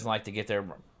 you know, doesn't like to get there.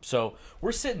 So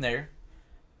we're sitting there.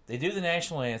 They do the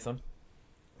national anthem.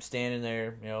 I'm standing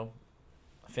there, you know,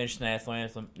 finish the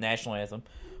national anthem.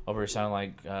 Over here sounding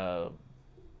like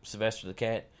Sylvester the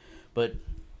Cat. But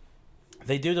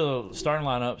they do the starting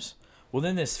lineups. Well,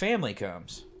 then this family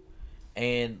comes.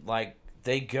 And, like,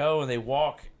 they go and they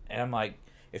walk. And I'm like,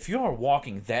 if you are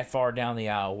walking that far down the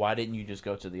aisle, why didn't you just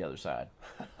go to the other side?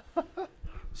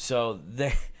 So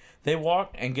they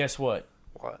walk, and guess what?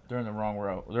 What? They're in the wrong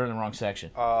row. They're in the wrong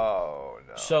section. Oh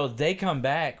no. So they come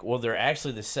back. Well, they're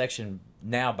actually the section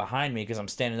now behind me because I'm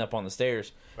standing up on the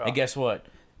stairs. Oh. And guess what?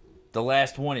 The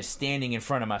last one is standing in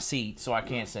front of my seat, so I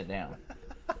can't sit down.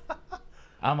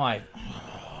 I'm like,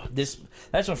 this.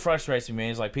 That's what frustrates me,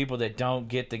 man. Is like people that don't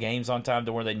get the games on time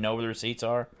to where they know where their seats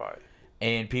are, Right.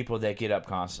 and people that get up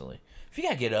constantly. If you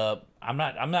gotta get up, I'm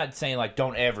not saying like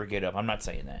don't ever get up. I'm not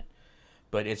saying that.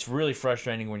 But it's really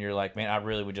frustrating when you're like, man, I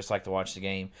really would just like to watch the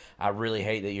game. I really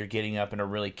hate that you're getting up in a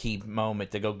really key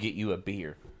moment to go get you a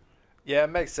beer. Yeah, it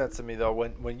makes sense to me though.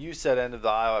 When you said end of the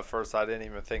aisle at first, I didn't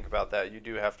even think about that. You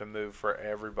do have to move for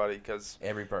everybody because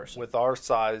Every person. with our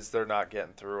size, they're not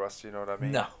getting through us. You know what I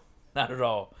mean? No, not at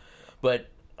all. But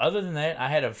other than that, I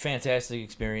had a fantastic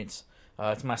experience.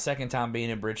 It's my second time being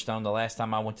in Bridgestone. The last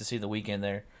time I went to see the weekend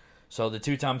there. So the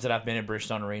 2 times that I've been in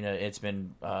Bridgestone Arena, it's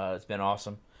been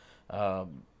awesome. I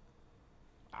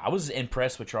was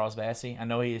impressed with Charles Bassey. I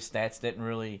know his stats didn't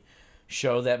really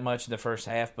show that much in the first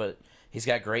half, but he's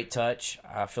got great touch.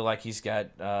 I feel like he's got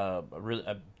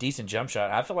a decent jump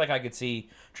shot. I feel like I could see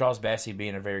Charles Bassey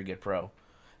being a very good pro.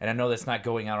 And I know that's not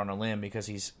going out on a limb because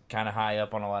he's kind of high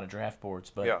up on a lot of draft boards,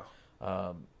 but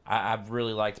Yeah. I've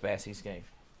really liked Bassey's game.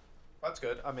 That's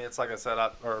good. I mean, it's like I said,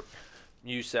 or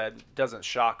you said, doesn't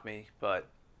shock me, but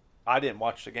I didn't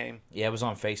watch the game. Yeah, it was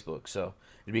on Facebook, so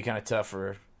it'd be kind of tough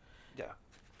for. Yeah.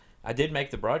 I did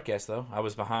make the broadcast though. I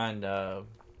was behind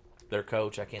their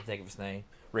coach. I can't think of his name.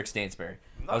 Rick Stansberry.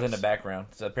 I was in the Nice. background.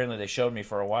 So apparently they showed me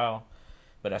for a while,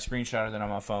 but I screenshotted it on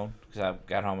my phone because I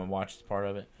got home and watched part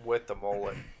of it. With the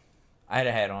mullet. I had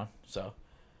a hat on, so.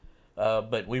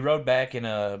 But we rode back in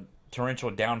a torrential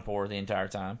downpour the entire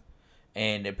time,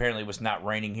 and apparently it was not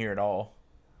raining here at all.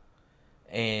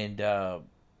 And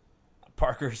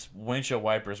Parker's windshield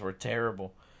wipers were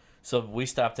terrible, so we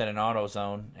stopped at an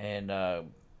AutoZone, and I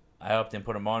helped him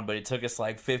put them on. But it took us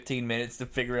like 15 minutes to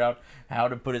figure out how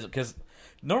to put his, because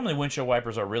normally windshield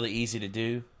wipers are really easy to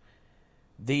do.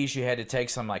 These you had to take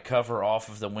some like cover off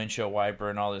of the windshield wiper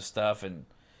and all this stuff, and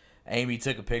Amy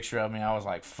took a picture of me. I was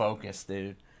like, focus,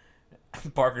 dude.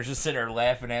 Parker's just sitting there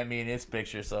laughing at me in his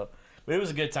picture. So, but it was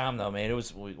a good time though, man. It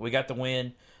was we got the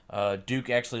win. Duke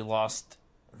actually lost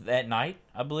that night,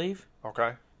 I believe,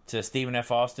 Okay. to Stephen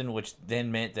F. Austin, which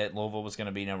then meant that Louisville was going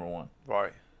to be number 1.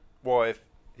 Right. Well,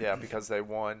 because they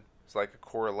won. It's like a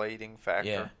correlating factor.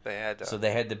 Yeah. They had to. So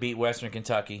they had to beat Western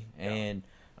Kentucky, and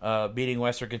beating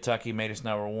Western Kentucky made us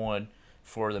number 1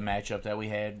 for the matchup that we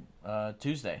had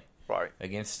Tuesday. Right.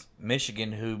 against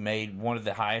Michigan, who made one of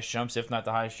the highest jumps, if not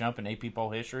the highest jump in AP poll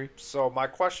history. So my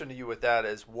question to you with that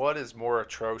is, what is more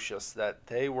atrocious, that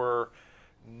they were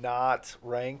not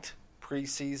ranked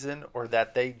preseason, or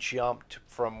that they jumped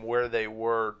from where they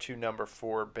were to number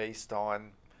 4 based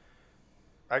on,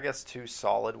 I guess, 2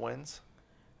 solid wins?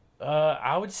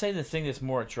 I would say the thing that's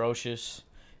more atrocious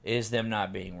is them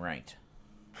not being ranked.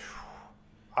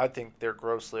 I think they're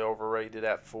grossly overrated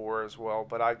at 4 as well,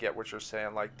 but I get what you're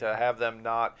saying. Like, to have them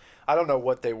not, I don't know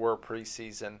what they were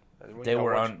preseason. They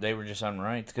were just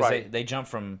unranked because Right. they jumped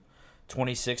from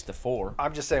 26 to 4.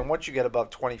 I'm just saying, once you get above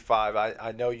 25,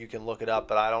 I know you can look it up,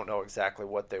 but I don't know exactly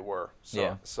what they were. So,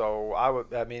 Yeah. So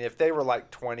I mean, if they were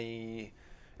like 20,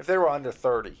 if they were under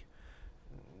 30,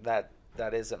 that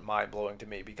isn't mind blowing to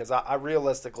me, because I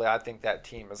realistically, I think that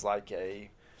team is like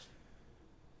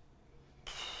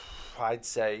I'd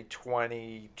say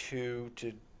 22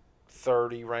 to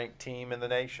 30 ranked team in the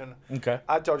nation. Okay.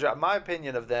 I told you, my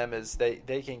opinion of them is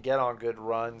they can get on good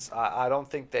runs. I don't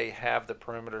think they have the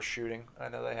perimeter shooting. I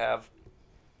know they have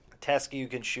Teskey who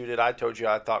can shoot it. I told you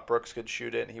I thought Brooks could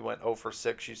shoot it, and he went 0 for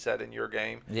 6, you said, in your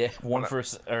game. Yeah,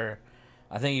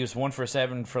 I think he was 1 for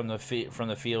 7 from the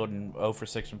field and 0 for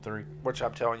 6 from 3. Which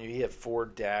I'm telling you, he had 4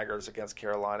 daggers against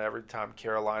Carolina every time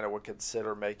Carolina would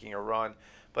consider making a run.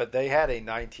 But they had a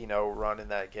 19-0 run in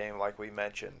that game, like we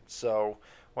mentioned. So,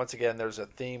 once again, there's a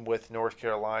theme with North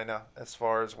Carolina as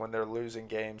far as when they're losing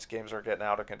games are getting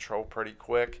out of control pretty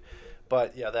quick.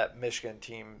 But, yeah, that Michigan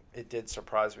team, it did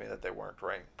surprise me that they weren't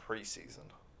ranked preseason.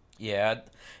 Yeah,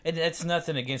 and it's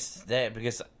nothing against that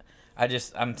because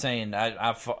I'm saying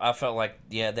I felt like,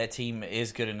 yeah, that team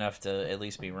is good enough to at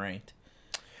least be ranked.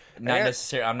 Not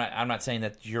necessarily. I'm not saying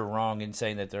that you're wrong in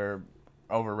saying that they're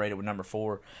overrated with number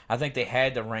 4. I think they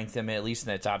had to rank them at least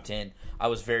in the top 10. I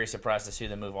was very surprised to see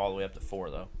them move all the way up to 4,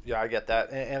 though. Yeah, I get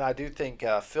that, and I do think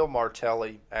Phil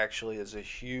Martelli actually is a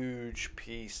huge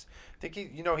piece. I think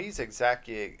he's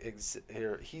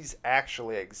he's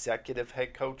actually executive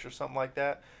head coach or something like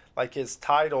that. Like, his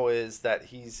title is that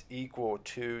he's equal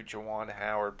to Juwan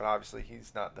Howard, but obviously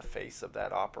he's not the face of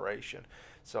that operation.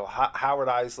 So Howard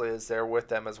Isley is there with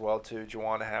them as well, too,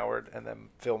 Juwan Howard, and then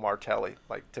Phil Martelli.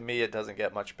 Like, to me, it doesn't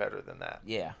get much better than that.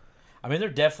 Yeah. I mean, they're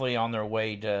definitely on their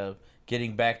way to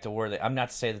getting back to where they – I'm not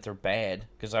to say that they're bad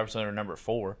because obviously they're number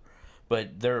 4,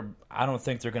 but I don't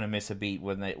think they're going to miss a beat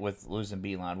with losing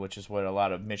Beeline, which is what a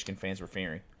lot of Michigan fans were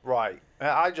fearing. Right.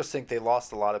 I just think they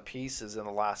lost a lot of pieces in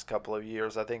the last couple of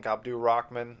years. I think Abdul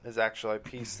Rahman is actually a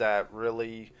piece that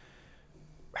really –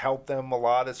 helped them a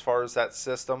lot as far as that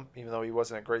system, even though he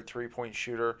wasn't a great three-point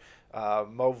shooter.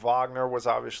 Mo Wagner was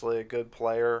obviously a good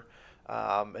player.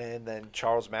 And then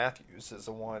Charles Matthews is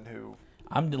the one who...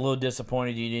 I'm a little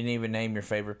disappointed you didn't even name your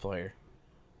favorite player.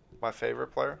 My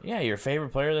favorite player? Yeah, your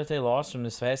favorite player that they lost from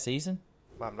this past season?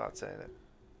 I'm not saying it.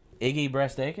 Iggy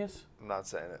Brastakis? I'm not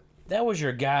saying it. That was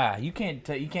your guy. You can't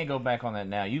go back on that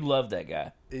now. You love that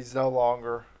guy. He's no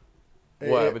longer...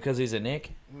 What, because he's a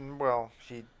Nick? Well,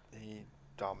 he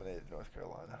dominated North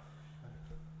Carolina.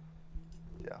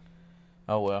 Yeah.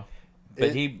 Oh, well.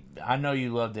 But I know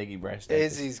you love Iggy Brastakis.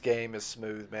 Izzy's game is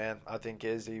smooth, man. I think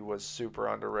Izzy was super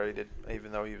underrated,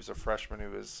 even though he was a freshman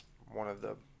who was one of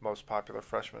the most popular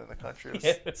freshmen in the country.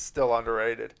 It's still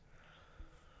underrated.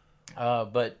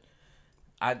 But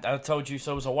I told you,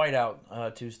 so it was a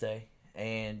whiteout Tuesday,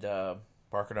 and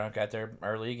Parker and I got there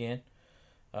early again.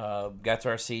 Got to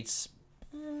our seats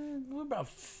about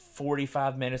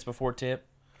 45 minutes before tip.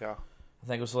 Yeah. I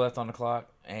think it was left on the clock.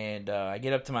 And I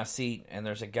get up to my seat, and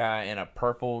there's a guy in a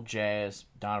purple Jazz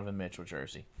Donovan Mitchell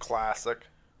jersey. Classic.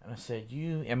 And I said,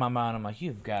 in my mind, I'm like,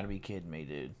 you've got to be kidding me,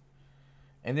 dude.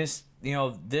 And this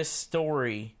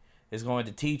story is going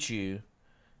to teach you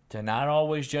to not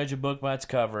always judge a book by its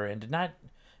cover and to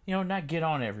not get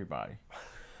on everybody.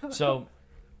 So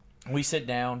we sit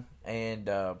down, and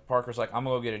Parker's like, I'm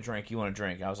going to go get a drink. You want a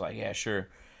drink? I was like, yeah, sure.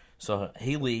 So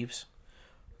he leaves.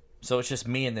 So it's just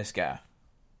me and this guy.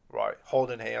 Right.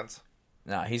 Holding hands.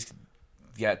 No, he's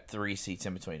got 3 seats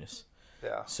in between us.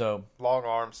 Yeah. So long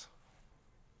arms.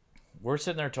 We're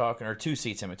sitting there talking, or 2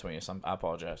 seats in between us. I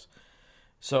apologize.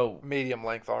 So medium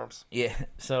length arms. Yeah.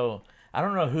 So I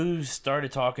don't know who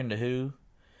started talking to who,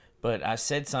 but I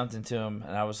said something to him,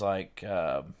 and I was like,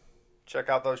 check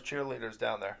out those cheerleaders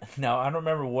down there. No, I don't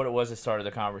remember what it was that started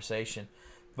the conversation,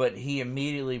 but he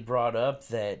immediately brought up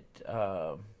that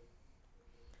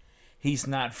he's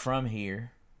not from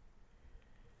here,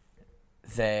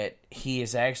 that he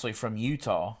is actually from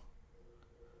Utah.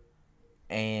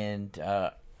 And,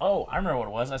 I remember what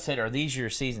it was. I said, are these your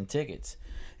season tickets?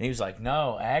 And he was like,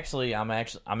 no, I'm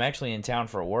actually in town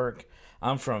for work.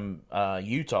 I'm from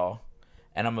Utah.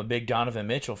 and I'm a big Donovan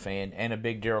Mitchell fan and a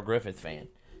big Daryl Griffith fan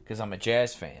because I'm a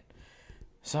Jazz fan.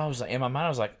 So I was like, in my mind, I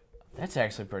was like, that's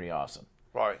actually pretty awesome.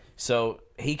 Right. So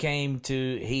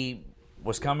he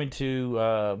was coming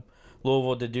to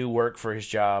Louisville to do work for his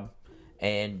job,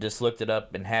 and just looked it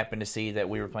up and happened to see that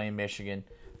we were playing Michigan.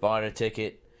 Bought a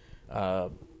ticket,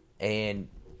 and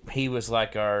he was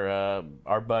like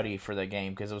our buddy for the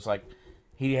game because it was like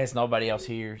he has nobody else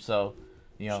here, so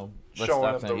let's Showing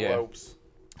stop him the yeah. ropes.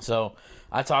 So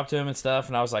I talked to him and stuff,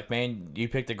 and I was like, man, you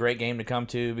picked a great game to come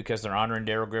to because they're honoring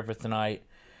Daryl Griffith tonight.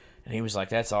 And he was like,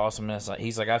 that's awesome. And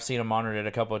he's like, I've seen him honored at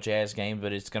a couple of Jazz games,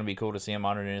 but it's going to be cool to see him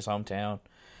honored in his hometown.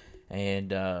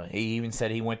 And he even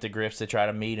said he went to Griff's to try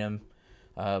to meet him,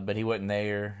 but he wasn't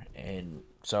there. And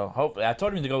so hopefully, I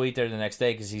told him to go eat there the next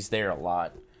day because he's there a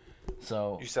lot.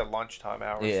 So You said lunchtime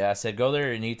hours. yeah, I said go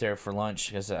there and eat there for lunch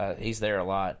because he's there a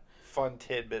lot. Fun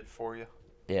tidbit for you.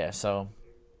 Yeah, so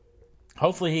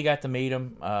hopefully he got to meet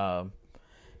him.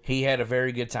 He had a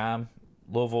very good time.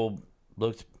 Louisville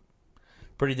looked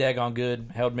pretty daggone good.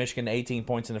 Held Michigan to 18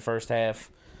 points in the first half,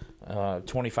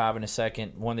 25 in the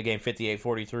second. Won the game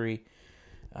 58-43.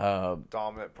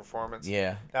 Dominant performance.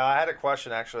 Yeah. Now, I had a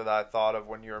question, actually, that I thought of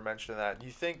when you were mentioning that. Do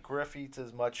you think Griff eats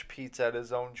as much pizza at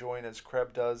his own joint as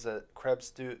Krebs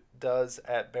does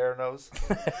at Bear Nose?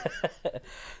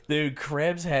 Dude,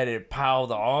 Krebs had it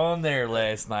piled on there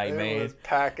last night, It man. was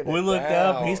packing We it looked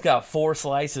down. up. He's got 4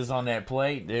 slices on that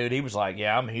plate, dude. He was like,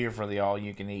 yeah, I'm here for the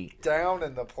all-you-can-eat. Down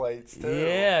in the plates, too.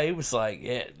 Yeah, he was like,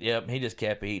 yep. He just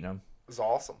kept eating them. It was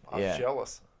awesome. I was Yeah.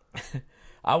 jealous.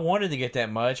 I wanted to get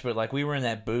that much, but like we were in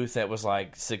that booth that was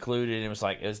like secluded, and it was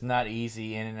like it was not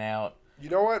easy in and out.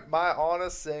 You know what? My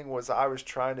honest thing was I was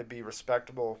trying to be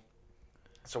respectable.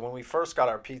 So when we first got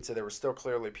our pizza, there were still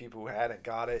clearly people who hadn't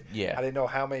got it. Yeah. I didn't know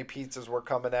how many pizzas were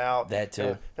coming out. That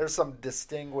too. There's some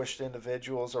distinguished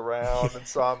individuals around, and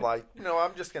so I'm like,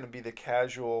 I'm just going to be the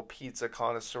casual pizza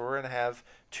connoisseur and have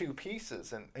 2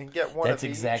 pieces and get one That's of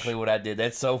exactly each. what I did.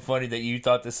 That's so funny that you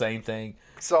thought the same thing.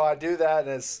 So I do that, and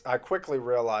as I quickly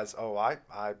realize,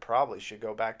 I probably should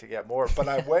go back to get more. But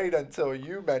I wait until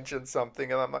you mention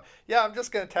something, and I'm like, yeah, I'm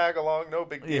just going to tag along, no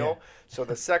big deal. Yeah. So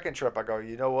the second trip, I go,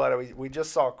 you know what? We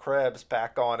just saw Krebs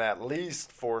pack on at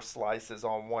least 4 slices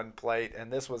on one plate,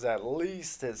 and this was at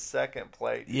least his second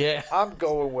plate. Yeah. I'm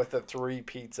going with a 3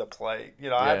 pizza plate.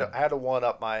 I had to one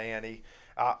up my ante.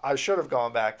 I should have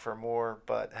gone back for more,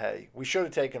 but hey, we should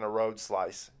have taken a road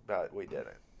slice, but we didn't.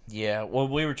 Yeah, well,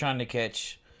 we were trying to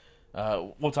catch.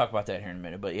 We'll talk about that here in a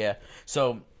minute, but yeah.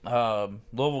 So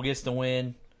Louisville gets the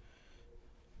win.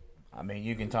 I mean,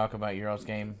 you can talk about your own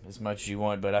game as much as you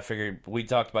want, but I figured we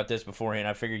talked about this beforehand.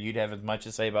 I figured you'd have as much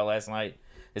to say about last night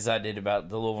as I did about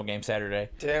the Louisville game Saturday.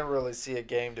 Didn't really see a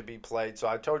game to be played, so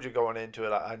I told you going into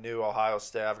it, I knew Ohio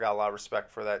State. I've got a lot of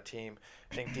respect for that team.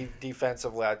 I think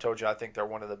defensively, I told you, I think they're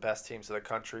one of the best teams in the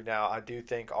country now. I do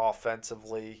think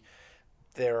offensively,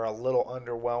 they're a little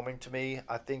underwhelming to me.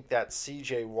 I think that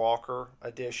C.J. Walker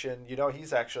addition,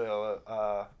 he's actually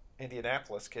a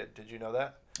Indianapolis kid. Did you know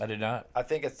that? I did not. I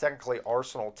think it's technically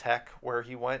Arsenal Tech where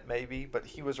he went, maybe, but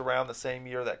he was around the same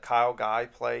year that Kyle Guy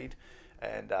played,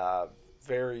 and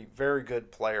very, very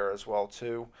good player as well,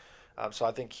 too. So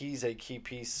I think he's a key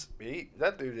piece.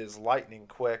 That dude is lightning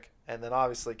quick. And then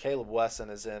obviously Caleb Wesson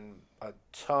is in a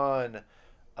ton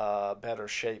better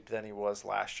shape than he was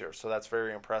last year. So that's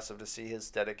very impressive to see his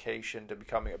dedication to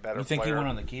becoming a better player. You think he went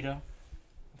on the keto?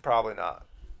 Probably not,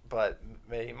 but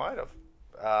he might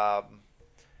have.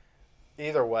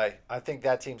 Either way, I think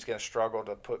that team's going to struggle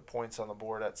to put points on the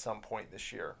board at some point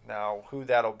this year. Now, who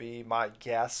that'll be, my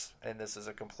guess, and this is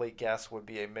a complete guess, would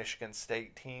be a Michigan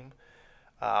State team.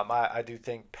 I do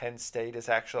think Penn State is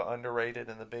actually underrated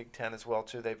in the Big Ten as well,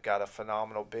 too. They've got a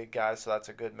phenomenal big guy, so that's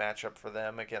a good matchup for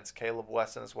them against Caleb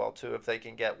Wesson as well, too. If they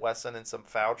can get Wesson in some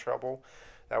foul trouble,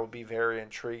 that would be very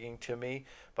intriguing to me.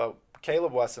 But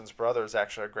Caleb Wesson's brother is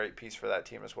actually a great piece for that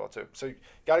team as well, too. So you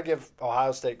got to give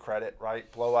Ohio State credit,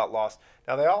 right? Blowout loss.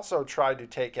 Now, they also tried to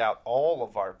take out all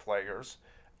of our players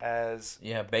as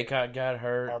Baycott got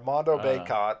hurt. Armando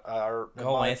Baycott,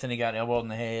 Cole Anthony got elbowed in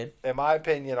the head. in my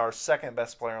opinion, our second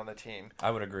best player on the team. I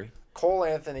would agree. Cole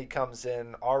Anthony comes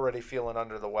in already feeling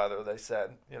under the weather, they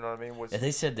said. You know what I mean?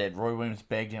 They said that Roy Williams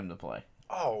begged him to play.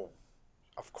 Oh,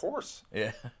 of course.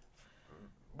 Yeah.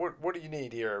 What do you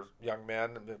need here, young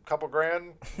man? A couple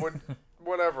grand?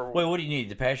 Whatever. Wait, what do you need?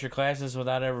 To pass your classes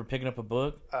without ever picking up a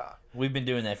book? We've been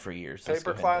doing that for years. Let's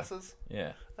Paper go ahead and classes?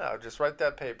 yeah. No, just write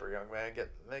that paper, young man.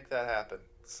 Make that happen.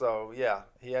 So, yeah,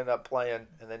 he ended up playing,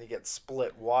 and then he gets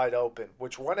split wide open,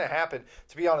 which when it happened,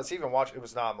 to be honest, even watch, it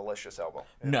was not a malicious elbow.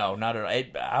 No, not at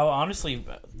all. I honestly,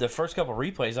 the first couple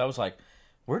replays, I was like,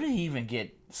 Where did he even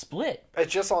get split?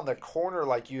 It's just on the corner,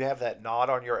 like you have that knot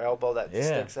on your elbow that Yeah.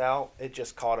 sticks out. It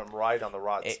just caught him right on the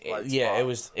right spot.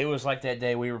 It was like that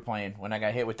day we were playing when I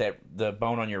got hit with the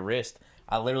bone on your wrist.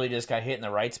 I literally just got hit in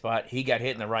the right spot. He got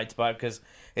hit in the right spot because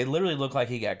it literally looked like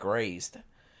he got grazed.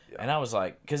 Yeah. And I was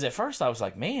like, because at first I was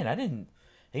like, man,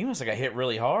 he must have got hit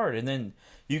really hard. And then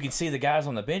you could see the guys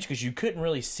on the bench because you couldn't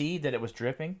really see that it was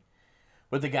dripping.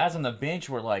 But the guys on the bench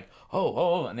were like,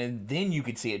 oh, and then you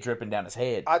could see it dripping down his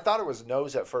head. I thought it was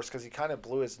nose at first because he kind of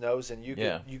blew his nose, and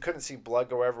you couldn't see blood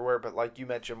go everywhere. But like you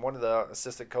mentioned, one of the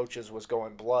assistant coaches was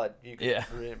going blood. You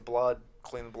could blood,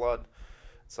 clean blood.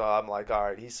 So I'm like, all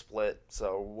right, he's split.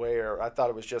 So where? I thought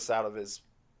it was just out of his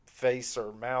face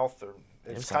or mouth, or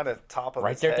it's kind of top of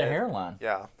right his there head. at the hairline.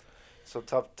 Yeah. So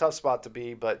tough spot to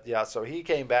be, but yeah. So he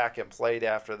came back and played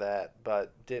after that,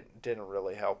 but didn't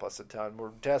really help us a ton.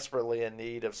 We're desperately in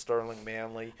need of Sterling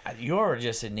Manley. You're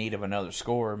just in need of another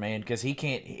scorer, man, because he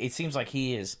can't. It seems like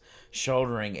he is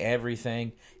shouldering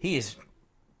everything. He is,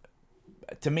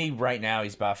 to me, right now,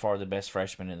 he's by far the best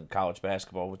freshman in college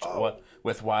basketball.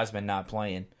 With Wiseman not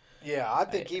playing. Yeah, I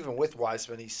think even with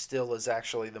Wiseman, he still is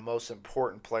actually the most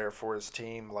important player for his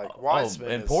team. Like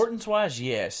Wiseman, importance-wise,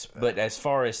 yes, but as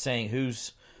far as saying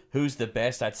who's the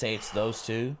best, I'd say it's those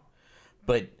two.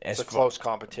 But it's a close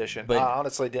competition. But I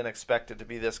honestly didn't expect it to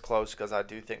be this close because I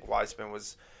do think Wiseman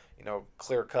was,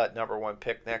 clear-cut number one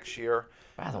pick next year.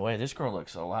 By the way, this girl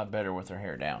looks a lot better with her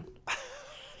hair down.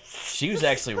 She was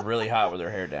actually really hot with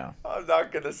her hair down. I'm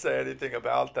not going to say anything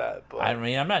about that. But I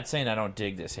mean, I'm not saying I don't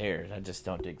dig this hair. I just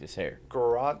don't dig this hair.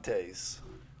 Garantes.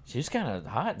 She's kind of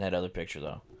hot in that other picture,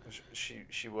 though.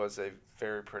 She was a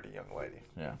very pretty young lady.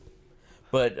 Yeah.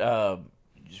 But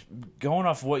going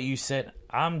off what you said,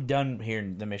 I'm done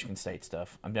hearing the Michigan State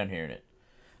stuff. I'm done hearing it.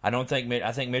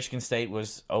 I think Michigan State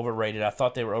was overrated. I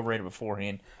thought they were overrated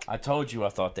beforehand. I told you I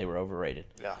thought they were overrated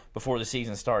before the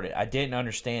season started. I didn't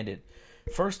understand it.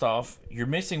 First off, you're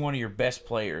missing one of your best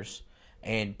players,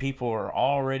 and people are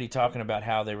already talking about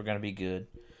how they were going to be good,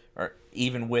 or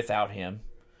even without him,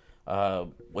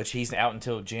 which he's out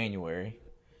until January.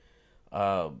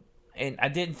 And I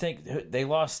didn't think they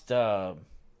lost. They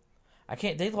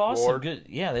lost Ward. some good.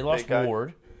 Yeah, they lost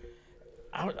Ward.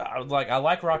 I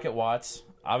like Rocket Watts.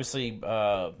 Obviously,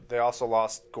 they also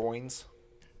lost Goins.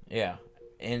 Yeah,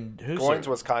 and Goins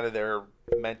was kind of their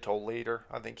mental leader.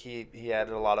 I think he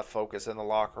added a lot of focus in the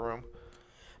locker room.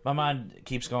 My mind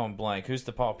keeps going blank. Who's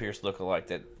the Paul Pierce lookalike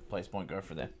that plays point guard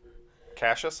for them?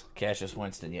 Cassius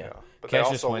Winston, yeah. But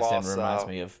Cassius Winston reminds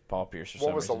me of Paul Pierce.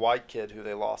 What was the white kid who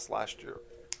they lost last year?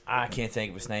 I can't think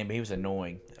of his name, but he was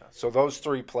annoying. Yeah. So those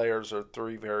three players are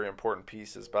three very important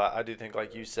pieces. But I do think,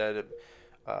 like you said,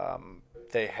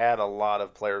 they had a lot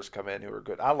of players come in who were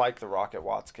good. I like the Rocket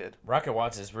Watts kid. Rocket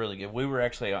Watts is really good. We were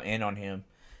actually in on him,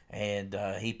 and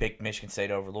he picked Michigan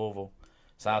State over Louisville.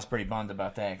 So I was pretty bummed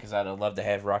about that because I'd have loved to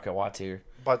have Rocket Watts here.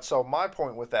 But so my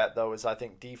point with that, though, is I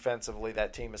think defensively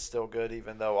that team is still good,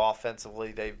 even though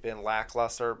offensively they've been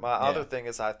lackluster. My other thing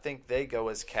is I think they go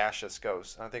as Cassius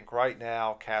goes. I think right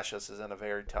now Cassius is in a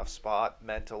very tough spot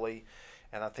mentally,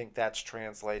 and I think that's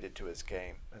translated to his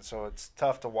game. And so it's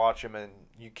tough to watch him, and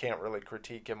you can't really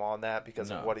critique him on that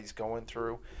because of what he's going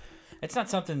through. It's not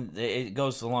something. It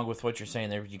goes along with what you're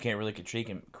saying there. You can't really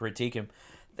critique him.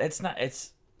 That's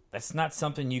not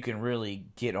something you can really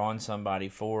get on somebody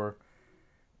for,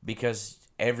 because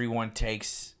everyone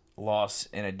takes loss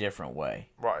in a different way.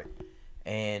 Right.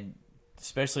 And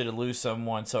especially to lose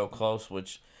someone so close,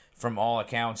 which from all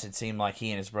accounts it seemed like he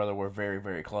and his brother were very,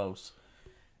 very close.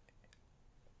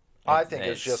 I think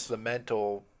it's just the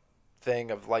mental thing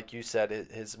of, like you said,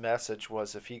 his message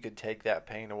was if he could take that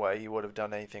pain away, he would have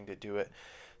done anything to do it.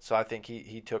 So I think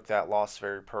he took that loss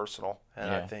very personal,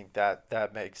 and I think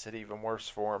that makes it even worse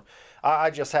for him. I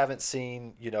just haven't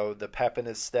seen, the pep in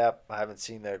his step. I haven't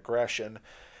seen the aggression.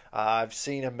 I've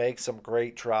seen him make some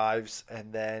great drives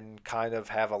and then kind of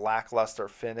have a lackluster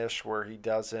finish where he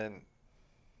doesn't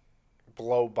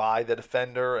blow by the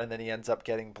defender and then he ends up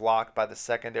getting blocked by the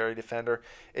secondary defender.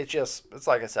 It's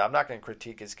like I said, I'm not going to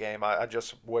critique his game. I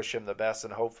just wish him the best,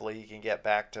 and hopefully he can get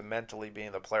back to mentally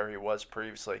being the player he was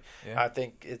previously. I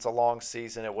think it's a long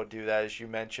season. It would do that. As you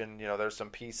mentioned, there's some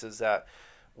pieces that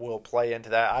will play into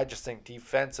that. I just think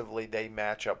defensively they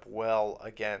match up well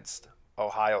against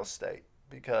Ohio State,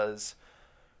 because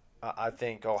I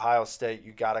think Ohio State,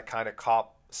 you got to kind of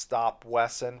stop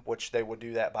Wesson, which they will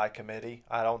do that by committee.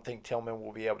 I don't think Tillman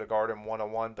will be able to guard him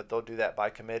one-on-one, but they'll do that by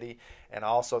committee. And I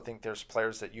also think there's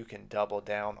players that you can double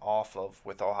down off of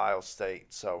with Ohio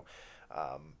State. So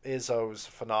Izzo's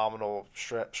a phenomenal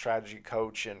strategy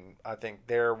coach, and I think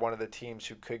they're one of the teams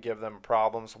who could give them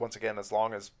problems, once again, as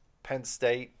long as Penn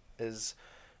State is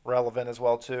relevant as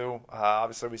well too.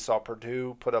 Obviously, we saw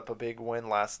Purdue put up a big win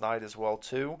last night as well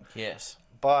too. Yes.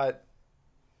 But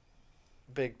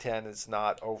Big Ten is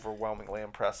not overwhelmingly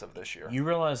impressive this year. You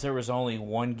realize there was only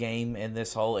one game in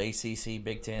this whole ACC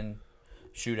Big Ten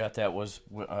shootout that was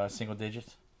single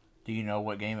digits? Do you know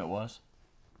what game it was?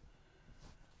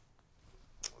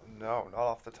 No, not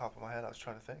off the top of my head. I was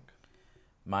trying to think.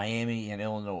 Miami and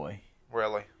Illinois.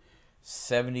 Really?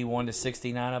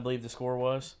 71-69, I believe the score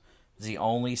was. It was the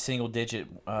only single digit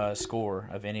score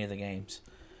of any of the games.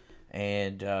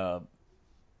 And, I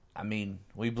mean,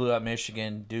 we blew out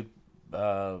Michigan. Duke,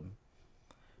 they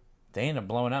ended up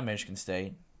blowing out Michigan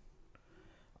State.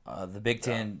 The Big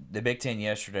Ten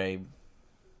yesterday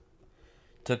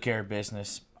took care of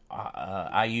business.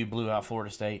 IU blew out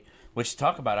Florida State. Which,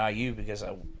 talk about IU, because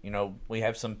we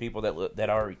have some people that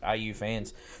are IU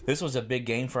fans. This was a big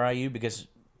game for IU because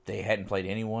they hadn't played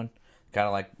anyone, kind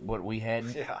of like what we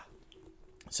hadn't. Yeah.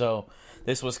 So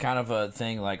this was kind of a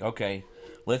thing like, okay,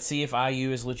 let's see if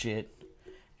IU is legit.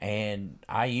 And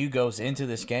IU goes into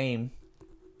this game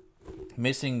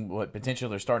missing potentially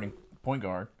their starting point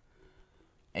guard.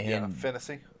 And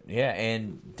Finney. Yeah,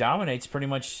 and dominates pretty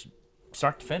much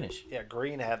start to finish. Yeah,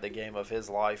 Green had the game of his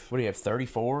life. What do you have,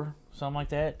 34? Something like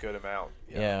that? Good amount.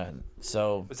 Yeah.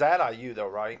 So was that IU though,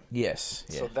 right? Yes.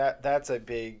 So that's a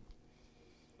big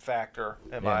factor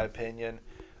in my opinion.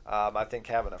 I think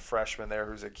having a freshman there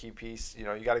who's a key piece, you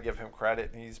got to give him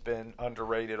credit. He's been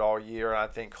underrated all year. I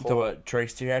think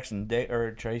Trace Jackson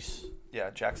Trace.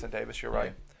 Yeah, Jackson Davis. You're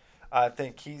right. I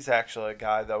think he's actually a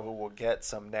guy though who will get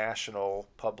some national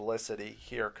publicity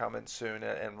here coming soon,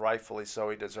 and rightfully so.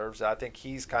 He deserves it. I think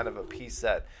he's kind of a piece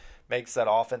that makes that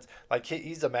offense like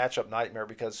he's a matchup nightmare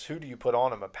because who do you put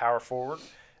on him? A power forward.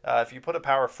 If you put a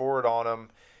power forward on him,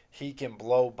 he can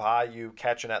blow by you,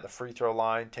 catching at the free throw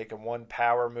line, taking one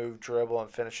power move dribble and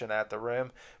finishing at the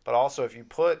rim. But also, if you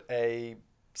put a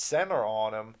center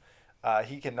on him,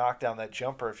 he can knock down that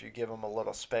jumper if you give him a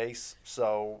little space.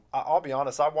 So I'll be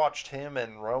honest, I watched him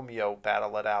and Romeo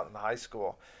battle it out in high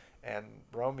school, and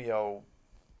Romeo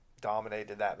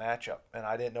dominated that matchup, and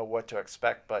I didn't know what to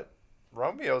expect, but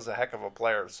Romeo's a heck of a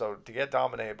player. So to get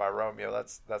dominated by Romeo,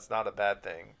 that's not a bad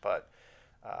thing. But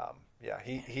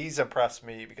he's impressed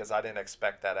me because I didn't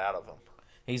expect that out of him.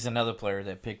 He's another player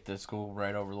that picked the school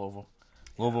right over Louisville.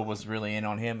 Louisville was really in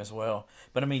on him as well.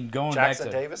 But, I mean, going back to...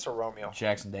 Jackson Davis or Romeo?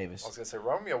 Jackson Davis. I was going to say,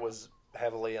 Romeo was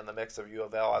heavily in the mix of U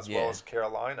of L as well as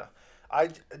Carolina. I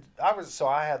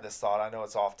had this thought. I know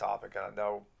it's off topic, and I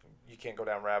know you can't go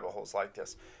down rabbit holes like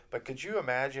this. But could you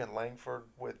imagine Langford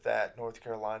with that North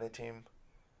Carolina team?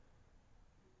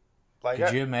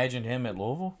 Could you imagine him at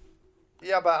Louisville?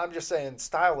 Yeah, but I'm just saying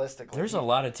stylistically. There's a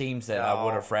lot of teams that I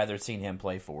would have rather seen him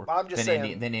play for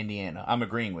than Indiana. I'm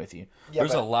agreeing with you. Yeah,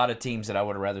 There's a lot of teams that I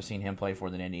would have rather seen him play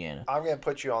for than Indiana. I'm going to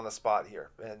put you on the spot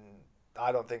here, and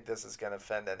I don't think this is going to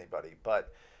offend anybody,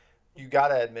 but you got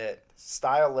to admit,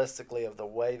 stylistically of the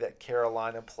way that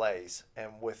Carolina plays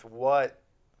and with what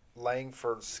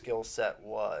Langford's skill set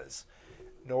was,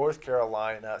 North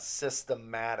Carolina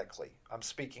systematically, I'm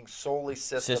speaking solely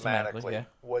systematically,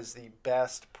 was the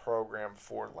best program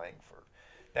for Langford.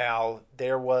 Now,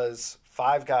 there was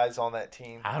 5 guys on that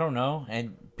team. I don't know,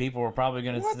 and people were probably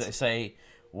going to say,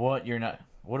 what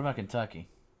about Kentucky?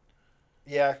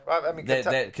 Yeah, I mean,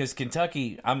 because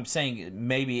Kentucky, I'm saying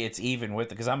maybe it's even with it,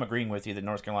 because I'm agreeing with you that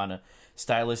North Carolina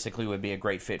stylistically would be a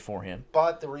great fit for him.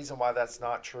 But the reason why that's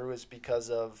not true is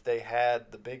because they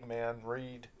had the big man,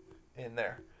 Reed, in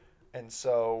there. And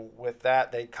so with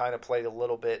that, they kind of played a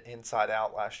little bit inside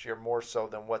out last year, more so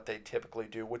than what they typically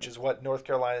do, which is what North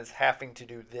Carolina is having to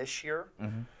do this year.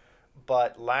 Mm-hmm.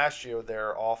 But last year,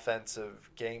 their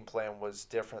offensive game plan was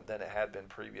different than it had been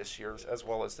previous years, as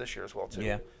well as this year as well, too.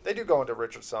 Yeah. They do go into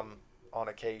Richardson on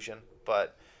occasion,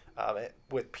 but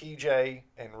with PJ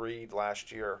and Reed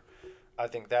last year, I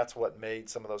think that's what made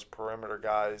some of those perimeter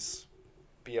guys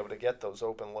be able to get those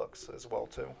open looks as well,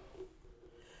 too.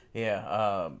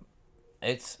 Yeah,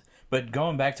 but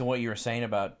going back to what you were saying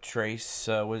about Trace,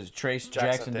 was it Trace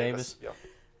Jackson Davis? Yeah.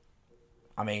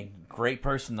 I mean, great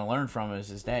person to learn from is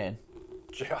his dad.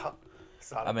 Yeah.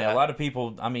 A lot of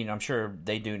people, I'm sure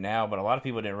they do now, but a lot of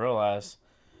people didn't realize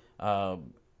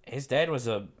his dad was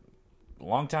a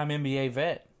longtime NBA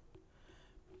vet.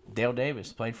 Dale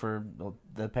Davis played for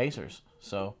the Pacers.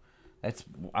 So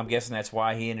I'm guessing that's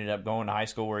why he ended up going to high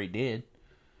school where he did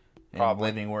and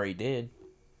living where he did.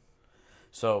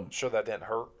 So sure that didn't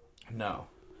hurt. No.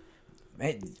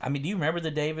 Man, I mean, do you remember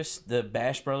the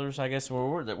Bash brothers? I guess what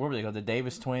were they called? The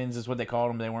Davis twins is what they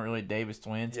called them. They weren't really Davis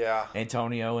twins. Yeah.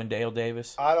 Antonio and Dale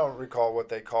Davis. I don't recall what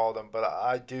they called him, but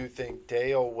I do think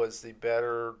Dale was the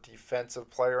better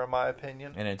defensive player in my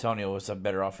opinion. And Antonio was a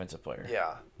better offensive player.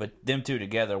 Yeah. But them two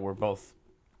together were both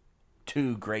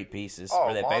two great pieces Oh,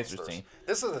 for that monsters. Pacers team.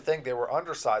 This is the thing. They were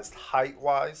undersized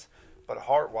height-wise, but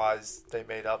heart-wise, they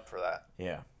made up for that.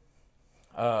 Yeah.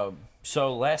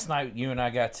 So last night, you and I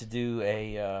got to do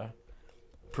a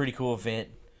pretty cool event.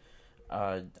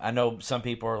 I know some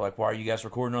people are like, why are you guys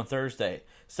recording on Thursday?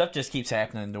 Stuff just keeps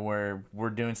happening to where we're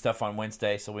doing stuff on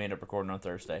Wednesday, so we end up recording on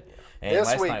Thursday. And This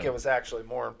last week, night, it was actually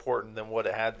more important than what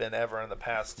it had been ever in the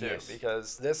past, too, Yes.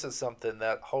 because this is something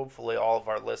that hopefully all of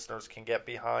our listeners can get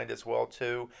behind as well,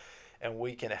 too, and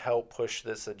we can help push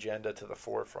this agenda to the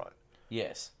forefront.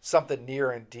 yes. Something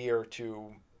near and dear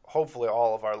to hopefully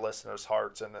all of our listeners'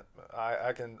 hearts, and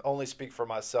I can only speak for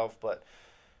myself, but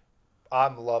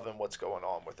I'm loving what's going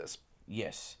on with this.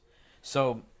 Yes.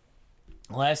 So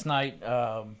last night,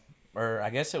 or I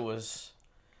guess it was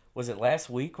it last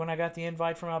week when I got the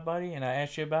invite from my buddy and I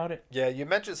asked you about it? Yeah, you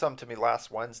mentioned something to me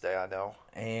last Wednesday, I know.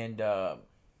 And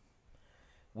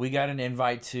we got an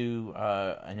invite to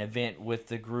an event with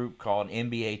the group called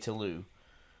NBA Toulouse,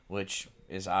 which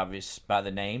is obvious by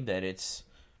the name that it's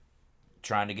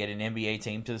trying to get an NBA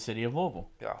team to the city of Louisville.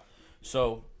 Yeah.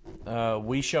 So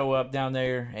we show up down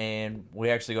there, and we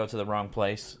actually go to the wrong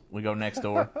place. We go next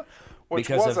door. Which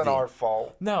because of wasn't the- our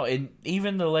fault. No, and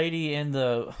even the lady in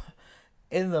the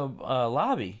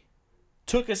lobby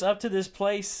took us up to this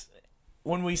place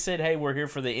when we said, "Hey, we're here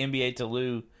for the NBA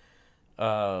Toulouse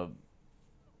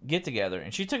get together,"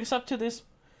 and she took us up to this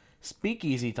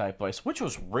speakeasy type place, which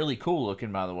was really cool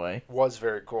looking, by the way. Was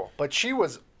very cool. But she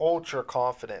was ultra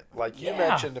confident. Like you Yeah.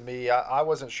 mentioned to me, I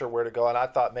wasn't sure where to go, and I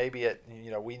thought maybe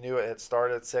we knew it had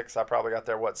started at 6. I probably got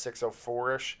there,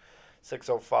 6:04-ish,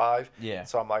 6:05. Yeah.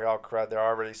 So I'm like, oh, crud, they're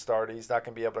already started. He's not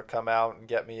going to be able to come out and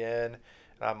get me in.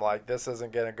 And I'm like, this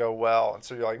isn't going to go well. And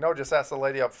so you're like, no, just ask the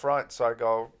lady up front. So I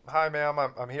go, hi, ma'am,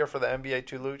 I'm here for the NBA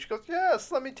Toulouse. She goes,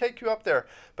 yes, let me take you up there.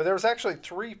 But there was actually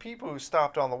 3 people who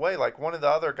stopped on the way. Like one of the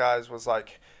other guys was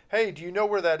like, hey, do you know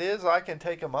where that is? I can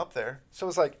take him up there. So it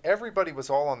was like everybody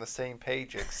was all on the same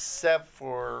page except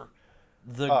for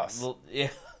us. Yeah.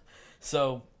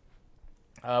 So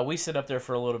we sit up there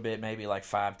for a little bit, maybe like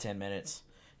 5-10 minutes.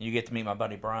 You get to meet my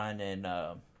buddy Brian,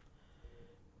 and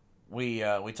we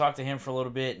talk to him for a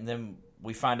little bit, and then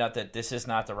we find out that this is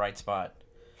not the right spot.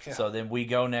 Yeah. So then we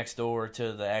go next door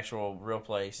to the actual real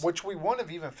place. Which we wouldn't have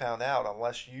even found out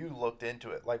unless you looked into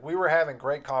it. Like we were having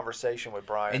great conversation with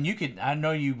Brian. And I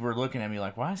know you were looking at me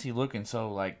like, why is he looking so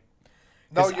like...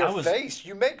 No, 'cause your face.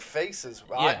 You make faces.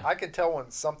 Yeah. I can tell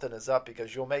when something is up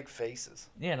because you'll make faces.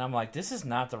 Yeah, and I'm like, this is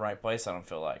not the right place, I don't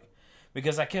feel like.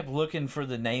 Because I kept looking for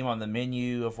the name on the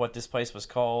menu of what this place was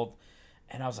called,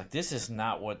 and I was like, this is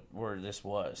not where this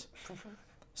was.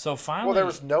 So finally... Well, there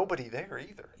was nobody there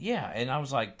either. Yeah, and I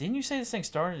was like, didn't you say this thing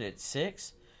started at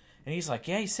 6? And he's like,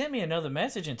 yeah, he sent me another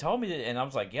message and told me that, and I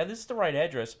was like, yeah, this is the right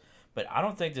address, but I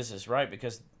don't think this is right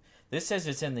because this says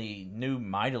it's in the new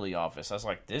Mightily office. I was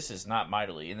like, this is not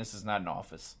Mightily, and this is not an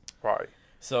office. Right.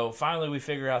 So finally we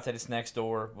figure out that it's next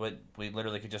door, but we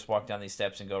literally could just walk down these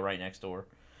steps and go right next door.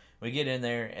 We get in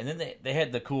there, and then they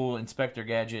had the cool Inspector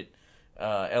Gadget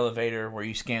elevator where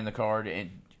you scan the card,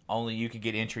 and only you could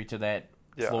get entry to that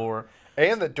floor.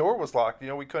 And the door was locked.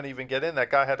 We couldn't even get in. That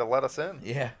guy had to let us in.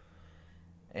 Yeah.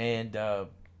 And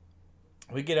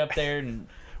we get up there, and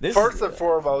this First and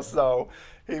foremost, though,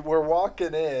 we're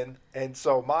walking in, and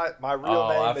so my real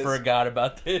name I is forgot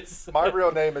about this. my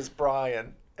real name is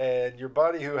Brian, and your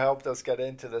buddy who helped us get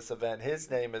into this event, his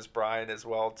name is Brian as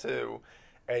well too.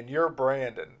 And you're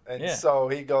Brandon. And Yeah. so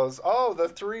he goes, oh, the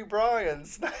 3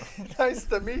 Bryans. Nice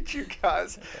to meet you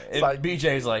guys. It's And like,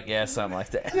 BJ's like, yeah, something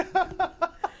like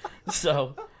that.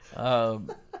 So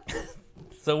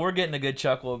we're getting a good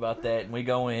chuckle about that, and we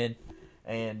go in,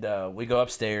 and we go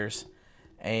upstairs,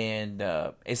 and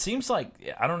it seems like,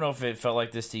 I don't know if it felt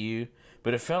like this to you,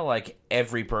 but it felt like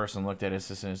every person looked at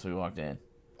us as soon as we walked in.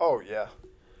 oh, yeah.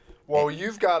 Well,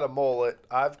 you've got a mullet.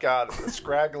 I've got a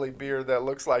scraggly beard that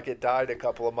looks like it died a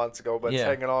couple of months ago, but it's Yeah.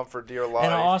 hanging on for dear life.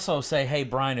 And I'll also say, hey,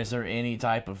 Brian, is there any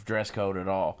type of dress code at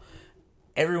all?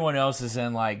 Everyone else is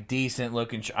in, like, decent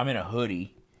looking... I'm in a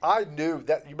hoodie. I knew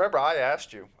that. You remember I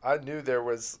asked you. I knew there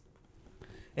was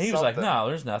And he was like, something. no,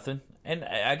 there's nothing. And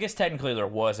I guess technically there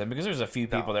wasn't, because there's a few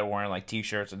people that were wearing, like,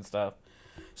 T-shirts and stuff.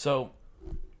 So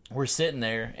we're sitting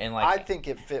there, and, like... I think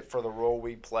it fit for the role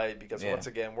we played because, Yeah. once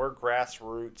again, we're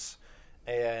grassroots,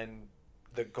 and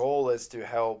the goal is to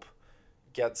help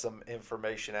get some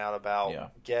information out about Yeah.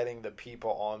 getting the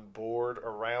people on board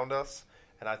around us.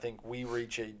 And I think we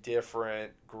reach a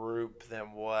different group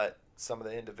than what some of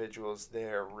the individuals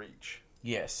there reach.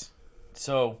 Yes.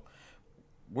 So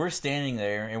we're standing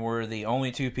there, and we're the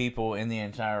only two people in the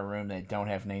entire room that don't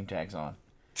have name tags on.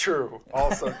 True.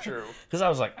 Also true. Because I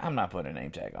was like, I'm not putting a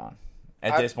name tag on.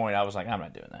 At this point, I was like, I'm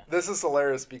not doing that. This is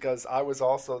hilarious because I was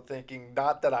also thinking,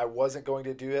 not that I wasn't going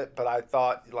to do it, but I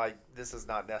thought, like, this is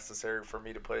not necessary for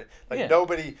me to put it. Like, Yeah.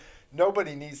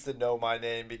 nobody needs to know my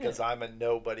name because I'm a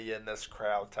nobody in this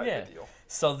crowd type of deal.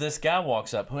 So this guy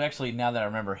walks up, who actually, now that I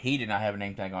remember, he did not have a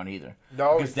name tag on either.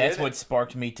 No, because he that's didn't. what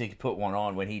sparked me to put one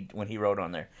on when he wrote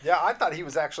on there. Yeah, I thought he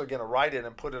was actually going to write it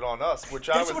and put it on us, which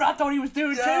That's what I thought he was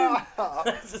doing Yeah.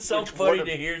 too. It's so Which funny would've-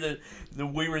 to hear that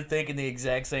we were thinking the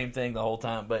exact same thing the whole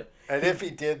time. But And if he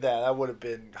did that, that would have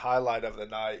been highlight of the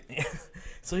night.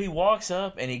 so he walks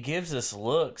up and he gives us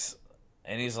looks,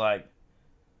 and he's like,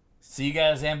 "So you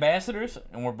guys ambassadors?"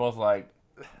 And we're both like,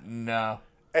 "No."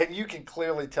 And you can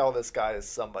clearly tell this guy is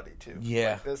somebody too.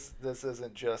 Yeah. Like, this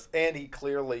isn't just. And he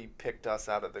clearly picked us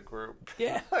out of the group.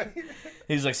 Yeah.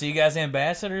 He's like, "So you guys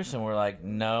ambassadors?" And we're like,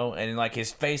 "No." And like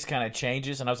his face kind of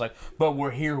changes, and I was like, "But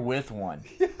we're here with one."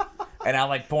 And I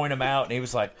like point him out, and he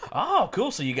was like, "Oh,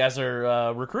 cool. So you guys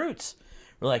are recruits?"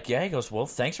 We're like, "Yeah." He goes, "Well,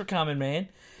 thanks for coming, man."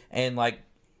 And like,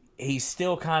 he's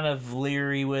still kind of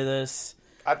leery with us.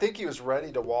 I think he was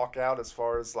ready to walk out as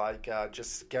far as like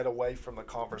just get away from the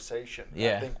conversation.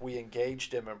 Yeah. I think we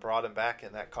engaged him and brought him back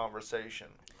in that conversation.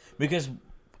 Because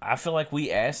I feel like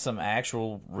we asked some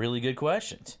actual really good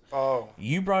questions. Oh,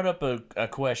 You brought up a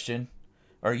question,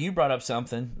 or you brought up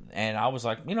something, and I was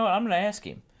like, you know what, I'm going to ask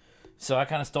him. So I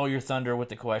kind of stole your thunder with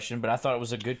the question, but I thought it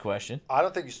was a good question. I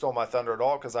don't think you stole my thunder at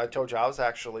all because I told you I was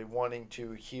actually wanting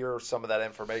to hear some of that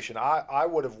information. I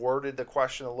would have worded the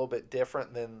question a little bit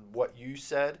different than what you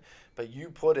said, but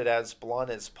you put it as blunt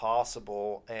as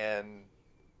possible. And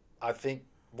I think,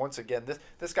 once again,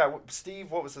 this guy,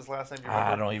 Steve, what was his last name? Do you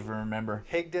remember? I don't even remember.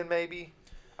 Higdon, maybe?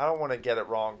 I don't want to get it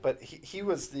wrong, but he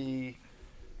was the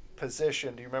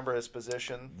position. Do you remember his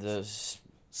position? The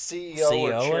CEO CEO,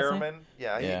 or I think? chairman.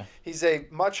 Yeah, Yeah. he's a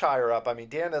much higher up. I mean,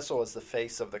 Dan Issel is the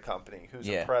face of the company, who's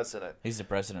Yeah. the president. He's the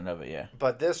president of it, yeah.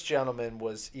 But this gentleman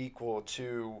was equal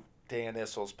to Dan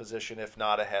Issel's position, if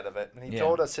not ahead of it. And he Yeah.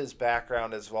 told us his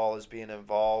background as well as being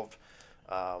involved.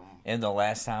 And the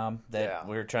last time that Yeah.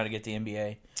 we were trying to get the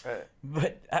NBA. uh,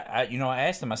 But, I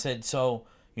asked him, I said, so,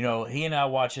 he and I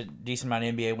watch a decent amount of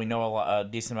NBA. We know a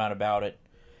decent amount about it.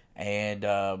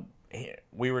 And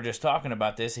we were just talking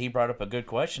about this. He brought up a good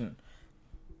question.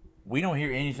 We don't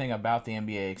hear anything about the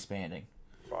NBA expanding.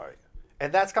 Right.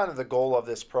 And that's kind of the goal of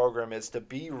this program is to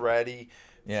be ready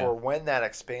Yeah. for when that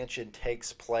expansion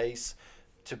takes place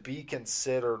to be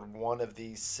considered one of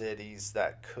these cities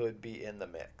that could be in the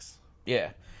mix.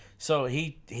 Yeah. So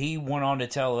he went on to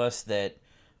tell us that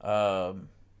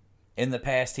in the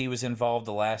past he was involved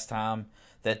the last time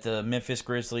that the Memphis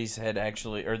Grizzlies had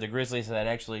actually, or the Grizzlies had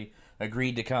actually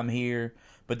agreed to come here,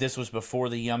 but this was before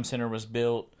the Yum Center was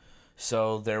built.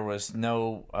 So there was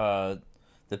no,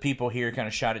 the people here kind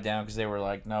of shot it down because they were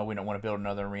like, no, we don't want to build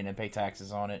another arena and pay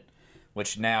taxes on it,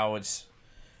 which now it's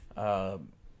a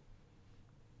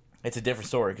different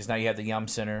story because now you have the Yum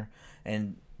Center.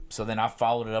 And so then I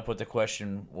followed it up with the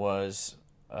question was,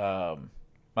 my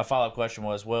follow-up question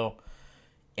was, well,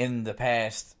 in the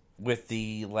past with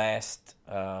the last,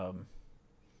 my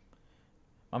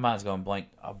mind's going blank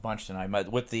a bunch tonight,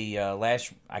 but with the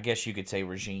last, I guess you could say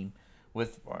regime,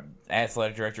 with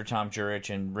athletic director Tom Jurich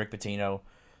and Rick Pitino,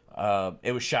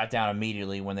 it was shot down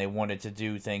immediately when they wanted to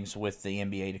do things with the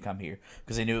NBA to come here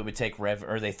because they knew it would take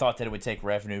or they thought that it would take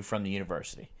revenue from the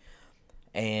university.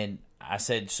 And I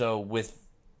said, so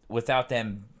without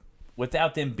them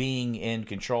being in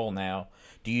control now,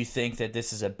 do you think that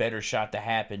this is a better shot to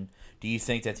happen? Do you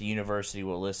think that the university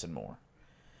will listen more?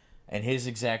 And his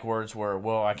exact words were,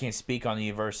 well, I can't speak on the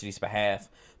university's behalf,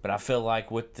 but I feel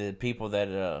like with the people that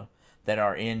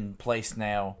are in place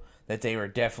now, that they are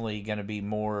definitely going to be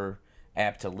more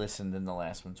apt to listen than the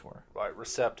last ones were. Right,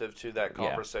 receptive to that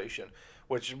conversation.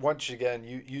 Which, once again,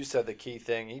 you said the key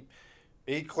thing.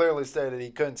 He clearly stated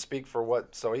he couldn't speak for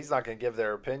what, so he's not going to give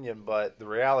their opinion, but the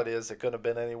reality is it couldn't have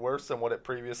been any worse than what it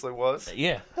previously was.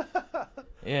 Yeah.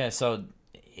 Yeah, so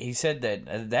he said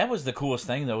that was the coolest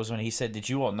thing, though, was when he said, did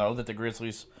you all know that the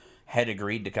Grizzlies had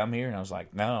agreed to come here? And I was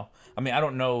like, no. I mean, I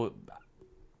don't know.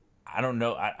 I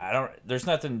don't. There's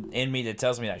nothing in me that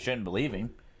tells me I shouldn't believe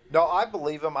him. No, I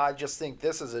believe him. I just think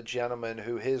this is a gentleman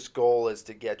who his goal is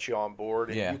to get you on board,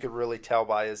 and Yeah. you could really tell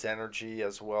by his energy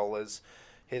as well as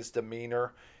his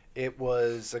demeanor. It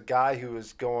was a guy who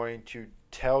was going to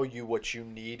tell you what you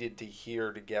needed to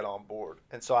hear to get on board.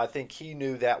 And so I think he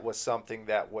knew that was something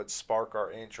that would spark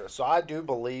our interest. So I do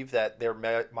believe that there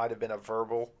might have been a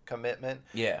verbal commitment.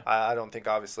 Yeah. I don't think,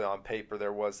 obviously, on paper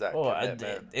there was that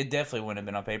commitment. It definitely wouldn't have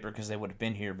been on paper because they would have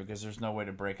been here because there's no way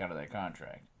to break out of that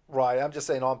contract. Right. I'm just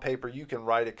saying on paper you can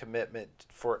write a commitment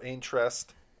for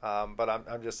interest. But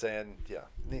I'm just saying,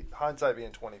 hindsight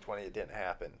being 2020, it didn't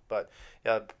happen. But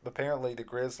yeah, apparently the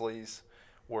Grizzlies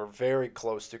were very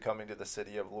close to coming to the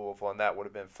city of Louisville, and that would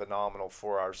have been phenomenal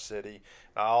for our city.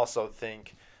 I also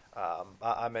think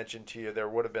I mentioned to you there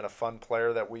would have been a fun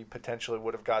player that we potentially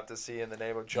would have got to see in the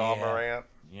name of John Morant.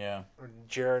 Yeah.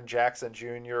 Jaren Jackson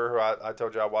Jr., who I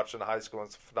told you I watched in high school, and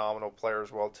is a phenomenal player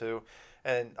as well too.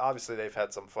 And obviously they've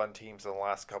had some fun teams in the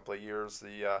last couple of years,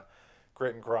 the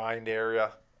grit and grind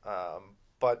area.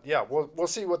 But yeah, we'll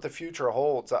see what the future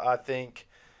holds. I think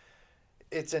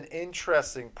it's an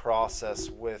interesting process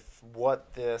with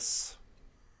what this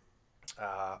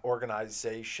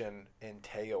organization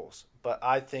entails. But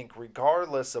I think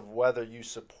regardless of whether you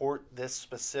support this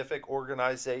specific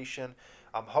organization,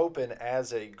 I'm hoping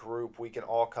as a group we can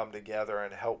all come together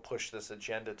and help push this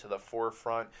agenda to the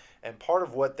forefront. And part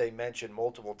of what they mentioned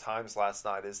multiple times last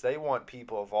night is they want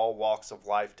people of all walks of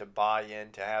life to buy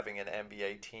into having an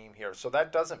NBA team here. So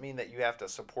that doesn't mean that you have to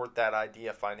support that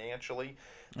idea financially.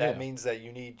 That means that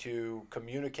you need to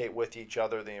communicate with each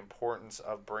other the importance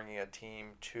of bringing a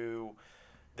team to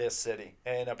this city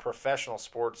and a professional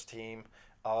sports team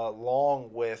along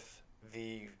with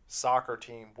the soccer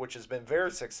team, which has been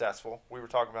very successful. We were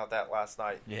talking about that last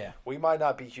night. Yeah. We might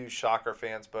not be huge soccer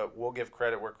fans, but we'll give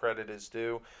credit where credit is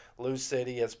due. Lou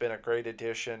City has been a great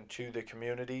addition to the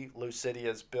community. Lou City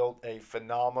has built a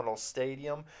phenomenal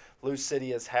stadium. Lou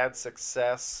City has had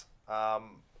success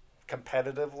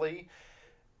competitively.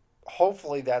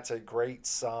 Hopefully that's a great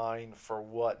sign for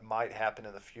what might happen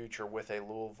in the future with a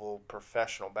Louisville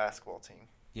professional basketball team.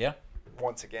 Yeah.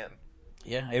 Once again.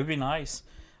 Yeah, it would be nice.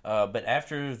 But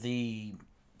after the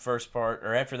first part,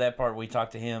 or after that part, we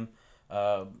talked to him.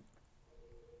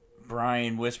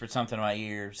 Brian whispered something in my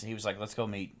ears. He was like, "Let's go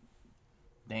meet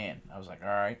Dan." I was like, "All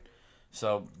right."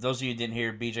 So those of you who didn't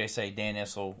hear BJ say, Dan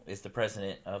Issel is the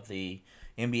president of the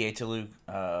NBA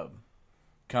Toulouse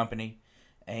company.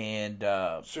 And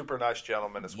super nice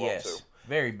gentleman as well, too.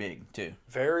 Very big, too.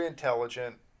 Very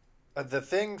intelligent. The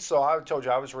thing, so I told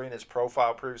you I was reading his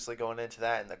profile previously going into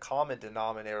that, and the common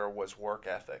denominator was work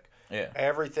ethic. Yeah.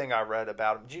 Everything I read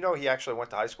about him. Do you know he actually went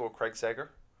to high school with Craig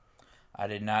Sager? I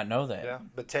did not know that. Yeah.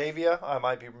 Batavia, I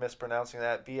might be mispronouncing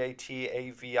that.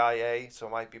 Batavia, so it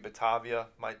might be Batavia,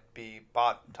 might be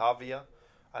Batavia.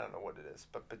 I don't know what it is,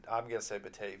 but I'm going to say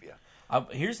Batavia.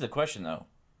 Here's the question, though.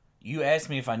 You asked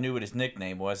me if I knew what his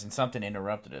nickname was, and something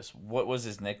interrupted us. What was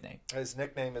his nickname? His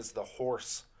nickname is the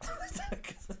Horse.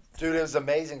 Dude, it was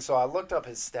amazing. So I looked up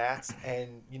his stats,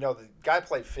 and, the guy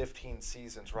played 15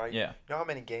 seasons, right? Yeah. You know how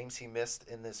many games he missed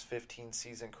in this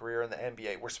 15-season career in the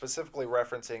NBA? We're specifically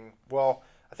referencing, well,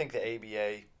 I think the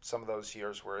ABA, some of those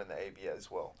years were in the ABA as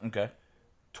well. Okay.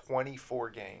 24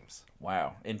 games.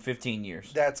 Wow. In 15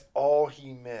 years. That's all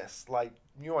he missed. Like,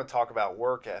 you want to talk about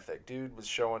work ethic. Dude was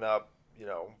showing up,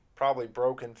 probably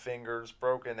broken fingers,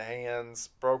 broken hands,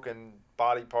 broken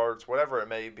body parts, whatever it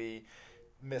may be,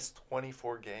 missed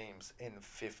 24 games in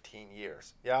 15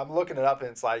 years. Yeah, I'm looking it up,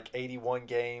 and it's like 81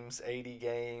 games, 80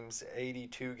 games,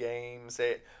 82 games. I'm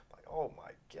like, oh my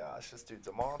gosh, this dude's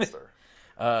a monster.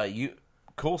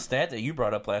 Cool stat that you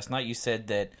brought up last night. You said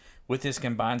that with his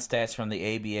combined stats from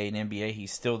the ABA and NBA,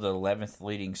 he's still the 11th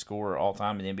leading scorer all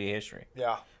time in NBA history.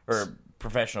 Yeah. Or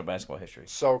professional basketball history.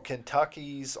 So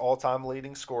Kentucky's all-time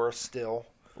leading scorer still.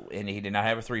 And he did not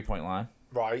have a three-point line.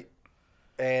 Right.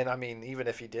 And, I mean, even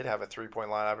if he did have a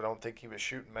three-point line, I don't think he was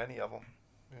shooting many of them.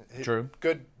 True.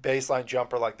 Good baseline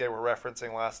jumper like they were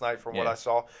referencing last night from what I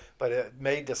saw. But it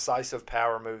made decisive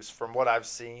power moves from what I've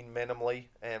seen minimally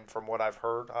and from what I've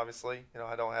heard, obviously.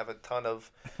 I don't have a ton of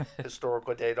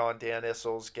historical data on Dan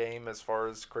Issel's game as far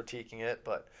as critiquing it.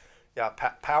 But, yeah,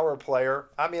 power player.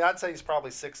 I mean, I'd say he's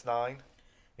probably 6'9".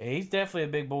 Yeah, he's definitely a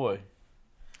big boy.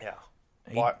 Yeah.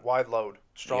 Wide load.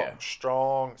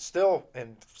 Strong. Still,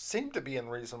 and seemed to be in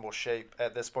reasonable shape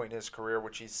at this point in his career,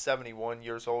 which he's 71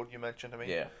 years old, you mentioned to me.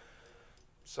 Yeah.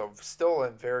 So still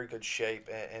in very good shape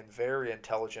and very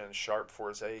intelligent and sharp for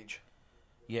his age.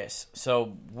 Yes.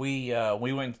 So we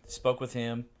went and spoke with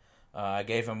him. I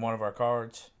gave him one of our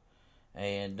cards.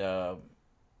 And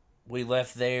we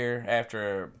left there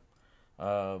after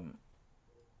a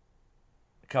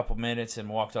couple minutes and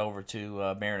walked over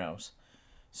to Marinos.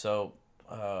 So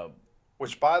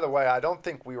Which, by the way, I don't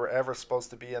think we were ever supposed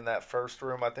to be in that first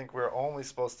room. I think we were only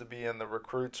supposed to be in the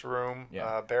recruits room,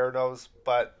 Bear Nose.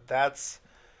 But that's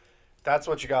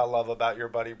what you got to love about your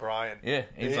buddy Brian. Yeah,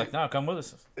 he was like, no, come with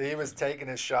us. He was taking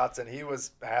his shots, and he was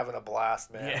having a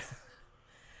blast, man. Yeah.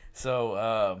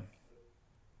 So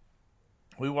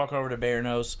we walk over to Bear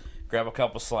Nose, grab a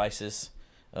couple slices.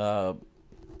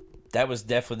 That was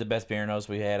definitely the best Bear Nose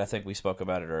we had. I think we spoke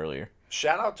about it earlier.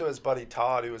 Shout out to his buddy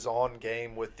Todd, who was on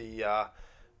game with the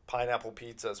pineapple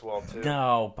pizza as well, too.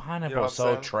 No, pineapple's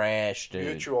so trash, dude.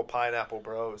 Mutual pineapple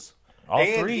bros. All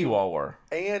three you all were.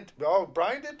 And,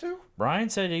 Brian did too? Brian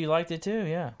said he liked it too,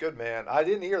 yeah. Good man. I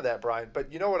didn't hear that, Brian.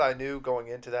 But you know what I knew going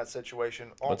into that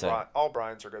situation? All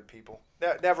Brians are good people.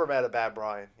 Never met a bad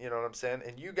Brian. You know what I'm saying?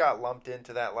 And you got lumped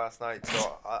into that last night.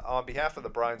 So on behalf of the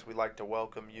Brians, we'd like to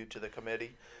welcome you to the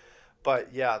committee.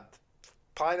 But, yeah,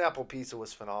 pineapple pizza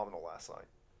was phenomenal last night.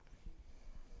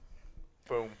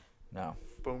 Boom. No.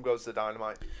 Boom goes the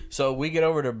dynamite. So we get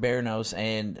over to Bear Nose,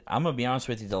 and I'm going to be honest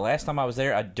with you. The last time I was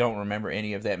there, I don't remember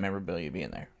any of that memorabilia being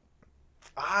there.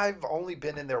 I've only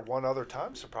been in there one other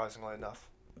time, surprisingly enough.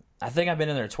 I think I've been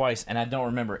in there twice, and I don't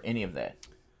remember any of that.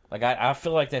 Like, I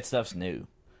feel like that stuff's new.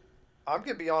 I'm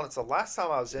going to be honest. The last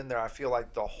time I was in there, I feel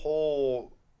like the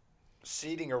whole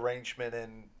seating arrangement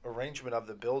and arrangement of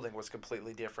the building was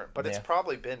completely different. But it's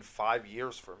probably been 5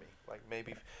 years for me. Like,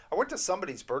 maybe. I went to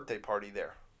somebody's birthday party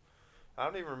there. I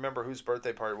don't even remember whose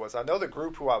birthday party it was. I know the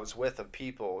group who I was with of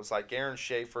people. It was like Aaron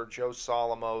Schaefer, Joe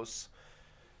Solomos,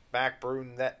 Mac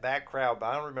Bruton, that crowd. But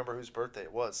I don't remember whose birthday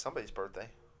it was. Somebody's birthday.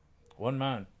 Wasn't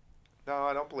mine. No,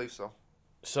 I don't believe so.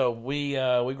 So we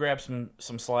grabbed some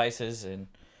slices, and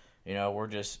we're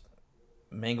just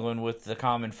mingling with the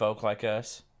common folk like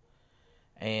us,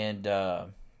 and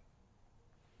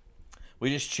we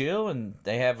just chill. And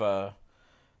they have a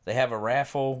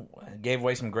raffle. Gave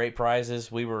away some great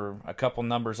prizes. We were a couple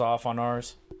numbers off on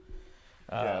ours.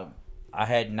 I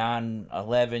had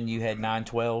 911. You had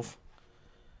 912.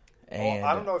 And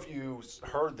I don't know if you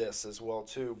heard this as well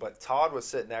too, but Todd was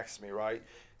sitting next to me, right?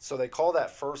 So they call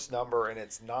that first number, and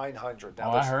it's 900.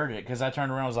 Now, I heard it because I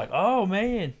turned around. I was like, "Oh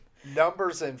man!"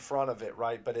 Numbers in front of it,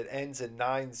 right? But it ends in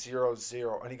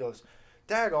 900, and he goes,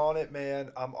 "Dag on it,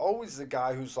 man! I'm always the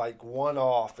guy who's like one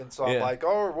off." And so I'm like,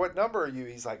 "Oh, what number are you?"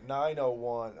 He's like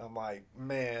 901. I'm like,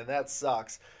 "Man, that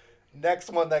sucks." Next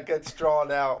one that gets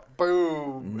drawn out,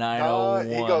 boom, 901.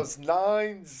 He goes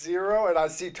 90, and I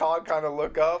see Todd kind of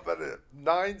look up at it.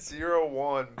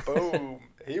 901, boom.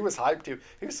 He was hyped too.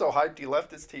 He was so hyped he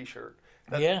left his T-shirt.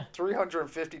 That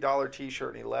 $350 T-shirt,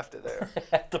 and he left it there.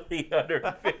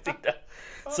 $350.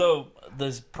 So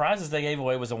the prizes they gave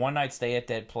away was a one-night stay at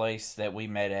that place that we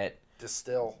met at.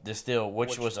 Distill,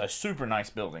 which was a super nice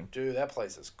building. Dude, that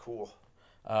place is cool.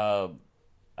 A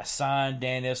signed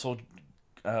Dan Issel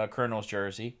Colonel's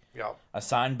jersey. Yeah. A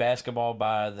signed basketball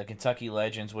by the Kentucky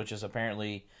Legends, which is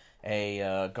apparently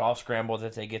a golf scramble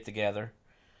that they get together.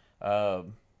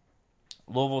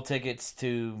 Louisville tickets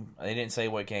to, they didn't say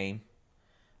what game,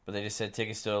 but they just said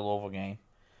tickets to a Louisville game.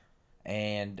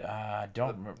 And I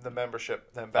don't remember. The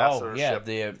membership, the ambassadorship. Oh,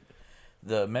 yeah,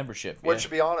 the membership. Which, to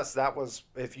be honest, that was,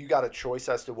 if you got a choice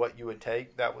as to what you would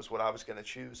take, that was what I was going to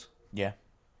choose. Yeah.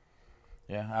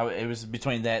 Yeah, it was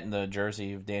between that and the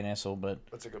jersey of Dan Issel, but...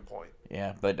 That's a good point.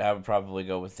 Yeah, but I would probably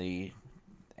go with the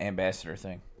ambassador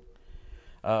thing.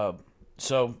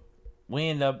 So we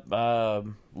end up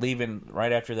leaving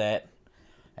right after that,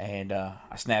 and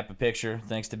I snap a picture,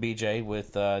 thanks to BJ,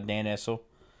 with Dan Issel,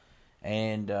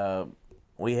 and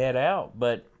we head out.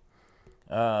 But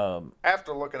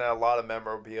after looking at a lot of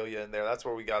memorabilia in there, that's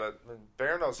where we got it.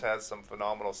 Bear Nose has some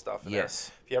phenomenal stuff in there.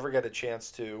 If you ever get a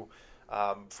chance to...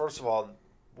 first of all,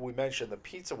 we mentioned the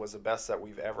pizza was the best that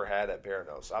we've ever had at Bear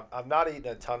Nose. I'm not eating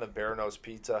a ton of Bear Nose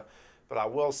pizza, but I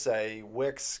will say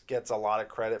Wix gets a lot of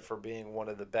credit for being one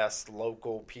of the best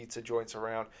local pizza joints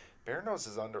around. Bear Nose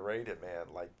is underrated, man.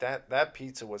 Like that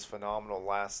pizza was phenomenal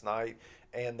last night,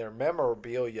 and their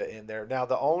memorabilia in there. Now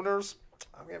the owners,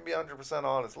 I'm gonna be 100%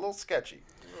 honest, a little sketchy.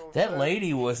 That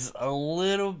lady was a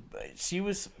little. She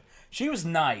was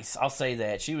nice. I'll say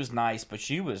that she was nice, but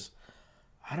she was.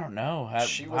 I don't know.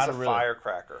 She was a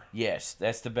firecracker. Yes,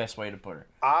 that's the best way to put it.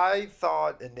 I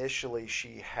thought initially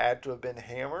she had to have been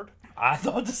hammered. I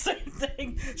thought the same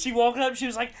thing. She walked up, she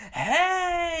was like,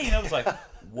 "Hey!" And I was like,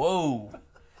 "Whoa.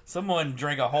 Someone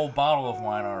drank a whole bottle of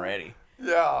wine already."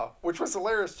 Yeah, which was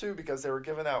hilarious, too, because they were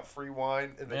giving out free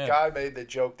wine. And the guy made the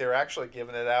joke, they're actually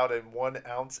giving it out in 1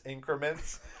 ounce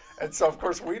increments. And so, of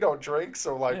course, we don't drink,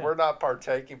 so, we're not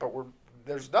partaking, but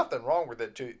there's nothing wrong with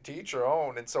it, to each your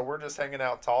own. And so we're just hanging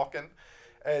out talking.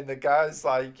 And the guy's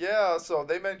like, yeah, so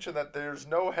they mentioned that there's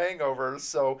no hangovers.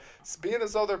 So being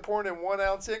as though they're pouring in 1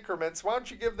 ounce increments, why don't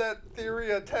you give that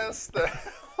theory a test?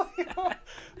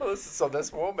 So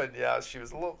this woman, yeah, she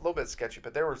was a little bit sketchy,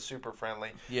 but they were super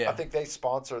friendly. Yeah. I think they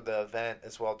sponsored the event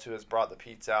as well, too, has brought the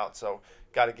Pete's out. So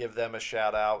got to give them a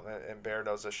shout out, and Bear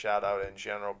Nose a shout out in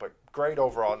general. But great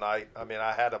overall night. I mean,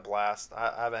 I had a blast.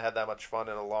 I haven't had that much fun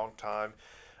in a long time.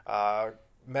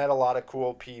 Met a lot of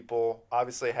cool people.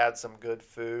 Obviously had some good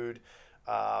food.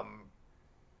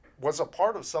 Was a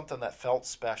part of something that felt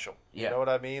special. You know what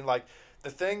I mean? Like, the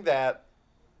thing that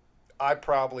I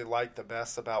probably liked the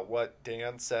best about what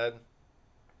Dan said,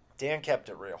 Dan kept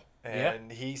it real.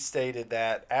 And he stated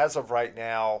that as of right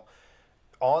now,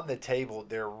 on the table,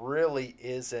 there really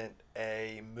isn't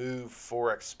a move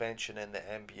for expansion in the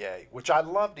NBA, which I'd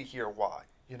love to hear why.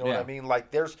 You know what I mean?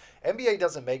 Like, NBA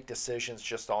doesn't make decisions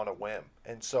just on a whim.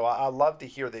 And so I love to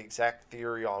hear the exact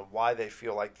theory on why they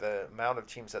feel like the amount of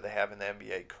teams that they have in the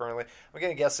NBA currently. I'm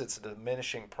going to guess it's a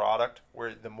diminishing product,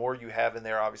 where the more you have in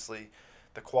there, obviously,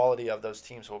 the quality of those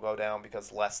teams will go down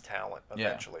because less talent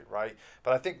eventually, right?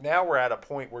 But I think now we're at a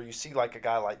point where you see like a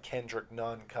guy like Kendrick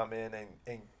Nunn come in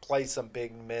and play some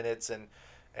big minutes and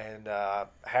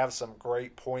have some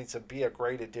great points and be a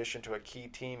great addition to a key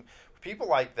team. People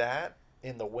like that,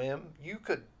 in the whim, you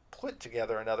could put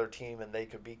together another team and they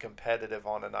could be competitive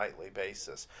on a nightly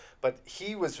basis. But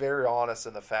he was very honest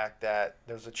in the fact that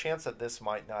there's a chance that this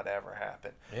might not ever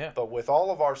happen. Yeah. But with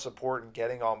all of our support and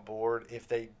getting on board, if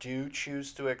they do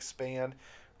choose to expand,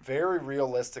 very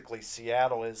realistically,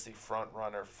 Seattle is the front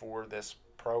runner for this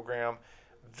program.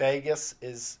 Vegas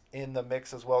is in the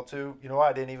mix as well, too. You know what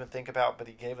I didn't even think about, but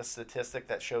he gave a statistic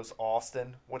that shows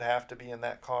Austin would have to be in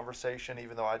that conversation,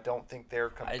 even though I don't think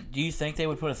they're... Do you think they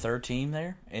would put a third team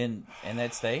there in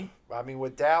that state? I mean,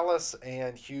 with Dallas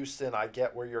and Houston, I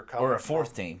get where you're coming from. Or a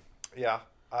fourth team. Yeah,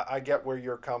 I get where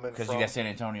you're coming from. Because you got San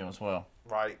Antonio as well.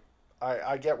 Right.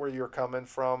 I get where you're coming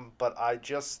from, but I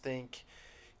just think,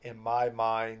 in my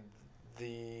mind,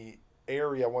 the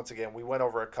area, once again, we went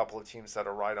over a couple of teams that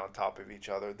are right on top of each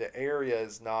other. The area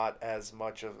is not as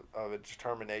much of a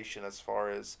determination as far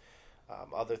as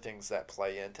other things that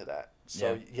play into that.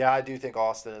 So, yeah, I do think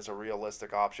Austin is a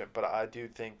realistic option, but I do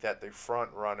think that the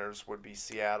front runners would be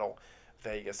Seattle,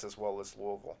 Vegas, as well as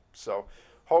Louisville. So,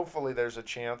 hopefully there's a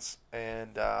chance,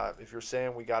 and if you're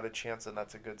saying we got a chance, then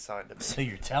that's a good sign to me. So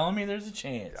you're telling me there's a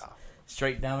chance. Yeah.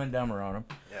 Straight Dumb and Dumber on them.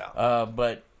 Yeah.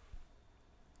 But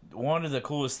one of the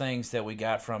coolest things that we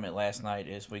got from it last night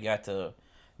is we got to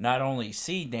not only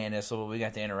see Dan Issel, but we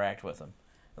got to interact with him.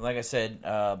 And like I said,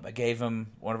 I gave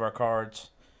him one of our cards,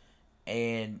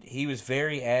 and he was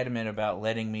very adamant about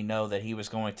letting me know that he was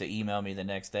going to email me the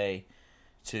next day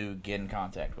to get in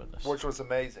contact with us. Which was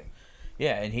amazing.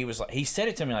 Yeah, and he was like, he said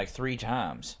it to me like 3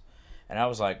 times, and I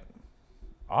was like,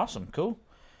 awesome, cool.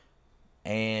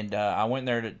 And I went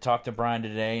there to talk to Brian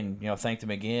today, and thanked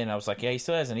him again. I was like, yeah, he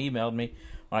still hasn't emailed me.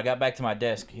 When I got back to my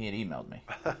desk, he had emailed me.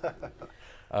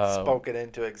 Spoke it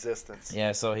into existence.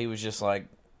 Yeah, so he was just like,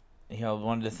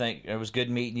 wanted to thank. It was good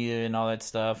meeting you and all that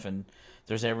stuff, and if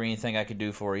there's ever anything I could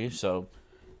do for you. So,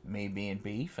 me being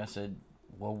Beef, I said,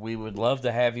 well, we would love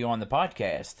to have you on the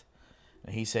podcast.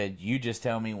 And he said, you just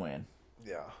tell me when.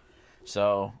 Yeah.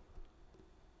 So,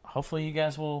 hopefully you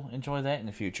guys will enjoy that in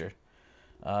the future.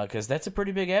 Because that's a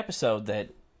pretty big episode that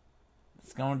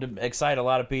it's going to excite a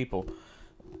lot of people.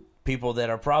 People that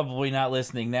are probably not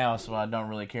listening now, so I don't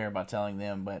really care about telling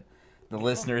them. But the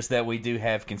listeners that we do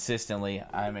have consistently,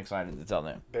 I'm excited to tell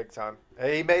them. Big time.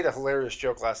 He made a hilarious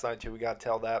joke last night, too. We got to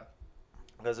tell that.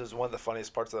 Because it was one of the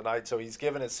funniest parts of the night. So he's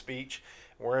giving his speech.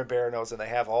 We're in Bear Nose, and they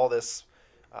have all this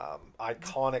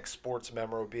iconic sports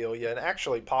memorabilia and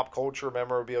actually pop culture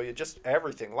memorabilia, just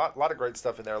everything. A lot of great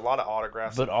stuff in there, a lot of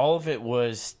autographs. But all of it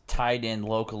was tied in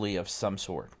locally of some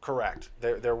sort. Correct.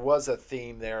 There was a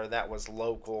theme there, and that was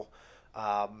local.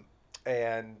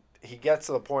 And he gets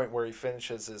to the point where he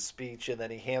finishes his speech, and then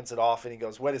he hands it off, and he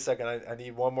goes, wait a second, I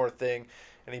need one more thing.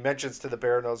 And he mentions to the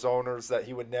Bear Nose owners that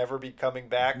he would never be coming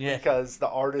back because the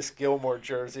Artist Gilmore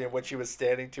jersey in which he was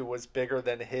standing to was bigger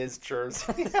than his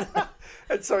jersey.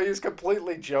 And so he was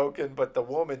completely joking, but the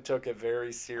woman took it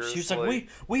very seriously. She was like,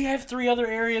 we have 3 other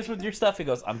areas with your stuff. He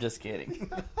goes, I'm just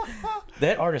kidding.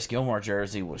 That Artist Gilmore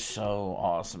jersey was so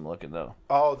awesome looking, though.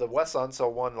 Oh, the Wes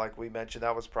Unseld one, like we mentioned,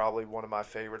 that was probably one of my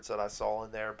favorites that I saw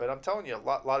in there. But I'm telling you, a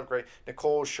lot of great.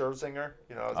 Nicole Scherzinger,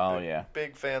 I was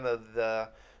big fan of the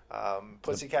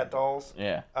Pussycat Dolls.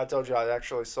 Yeah. I told you I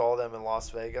actually saw them in Las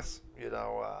Vegas.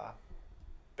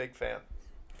 Big fan.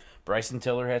 Bryson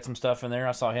Tiller had some stuff in there.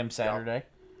 I saw him Saturday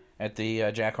at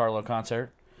the Jack Harlow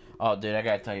concert. Oh, dude, I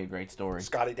got to tell you a great story.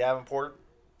 Scotty Davenport.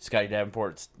 Scotty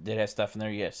Davenport did have stuff in there,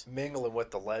 yes. Mingling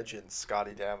with the legend,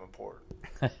 Scotty Davenport.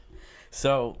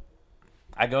 So,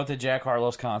 I go to Jack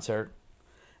Harlow's concert,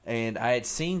 and I had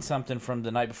seen something from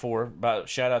the night before.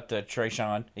 Shout out to Trey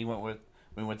Sean. We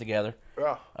went together.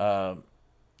 Yeah.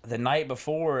 The night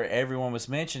before, everyone was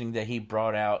mentioning that he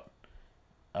brought out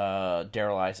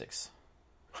Daryl Isaacs.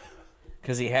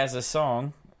 Because he has a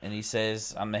song, and he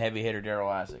says, "I'm the heavy hitter, Daryl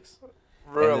Isaacs."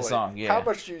 Really? In the song, yeah. How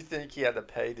much do you think he had to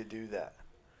pay to do that?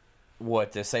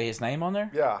 What, to say his name on there?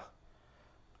 Yeah.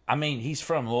 I mean, he's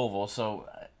from Louisville, so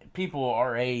people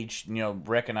our age,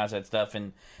 recognize that stuff.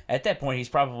 And at that point, he's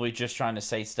probably just trying to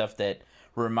say stuff that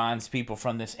reminds people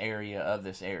from this area of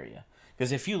this area.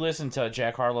 Because if you listen to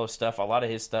Jack Harlow's stuff, a lot of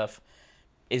his stuff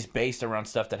is based around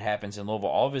stuff that happens in Louisville.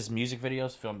 All of his music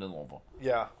videos filmed in Louisville.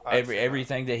 Yeah.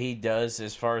 Everything that he does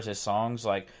as far as his songs,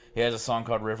 like he has a song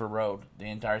called River Road. The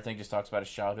entire thing just talks about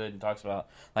his childhood and talks about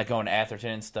like going to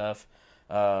Atherton and stuff.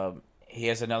 He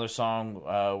has another song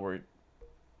where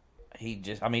he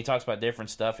talks about different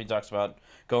stuff. He talks about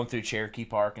going through Cherokee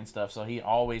Park and stuff. So he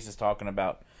always is talking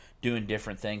about doing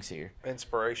different things here.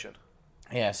 Inspiration.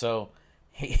 Yeah, so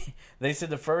they said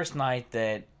the first night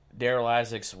that Daryl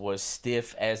Isaacs was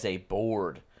stiff as a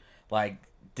board, like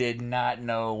did not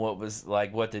know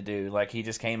what to do. Like he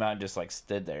just came out and just like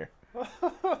stood there.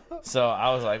 So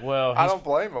I was like, well, I don't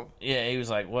blame him. Yeah, he was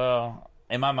like, well,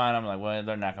 in my mind, I'm like, well,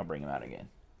 they're not gonna bring him out again.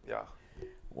 Yeah.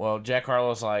 Well, Jack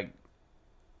Harlow's like,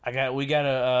 we got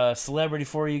a celebrity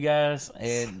for you guys,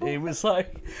 and it was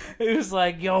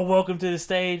like, yo, welcome to the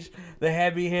stage, the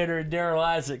heavy hitter Daryl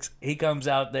Isaacs. He comes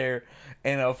out there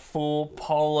in a full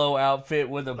polo outfit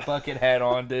with a bucket hat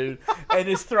on, dude, and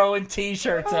is throwing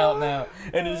T-shirts out now,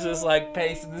 and is just like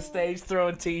pacing the stage,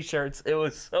 throwing T-shirts. It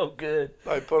was so good.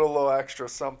 I put a little extra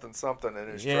something in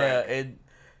his drink. Yeah, and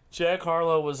Jack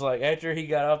Harlow was like, after he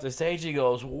got off the stage, he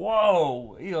goes,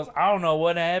 whoa. He goes, I don't know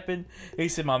what happened. He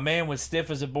said, my man was stiff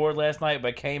as a board last night,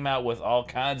 but came out with all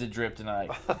kinds of drip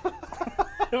tonight.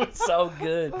 It was so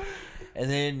good. And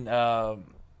then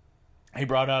he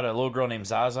brought out a little girl named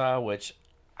Zaza, which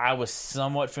I was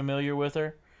somewhat familiar with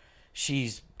her.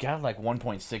 She's got like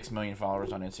 1.6 million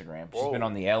followers on Instagram. She's been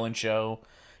on The Ellen Show.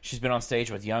 She's been on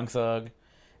stage with Young Thug.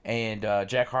 And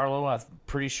Jack Harlow, I'm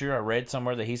pretty sure I read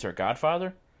somewhere that he's her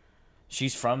godfather.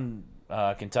 She's from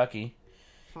Kentucky.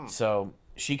 So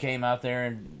she came out there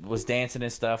and was dancing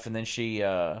and stuff, and then she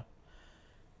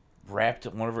rapped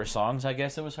one of her songs. I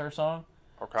guess it was her song.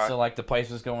 Okay. So like the place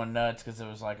was going nuts because it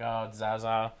was like, oh, it's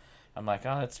Zaza. I'm like,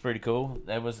 oh, that's pretty cool.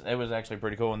 It was actually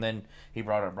pretty cool. And then he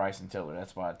brought up Bryson Tiller.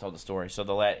 That's why I told the story. So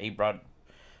he brought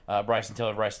Bryson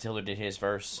Tiller. Bryson Tiller did his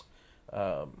verse,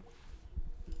 and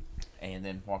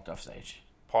then walked off stage.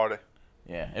 Party.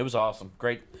 Yeah, it was awesome.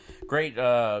 Great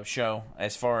show.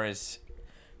 As far as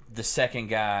the second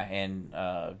guy and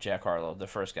Jack Harlow, the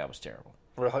first guy was terrible.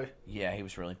 Really? Yeah, he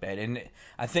was really bad. And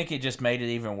I think it just made it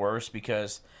even worse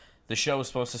because the show was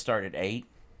supposed to start at 8.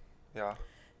 Yeah.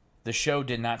 The show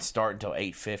did not start until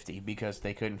 8:50 because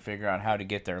they couldn't figure out how to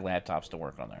get their laptops to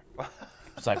work on there.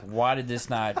 It's like, why did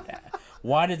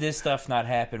this stuff not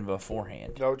happen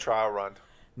beforehand? No trial run.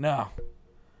 No.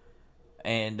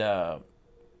 And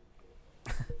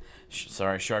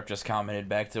sorry, Sharp just commented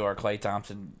back to our Klay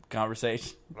Thompson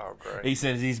conversation. Oh, great. He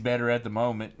says he's better at the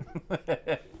moment.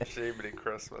 Shibbity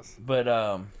Christmas. But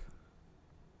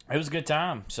it was a good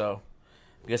time. So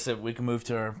I guess that we can move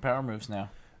to our power moves now.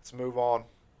 Let's move on.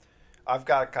 I've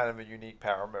got kind of a unique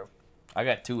power move. I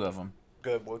got 2 of them.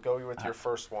 Good. We'll go with your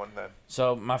first one then.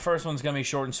 So my first one's going to be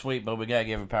short and sweet, but we got to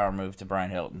give a power move to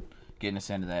Brian Hilton, getting us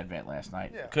into that event last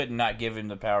night. Yeah. Couldn't not give him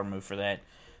the power move for that.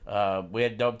 We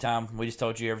had a dope time. We just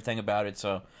told you everything about it,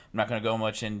 so I'm not going to go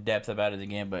much in depth about it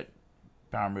again, but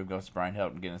power move goes to Brian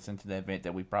Hilton, getting us into that event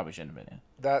that we probably shouldn't have been in.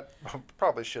 That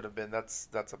probably should have been. That's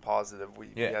a positive. We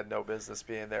had no business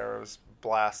being there. It was a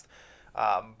blast.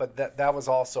 But that was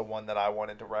also one that I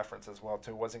wanted to reference as well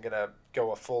too. Wasn't going to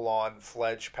go a full-on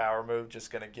fledged power move.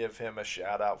 Just going to give him a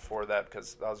shout out for that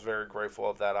because I was very grateful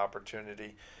of that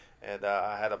opportunity, and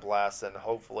I had a blast. And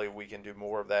hopefully we can do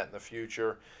more of that in the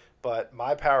future. But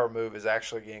my power move is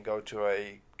actually going to go to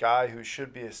a guy who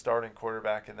should be a starting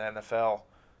quarterback in the NFL.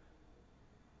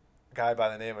 A guy by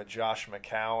the name of Josh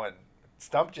McCown.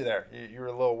 Stumped you there. You were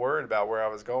a little worried about where I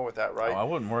was going with that, right? Oh, I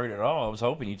wasn't worried at all. I was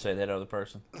hoping you'd say that other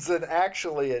person. It's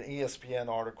actually an ESPN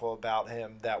article about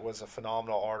him that was a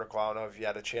phenomenal article. I don't know if you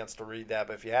had a chance to read that,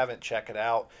 but if you haven't, check it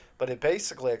out. But it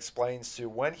basically explains to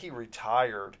when he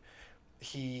retired,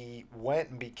 he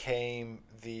went and became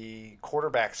the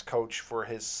quarterback's coach for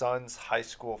his son's high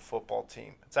school football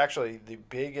team. It's actually the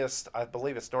biggest, I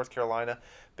believe it's North Carolina,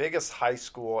 biggest high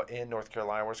school in North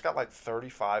Carolina, where it's got like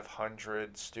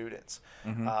 3,500 students.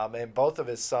 And both of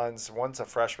his sons, one's a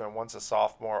freshman, one's a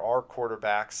sophomore, are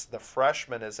quarterbacks. The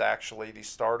freshman is actually the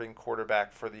starting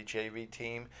quarterback for the JV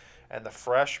team, and the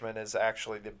freshman is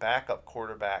actually the backup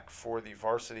quarterback for the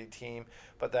varsity team.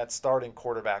 But that starting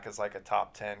quarterback is like a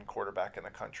top 10 quarterback in the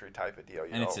country type of deal.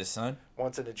 It's his son?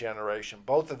 Once in a generation.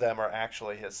 Both of them are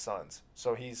actually his sons.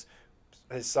 So his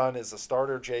son is a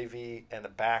starter JV and a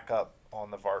backup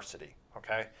on the varsity.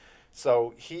 Okay?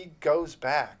 So he goes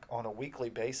back on a weekly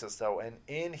basis, though, and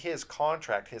in his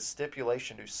contract, his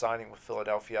stipulation to signing with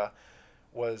Philadelphia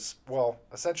was, well,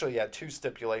 essentially he had two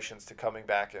stipulations to coming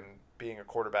back and being a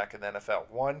quarterback in the NFL.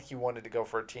 One, he wanted to go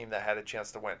for a team that had a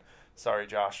chance to win. Sorry,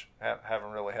 Josh,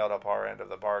 haven't really held up our end of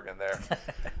the bargain there.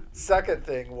 Second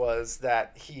thing was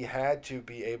that he had to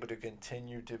be able to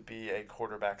continue to be a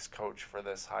quarterback's coach for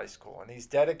this high school. And he's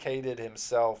dedicated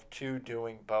himself to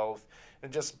doing both.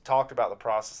 And just talked about the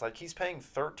process. Like, he's paying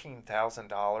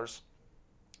 $13,000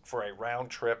 for a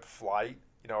round-trip flight,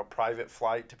 a private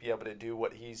flight, to be able to do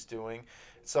what he's doing.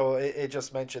 So it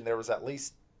just mentioned there was at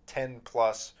least 10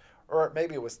 plus, or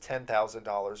maybe it was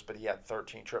 $10,000, but he had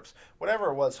 13 trips.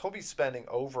 Whatever it was, he'll be spending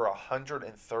over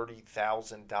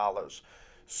 $130,000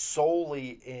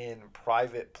 solely in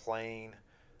private plane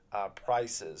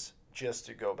prices just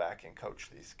to go back and coach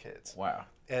these kids. Wow.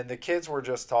 And the kids were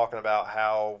just talking about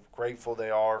how grateful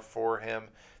they are for him.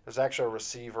 There's actually a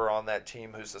receiver on that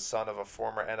team who's the son of a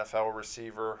former NFL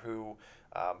receiver who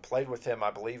played with him,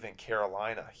 I believe, in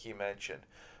Carolina, he mentioned.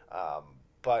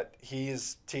 But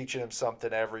he's teaching him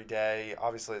something every day.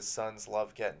 Obviously, his sons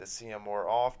love getting to see him more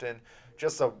often.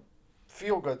 Just a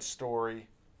feel-good story,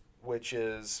 which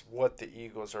is what the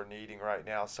Eagles are needing right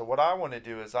now. So what I want to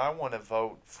do is I want to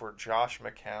vote for Josh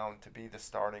McCown to be the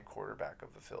starting quarterback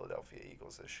of the Philadelphia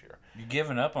Eagles this year. You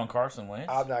giving up on Carson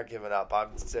Wentz? I'm not giving up.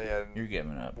 I'm saying you're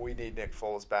giving up. We need Nick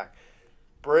Foles back.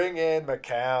 Bring in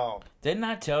McCown. Didn't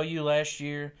I tell you last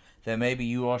year that maybe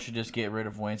you all should just get rid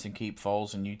of Wentz and keep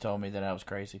Foles, and you told me that I was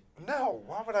crazy? No,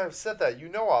 why would I have said that? You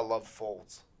know I love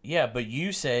Foles. Yeah, but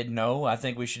you said, no, I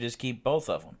think we should just keep both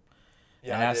of them.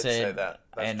 Yeah, and I did say that.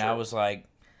 That's true. I was like,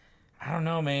 I don't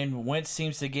know, man. Wentz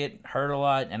seems to get hurt a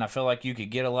lot, and I feel like you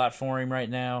could get a lot for him right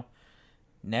now.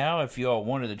 Now, if you all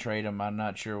wanted to trade him, I'm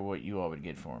not sure what you all would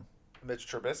get for him. Mitch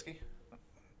Trubisky?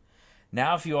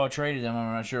 Now, if you all traded him,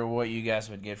 I'm not sure what you guys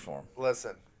would get for him.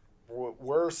 Listen,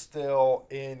 we're still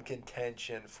in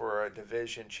contention for a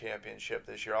division championship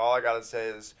this year. All I got to say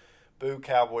is, boo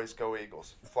Cowboys, go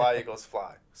Eagles. Fly, Eagles,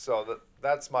 fly. So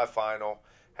that's my final.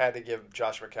 Had to give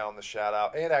Josh McCown the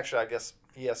shout-out. And actually, I guess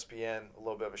ESPN, a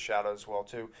little bit of a shout-out as well,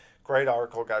 too. Great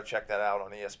article. Got to check that out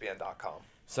on ESPN.com.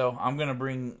 So I'm going to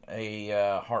bring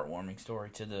a heartwarming story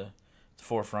to the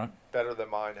forefront. Better than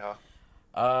mine,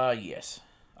 huh? Yes.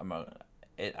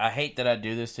 I hate that I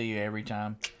do this to you every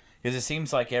time, because it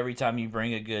seems like every time you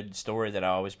bring a good story that I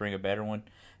always bring a better one.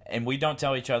 And we don't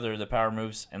tell each other the power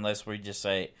moves unless we just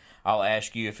say, I'll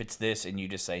ask you if it's this, and you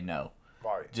just say no.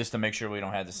 Right. Just to make sure we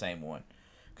don't have the same one.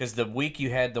 Because the week you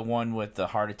had the one with the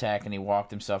heart attack and he walked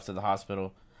himself to the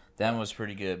hospital, that one was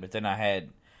pretty good. But then I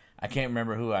can't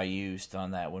remember who I used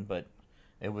on that one, but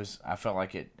I felt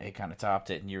like it kind of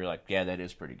topped it, and you were like, yeah, that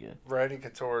is pretty good. Randy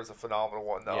Couture is a phenomenal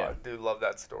one, though. Yeah. I do love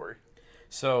that story.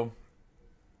 So,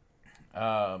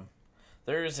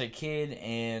 there is a kid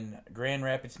in Grand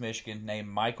Rapids, Michigan named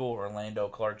Michael Orlando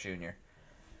Clark Jr.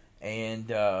 And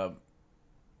there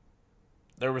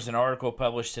was an article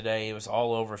published today. It was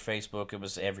all over Facebook. It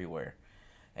was everywhere.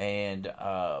 And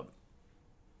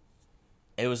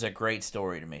it was a great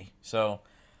story to me. So,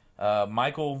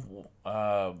 Michael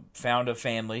found a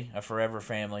family, a forever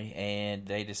family, and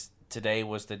today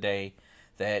was the day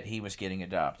that he was getting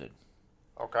adopted.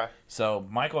 Okay. So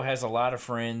Michael has a lot of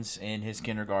friends in his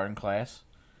kindergarten class,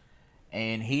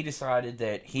 and he decided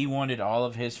that he wanted all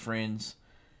of his friends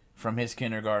from his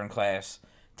kindergarten class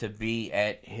to be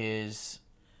at his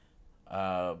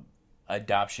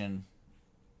adoption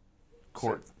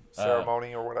court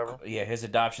ceremony or whatever. Yeah, his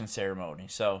adoption ceremony.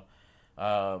 So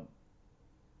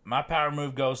my power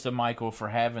move goes to Michael for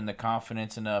having the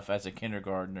confidence enough as a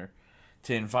kindergartner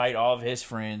to invite all of his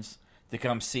friends to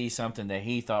come see something that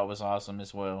he thought was awesome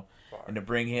as well, right. And to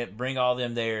bring all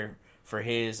them there for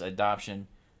his adoption,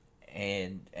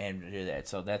 and do that.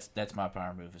 So that's my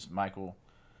power move. Is Michael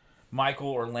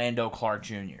Orlando Clark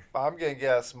Jr. I'm gonna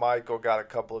guess Michael got a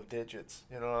couple of digits.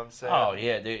 You know what I'm saying? Oh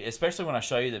yeah, dude. Especially when I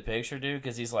show you the picture, dude,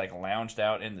 because he's like lounged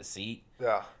out in the seat.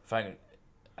 Yeah. If I can,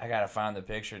 I gotta find the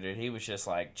picture, dude. He was just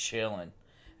like chilling,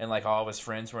 and like all of his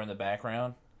friends were in the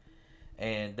background,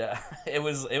 and it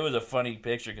was a funny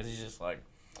picture because he's just like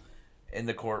in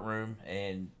the courtroom,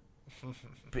 and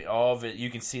all of it.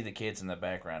 You can see the kids in the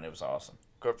background. It was awesome.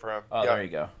 Good for him. Oh, Yeah. there you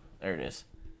go. There it is.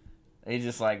 He's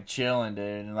just like chilling,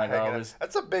 dude, and like all his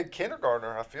That's a big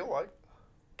kindergartner, I feel like.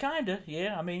 kinda,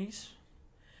 yeah. I mean, he's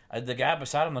the guy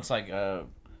beside him looks like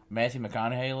Matthew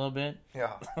McConaughey a little bit.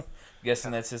 Yeah.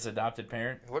 Guessing that's his adopted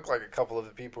parent. It looked like a couple of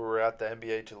the people who were at the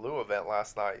NBA Toulouse event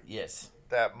last night. Yes.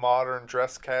 That modern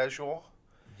dress casual.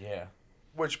 Yeah.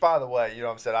 Which, by the way, you know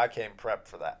what I'm saying, I came prepped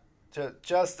for that.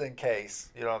 Just in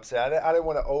case, you know what I'm saying. I didn't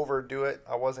want to overdo it.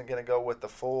 I wasn't going to go with the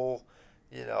full,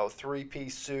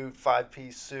 3-piece suit,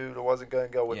 5-piece suit. I wasn't going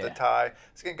to go with the tie. I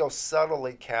was going to go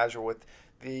subtly casual with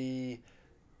the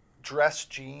dress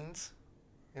jeans.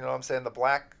 You know what I'm saying? The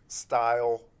black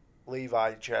style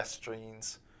Levi dress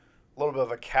jeans. A little bit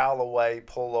of a Callaway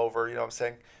pullover, you know what I'm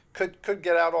saying? Could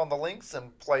get out on the links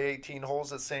and play 18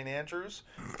 holes at St. Andrews,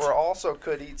 or also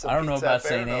could eat some pizza. I don't know about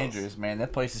St. Bearno's. Andrews, man.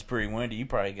 That place is pretty windy. You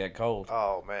probably got cold.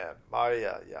 Oh man,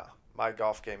 my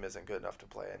golf game isn't good enough to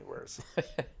play anywhere.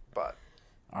 But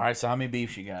All right, so how many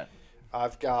beefs you got?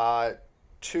 I've got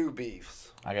 2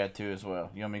 beefs. I got 2 as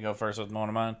well. You want me to go first with one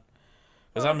of mine?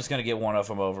 Because I'm just going to get one of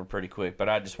them over pretty quick, but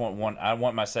I just want one. I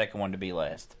want my second one to be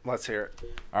last. Let's hear it.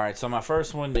 All right, so my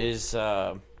first one is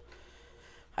I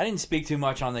didn't speak too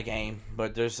much on the game,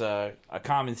 but there's a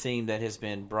common theme that has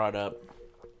been brought up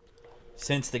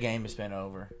since the game has been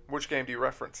over. Which game do you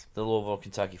reference? The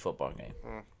Louisville-Kentucky football game.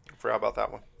 Forgot about that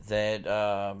one. That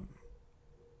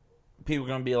people are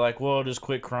going to be like, well, just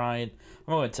quit crying.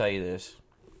 I'm going to tell you this.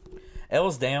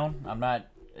 L's down.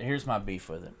 Here's my beef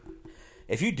with it.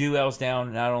 If you do L's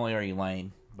down, not only are you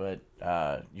lame, but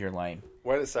you're lame.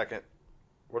 Wait a second.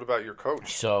 What about your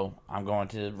coach? So I'm going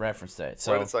to reference that.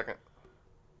 So Wait a second.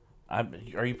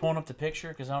 are you pulling up the picture?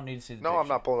 Because I don't need to see the picture. No, I'm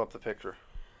not pulling up the picture.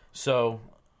 So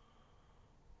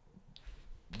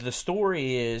the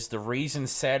story is the reason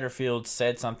Satterfield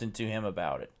said something to him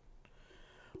about it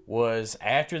was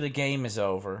after the game is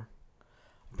over,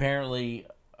 apparently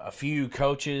a few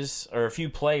coaches or a few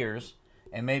players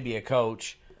and maybe a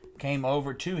coach came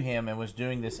over to him and was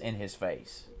doing this in his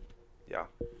face. Yeah.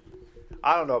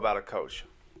 I don't know about a coach,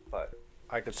 but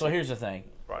I could So here's the thing.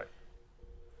 Right.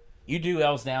 You do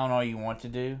L's down all you want to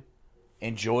do.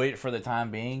 Enjoy it for the time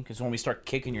being, because when we start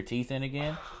kicking your teeth in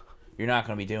again, you're not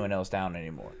going to be doing L's down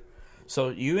anymore. So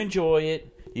you enjoy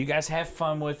it. You guys have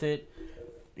fun with it.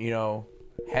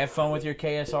 Have fun with your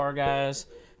KSR guys,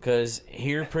 because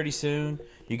here pretty soon,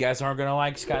 you guys aren't going to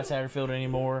like Scott Satterfield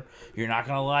anymore. You're not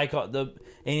going to like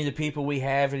any of the people we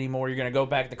have anymore. You're going to go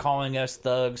back to calling us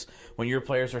thugs when your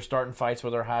players are starting fights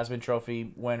with our Heisman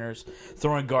Trophy winners,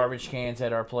 throwing garbage cans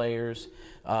at our players,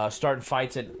 starting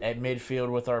fights at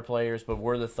midfield with our players, but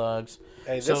we're the thugs.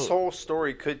 Hey, this whole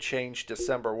story could change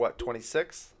December,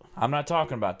 26th? I'm not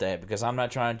talking about that because I'm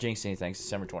not trying to jinx anything. It's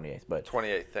December 28th. But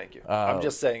 28th, thank you. I'm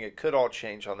just saying it could all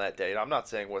change on that date. I'm not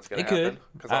saying what's going it to happen.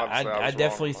 could. I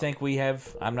definitely think we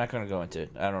have. I'm not going to go into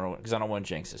it. I don't know because I don't want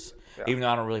jinxes. Yeah. Even though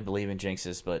I don't really believe in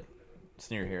jinxes, but it's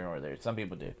neither here nor there. Some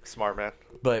people do. Smart man.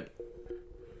 But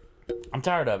I'm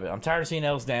tired of it. I'm tired of seeing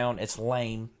L's down. It's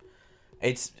lame.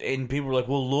 And people are like,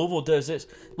 well, Louisville does this.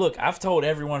 Look, I've told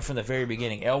everyone from the very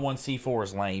beginning, L1C4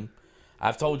 is lame.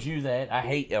 I've told you that. I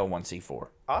hate L1C4.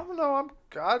 I don't know.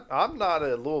 I'm not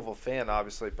a Louisville fan,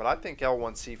 obviously, but I think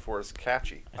L1C4 is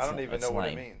catchy. I don't even know what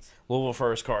it means. Louisville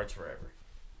first, cards forever.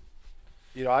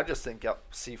 I just think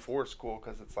C4 is cool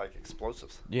because it's like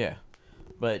explosives. Yeah,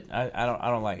 but I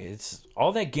don't like it. It's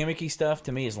all that gimmicky stuff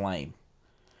to me is lame.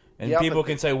 And people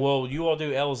can say, "Well, you all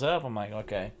do L's up." I'm like,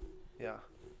 okay, yeah,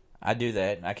 I do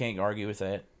that. I can't argue with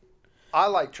that. I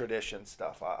like tradition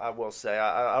stuff. I will say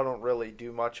I don't really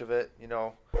do much of it,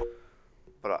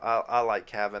 but I like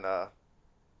having a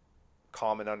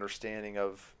common understanding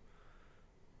of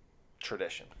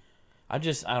tradition. I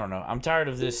don't know. I'm tired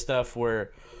of this stuff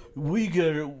where we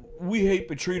hate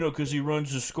Petrino because he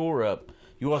runs the score up.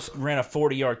 You all ran a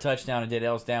 40-yard touchdown and did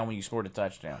L's down when you scored a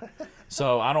touchdown.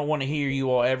 So I don't want to hear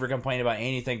you all ever complain about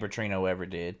anything Petrino ever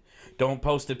did. Don't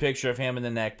post a picture of him in the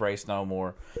neck brace no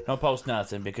more. Don't post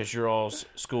nothing because your all's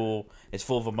school is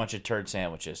full of a bunch of turd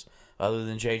sandwiches. Other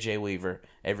than J.J. Weaver,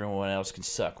 everyone else can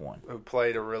suck one. Who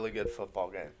played a really good football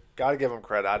game. Got to give him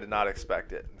credit. I did not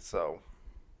expect it. So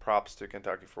props to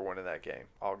Kentucky for winning that game.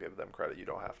 I'll give them credit. You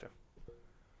don't have to.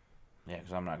 Yeah,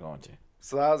 because I'm not going to.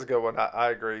 So that was a good one. I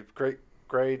agree.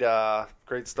 Great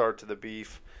start to the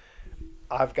beef.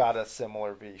 I've got a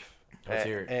similar beef. Let's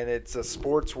hear it. And it's a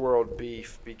sports world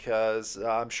beef because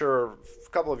I'm sure a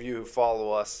couple of you who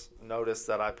follow us noticed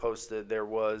that I posted there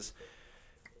was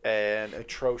an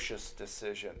atrocious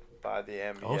decision by the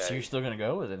NBA. Oh, so you're still going to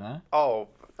go with it, huh? Oh,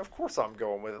 of course I'm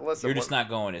going with it. Listen, You're just not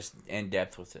going as in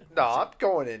depth with it. No, I'm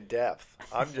going in depth.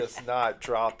 I'm just not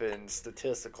dropping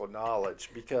statistical knowledge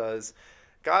because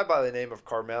a guy by the name of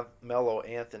Carmelo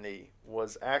Anthony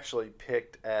was actually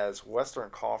picked as Western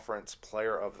Conference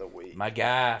Player of the Week. My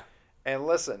guy. And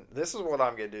listen, this is what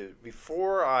I'm going to do.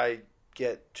 Before I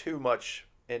get too much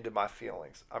into my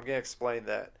feelings, I'm going to explain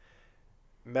that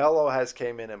Melo has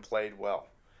came in and played well.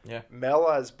 Yeah.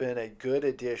 Melo has been a good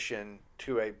addition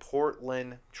to a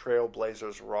Portland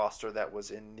Trailblazers roster that was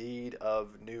in need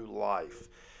of new life.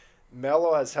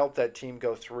 Melo has helped that team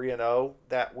go 3-0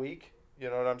 that week. You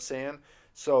know what I'm saying?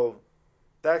 So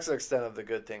that's the extent of the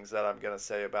good things that I'm going to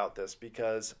say about this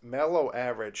because Melo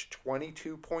averaged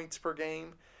 22 points per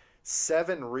game,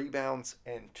 7 rebounds,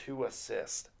 and 2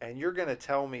 assists. And you're going to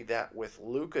tell me that with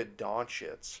Luka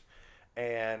Doncic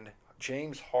and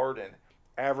James Harden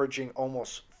averaging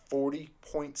almost 40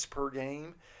 points per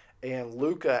game and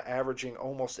Luka averaging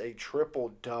almost a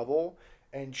triple-double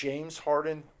and James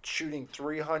Harden shooting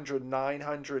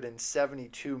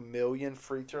 972 million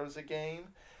free throws a game,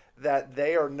 that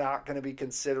they are not going to be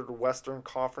considered Western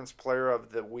Conference Player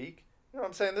of the Week. You know what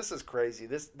I'm saying? This is crazy.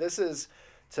 This is,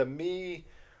 to me,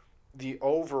 the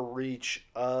overreach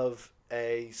of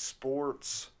a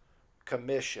sports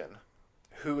commission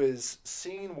who is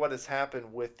seeing what has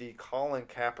happened with the Colin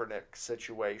Kaepernick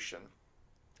situation.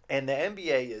 And the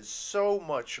NBA is so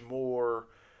much more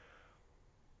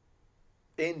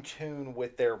in tune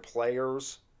with their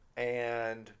players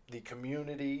and the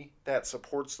community that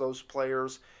supports those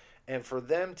players. And for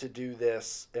them to do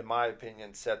this, in my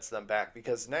opinion, sets them back.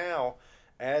 Because now,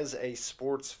 as a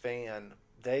sports fan,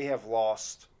 they have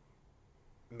lost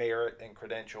merit and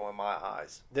credential in my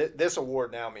eyes. This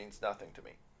award now means nothing to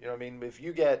me. You know what I mean? If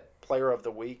you get Player of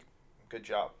the Week, good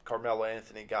job. Carmelo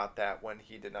Anthony got that when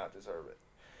he did not deserve it.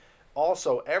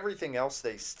 Also, everything else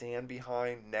they stand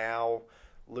behind now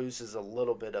loses a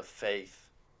little bit of faith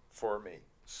for me.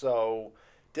 So,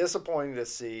 disappointing to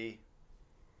see.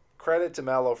 Credit to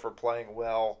Melo for playing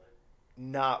well,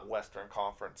 not Western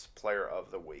Conference Player of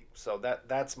the Week. So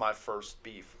that's my first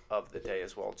beef of the day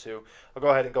as well, too. I'll go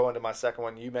ahead and go into my second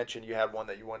one. You mentioned you had one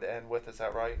that you wanted to end with. Is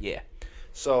that right? Yeah.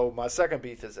 So my second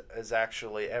beef is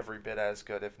actually every bit as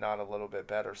good, if not a little bit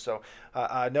better. So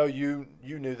I know you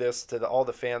knew this. To all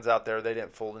the fans out there, they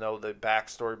didn't fully know the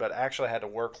backstory, but I actually had to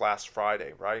work last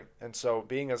Friday, right? And so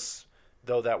being as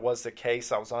though that was the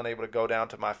case, I was unable to go down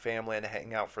to my family and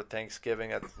hang out for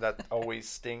Thanksgiving. That always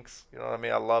stinks. You know what I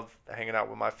mean? I love hanging out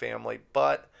with my family,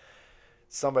 but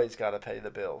somebody's got to pay the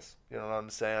bills. You know what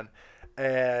I'm saying?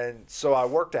 And so I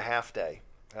worked a half day.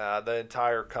 The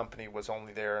entire company was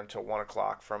only there until 1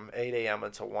 o'clock. From 8 a.m.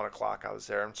 until 1 o'clock I was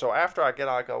there. And so after I get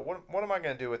out, I go, what am I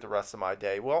going to do with the rest of my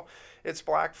day? Well, it's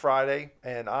Black Friday,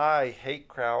 and I hate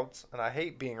crowds, and I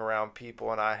hate being around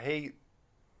people, and I hate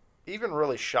even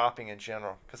really shopping in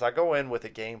general, because I go in with a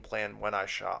game plan when I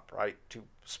shop, right, to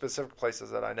specific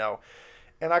places that I know.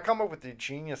 And I come up with the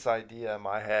genius idea in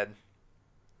my head.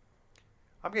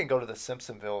 I'm going to go to the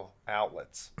Simpsonville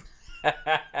outlets.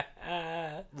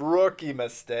 Rookie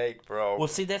mistake, bro. Well,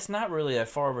 see, that's not really that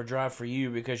far of a drive for you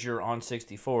because you're on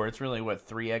 64. It's really,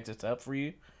 3 exits up for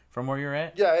you from where you're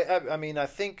at? Yeah, I mean, I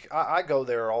think I go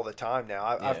there all the time now.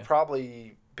 I've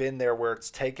probably been there where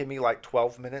it's taken me like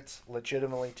 12 minutes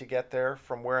legitimately to get there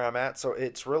from where I'm at. So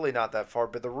it's really not that far.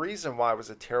 But the reason why it was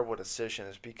a terrible decision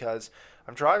is because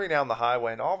I'm driving down the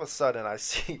highway and all of a sudden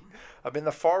I'm in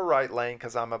the far right lane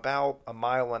because I'm about a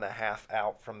mile and a half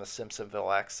out from the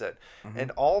Simpsonville exit. Mm-hmm.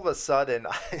 And all of a sudden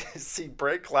I see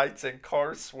brake lights and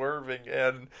cars swerving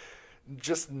and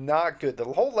just not good. The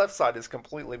whole left side is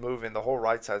completely moving. The whole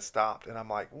right side stopped. And I'm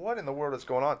like, what in the world is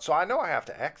going on? So I know I have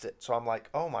to exit. So I'm like,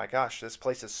 oh my gosh, this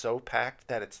place is so packed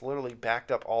that it's literally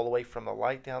backed up all the way from the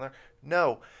light down there.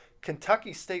 No,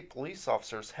 Kentucky State police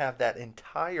officers have that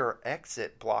entire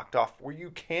exit blocked off where you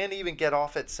can't even get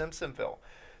off at Simpsonville.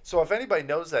 So if anybody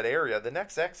knows that area, the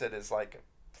next exit is like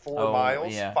 4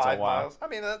 miles, 5 miles. I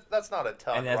mean, that's not a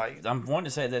ton, right? I'm wanting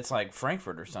to say that's like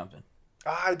Frankfurt or something.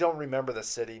 I don't remember the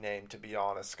city name, to be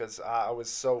honest, because I was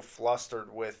so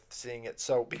flustered with seeing it.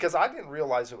 So, because I didn't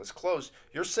realize it was closed.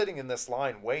 You're sitting in this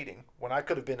line waiting when I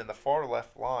could have been in the far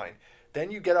left line.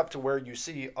 Then you get up to where you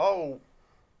see, oh,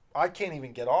 I can't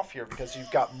even get off here because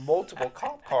you've got multiple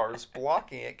cop cars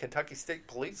blocking it, Kentucky State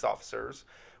police officers,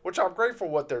 which I'm grateful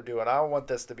what they're doing. I don't want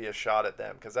this to be a shot at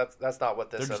them because that's not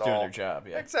what this they're just at all. doing their job,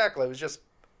 yeah. Exactly. It was just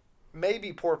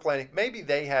maybe poor planning. Maybe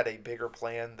they had a bigger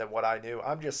plan than what I knew.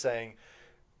 I'm just saying,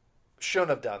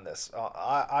 shouldn't have done this.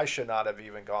 I should not have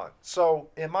even gone. So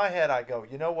in my head, I go,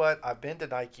 you know what? I've been to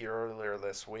Nike earlier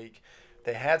this week.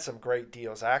 They had some great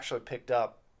deals. I actually picked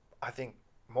up, I think,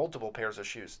 multiple pairs of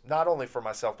shoes, not only for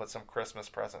myself, but some Christmas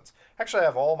presents. Actually, I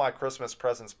have all my Christmas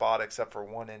presents bought except for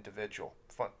one individual.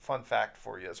 Fun fact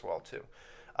for you as well, too.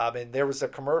 And there was a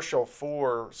commercial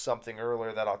for something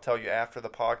earlier that I'll tell you after the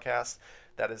podcast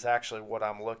that is actually what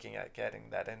I'm looking at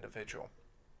getting, that individual.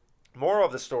 Moral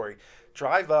of the story,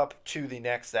 drive up to the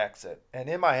next exit. And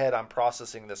in my head, I'm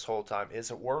processing this whole time.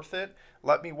 Is it worth it?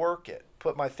 Let me work it.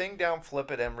 Put my thing down,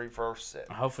 flip it, and reverse it.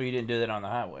 Hopefully you didn't do that on the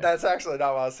highway. That's actually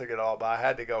not what I was thinking at all, but I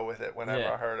had to go with it whenever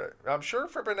I heard it. I'm sure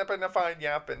for a fine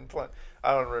yap and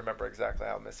I don't remember exactly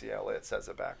how Missy Elliott says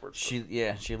it backwards. She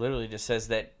literally just says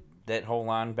that whole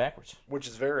line backwards. Which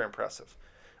is very impressive.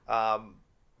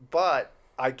 But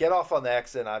I get off on the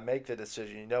exit and I make the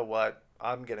decision, you know what?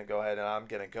 I'm going to go ahead and I'm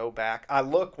going to go back. I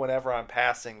look whenever I'm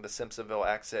passing the Simpsonville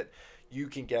exit, you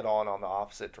can get on the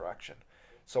opposite direction.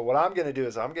 So what I'm going to do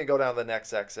is I'm going to go down the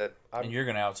next exit. And you're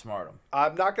going to outsmart them.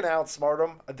 I'm not going to outsmart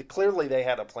them. Clearly they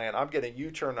had a plan. I'm going to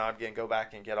U-turn and I'm going to go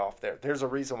back and get off there. There's a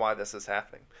reason why this is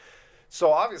happening.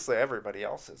 So obviously everybody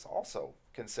else is also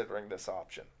considering this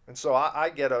option. And so I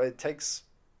get it takes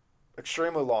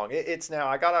extremely long. It's now,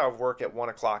 I got out of work at 1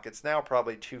 o'clock. It's now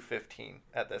probably 2:15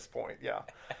 at this point. Yeah.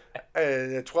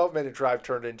 And a 12-minute drive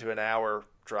turned into an hour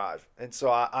drive. And so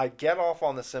I get off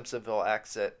on the Simpsonville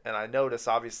exit and I notice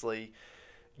obviously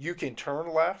you can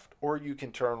turn left or you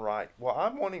can turn right. Well,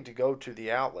 I'm wanting to go to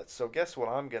the outlets. So guess what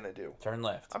I'm going to do? Turn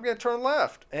left. I'm going to turn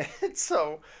left. And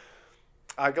so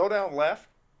I go down left.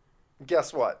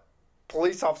 Guess what?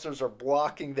 Police officers are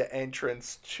blocking the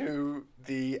entrance to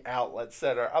the outlet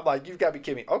center. I'm like, you've got to be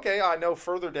kidding me. Okay, I know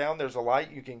further down there's a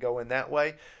light. You can go in that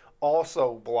way.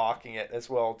 Also blocking it as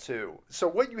well, too. So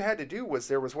what you had to do was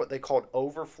there was what they called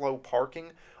overflow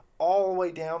parking all the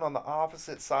way down on the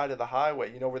opposite side of the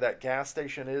highway. You know where that gas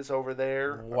station is over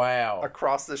there? Wow.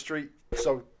 Across the street.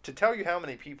 So to tell you how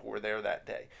many people were there that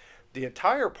day, the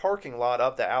entire parking lot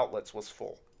of the outlets was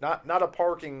full. Not a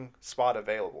parking spot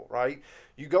available, right?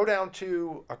 You go down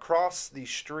to across the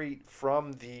street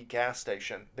from the gas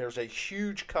station. There's a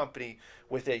huge company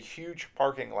with a huge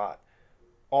parking lot,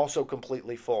 also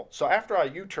completely full. So after I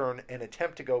U-turn and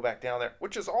attempt to go back down there,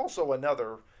 which is also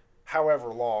another however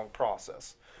long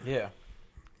process. Yeah.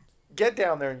 Get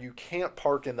down there and you can't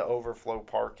park in the overflow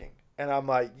parking. And I'm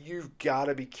like, you've got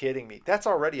to be kidding me. That's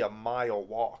already a mile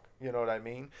walk. You know what I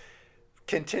mean?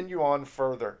 Continue on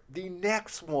further. The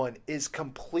next one is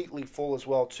completely full as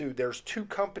well, too. There's two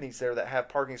companies there that have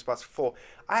parking spots full.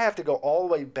 I have to go all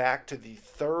the way back to the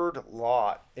third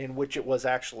lot in which it was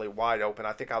actually wide open.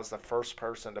 I think I was the first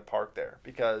person to park there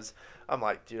because I'm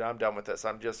like, dude, I'm done with this.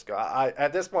 At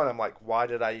this point, I'm like, why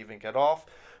did I even get off?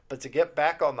 But to get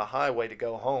back on the highway to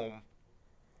go home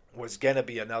was going to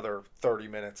be another 30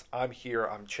 minutes. I'm here.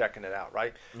 I'm checking it out,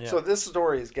 right? Yeah. So this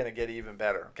story is going to get even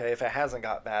better, okay, if it hasn't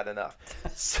got bad enough.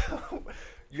 So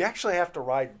you actually have to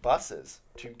ride buses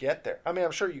to get there. I mean,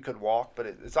 I'm sure you could walk, but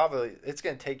it's obviously it's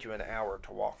going to take you an hour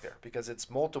to walk there because it's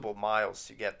multiple miles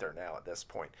to get there now at this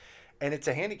point. And it's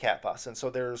a handicap bus, and so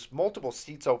there's multiple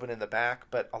seats open in the back,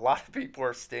 but a lot of people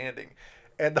are standing.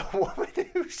 And the woman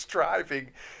who's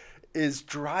driving is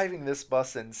driving this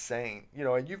bus insane, you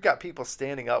know, and you've got people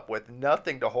standing up with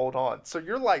nothing to hold on. So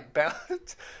you're like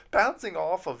bouncing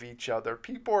off of each other.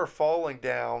 People are falling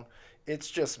down.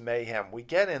 It's just mayhem. We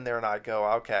get in there and I go,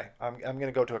 okay, I'm going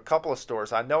to go to a couple of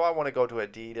stores. I know I want to go to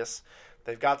Adidas.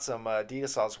 They've got some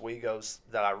Adidas Oswegos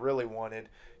that I really wanted.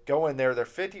 Go in there. They're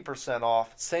 50%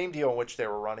 off. Same deal in which they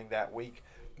were running that week.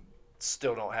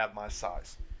 Still don't have my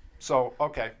size. So,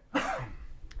 okay.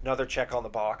 Another check on the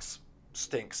box.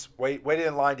 Stinks. Waited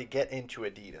in line to get into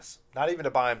Adidas. Not even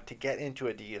to buy them, to get into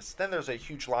Adidas. Then there's a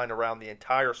huge line around the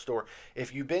entire store.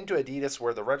 If you've been to Adidas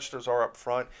where the registers are up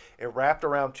front, it wrapped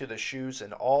around to the shoes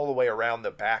and all the way around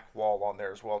the back wall on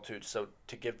there as well too, so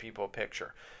to give people a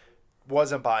picture.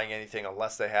 Wasn't buying anything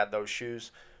unless they had those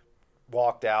shoes.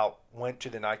 Walked out, went to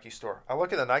the Nike store. I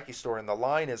look at the Nike store and the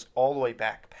line is all the way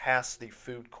back past the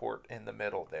food court in the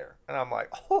middle there. And I'm like,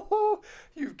 oh,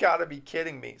 you've got to be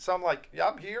kidding me. So I'm like, yeah,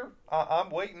 I'm here. I'm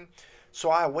waiting. So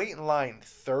I wait in line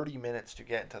 30 minutes to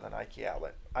get into the Nike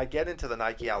outlet. I get into the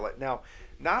Nike outlet. Now,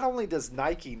 not only does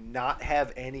Nike not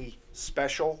have any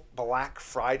special Black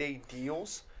Friday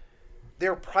deals,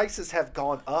 their prices have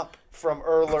gone up from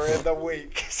earlier in the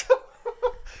week.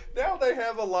 Now they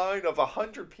have a line of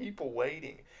 100 people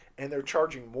waiting, and they're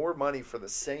charging more money for the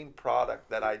same product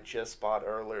that I just bought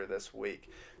earlier this week.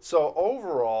 So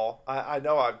overall, I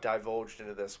know I've divulged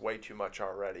into this way too much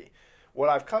already. What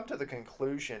I've come to the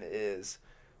conclusion is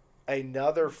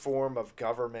another form of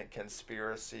government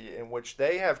conspiracy in which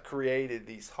they have created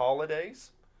these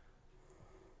holidays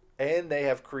and they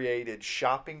have created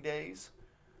shopping days,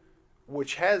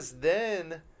 which has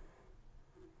then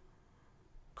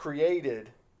created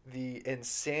the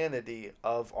insanity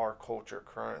of our culture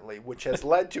currently, which has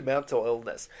led to mental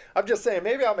illness. I'm just saying,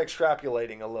 maybe I'm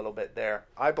extrapolating a little bit there.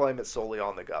 I blame it solely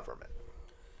on the government.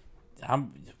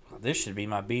 This should be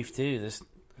my beef too. This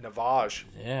Navage.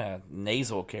 Yeah,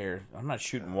 nasal care. I'm not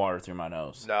shooting water through my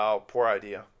nose. No, poor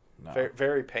idea. No. Very,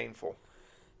 very painful.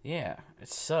 Yeah, it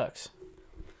sucks.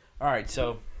 All right,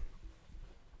 so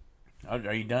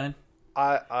are you done?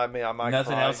 I mean, I might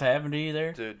Nothing cry. else happened to you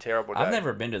there? Dude, terrible day. I've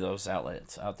never been to those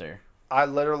outlets out there. I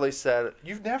literally said,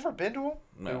 "You've never been to them?"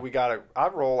 No. Dude, I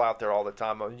roll out there all the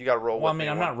time. You got to roll. Well, I with mean,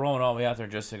 me I'm when- not rolling all the way out there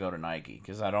just to go to Nike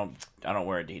because I don't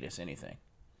wear Adidas anything.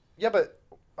 Yeah, but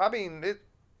I mean,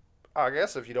 I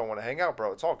guess if you don't want to hang out,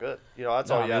 bro, it's all good. You know, that's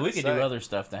No, all I you mean, have we to could say. do other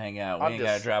stuff to hang out. We I'm ain't got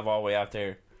to just- drive all the way out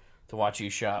there to watch you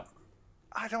shop.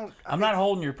 I'm not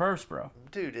holding your purse, bro.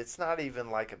 Dude, it's not even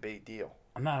like a big deal.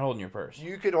 I'm not holding your purse.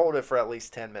 You could hold it for at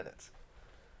least 10 minutes.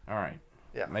 All right.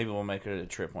 Yeah. Maybe we'll make it a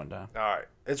trip one time. All right.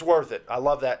 It's worth it. I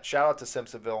love that. Shout out to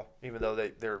Simpsonville, even though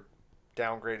they're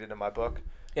downgraded in my book.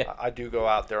 Yeah. I do go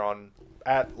out there on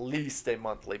at least a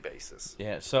monthly basis.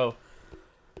 Yeah. So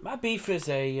my beef is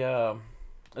a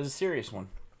serious one.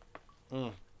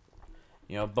 Mm.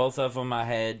 You know, both of them I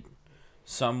had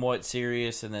somewhat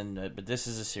serious, and then but this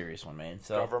is a serious one, man.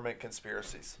 So Government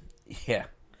conspiracies. yeah.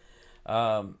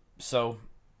 So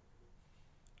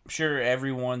I'm sure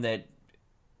everyone that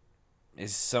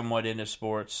is somewhat into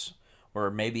sports, or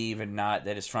maybe even not,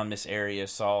 that is from this area,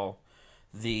 saw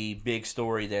the big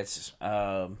story that's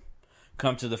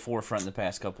come to the forefront in the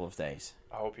past couple of days.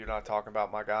 I hope you're not talking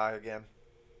about my guy again.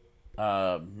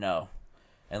 No.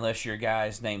 Unless your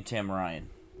guy's named Tim Ryan.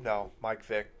 No, Mike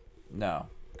Vick. No.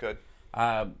 Good.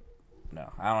 No,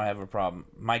 I don't have a problem.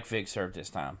 Mike Vick served his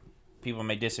time. People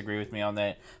may disagree with me on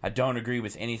that. I don't agree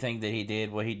with anything that he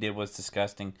did. What he did was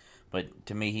disgusting. But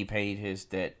to me, he paid his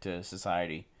debt to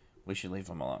society. We should leave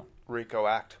him alone. RICO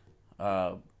Act.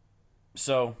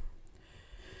 So,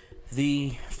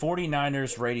 the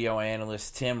 49ers radio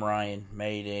analyst Tim Ryan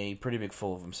made a pretty big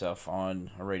fool of himself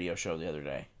on a radio show the other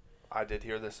day. I did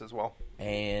hear this as well.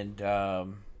 And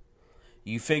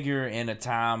you figure in a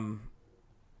time...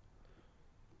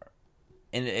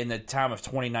 In the time of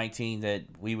 2019 that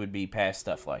we would be past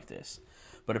stuff like this.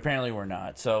 But apparently we're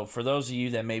not. So for those of you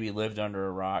that maybe lived under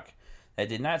a rock that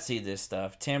did not see this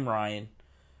stuff, Tim Ryan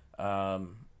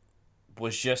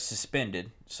was just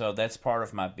suspended. So that's part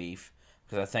of my beef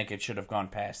because I think it should have gone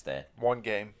past that. One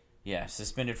game. Yeah,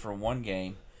 suspended for one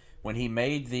game when he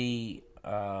made the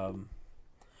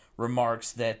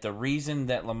remarks that the reason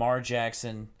that Lamar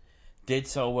Jackson did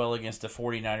so well against the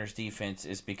 49ers defense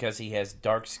is because he has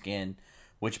dark skin,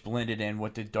 which blended in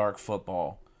with the dark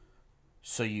football,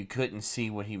 so you couldn't see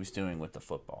what he was doing with the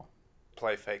football.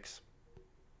 Play fakes.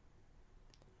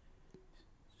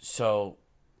 So,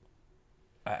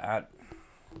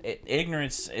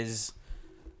 ignorance is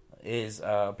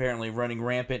apparently running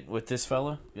rampant with this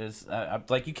fella. Is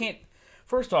like you can't.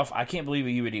 First off, I can't believe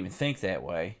you would even think that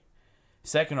way.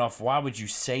 Second off, why would you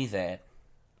say that?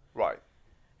 Right.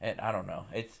 And I don't know.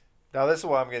 It's. Now, this is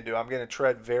what I'm going to do. I'm going to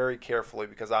tread very carefully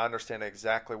because I understand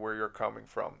exactly where you're coming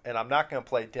from. And I'm not going to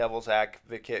play devil's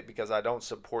advocate because I don't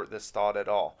support this thought at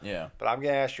all. Yeah. But I'm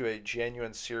going to ask you a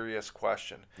genuine, serious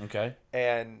question. Okay.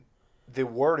 And the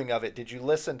wording of it, did you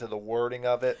listen to the wording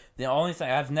of it? The only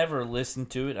thing, I've never listened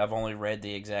to it. I've only read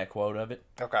the exact quote of it.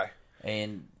 Okay.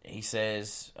 And he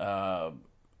says, because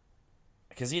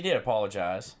he did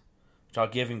apologize, which I'll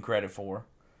give him credit for.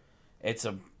 It's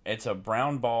a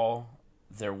brown ball.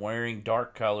 They're wearing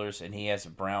dark colors, and he has a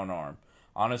brown arm.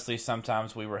 Honestly,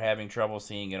 sometimes we were having trouble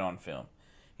seeing it on film.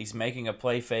 He's making a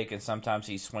play fake, and sometimes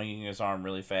he's swinging his arm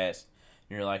really fast.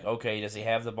 And you're like, okay, does he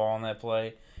have the ball in that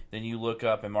play? Then you look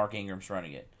up, and Mark Ingram's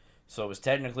running it. So it was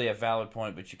technically a valid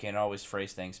point, but you can't always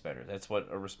phrase things better. That's what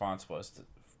a response was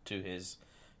to his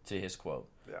quote.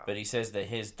 Yeah. But he says that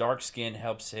his dark skin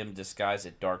helps him disguise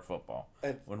it dark football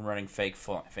when running fake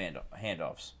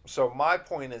handoffs. So my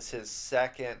point is his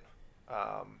second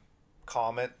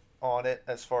comment on it,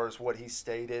 as far as what he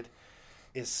stated,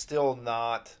 is still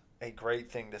not a great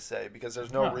thing to say because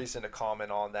there's no No. reason to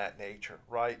comment on that nature,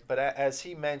 right? But as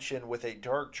he mentioned, with a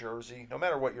dark jersey, no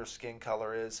matter what your skin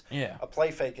color is, Yeah. a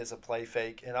play fake is a play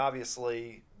fake, and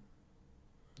obviously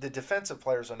the defensive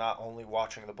players are not only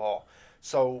watching the ball.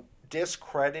 So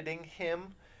discrediting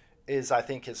him is, I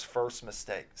think, his first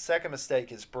mistake. Second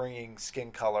mistake is bringing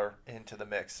skin color into the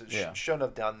mix. It Yeah. shouldn't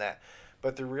have done that.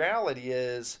 But the reality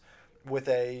is, with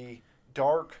a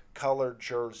dark colored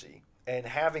jersey and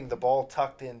having the ball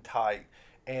tucked in tight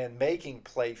and making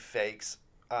play fakes,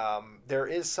 there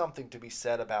is something to be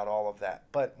said about all of that.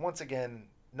 But once again,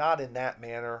 not in that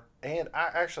manner. And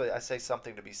I say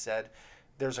something to be said.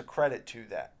 There's a credit to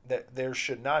that. That there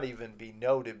should not even be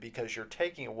noted because you're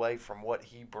taking away from what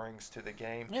he brings to the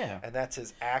game. Yeah. And that's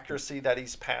his accuracy that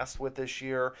he's passed with this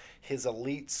year, his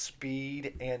elite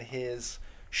speed, and his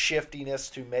shiftiness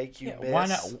to make you miss. Why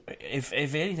not? If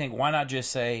anything, why not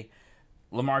just say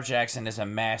Lamar Jackson is a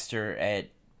master at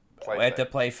the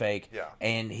play fake, Yeah.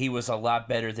 and he was a lot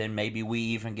better than maybe we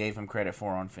even gave him credit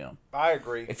for on film. I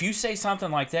agree. If you say something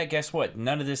like that, guess what?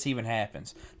 None of this even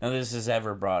happens. None of this is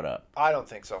ever brought up. I don't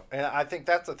think so. And I think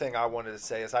that's the thing I wanted to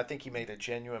say is I think he made a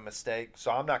genuine mistake. So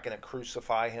I'm not going to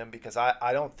crucify him because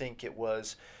I don't think it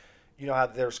was, you know, how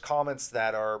there's comments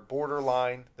that are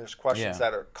borderline. There's questions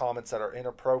Yeah. that are comments that are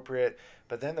inappropriate,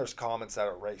 but then there's comments that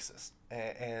are racist.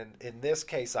 And in this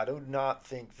case, I do not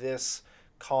think this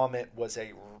comment was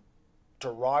a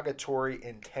derogatory,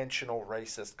 intentional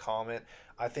racist comment.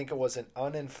 I think it was an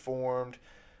uninformed,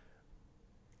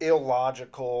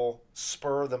 illogical,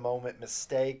 spur of the moment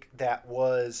mistake that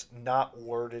was not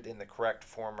worded in the correct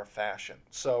form or fashion.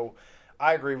 So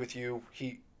I agree with you.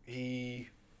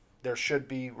 There should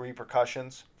be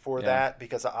repercussions for Yeah. that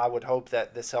because I would hope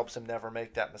that this helps him never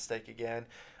make that mistake again.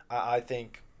 I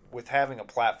think with having a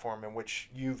platform in which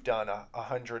you've done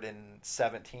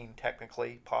 117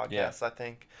 technically podcasts, I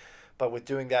think. But with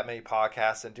doing that many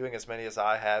podcasts and doing as many as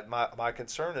I had, my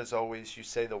concern is always you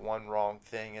say the one wrong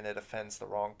thing and it offends the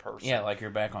wrong person. Yeah, like you're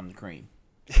back on the cream.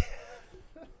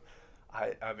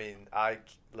 I mean,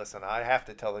 listen, I have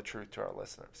to tell the truth to our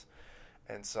listeners.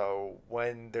 And so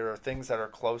when there are things that are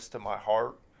close to my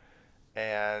heart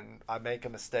and I make a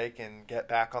mistake and get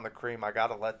back on the cream, I got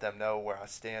to let them know where I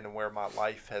stand and where my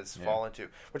life has fallen to.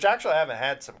 Which actually I haven't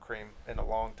had some cream in a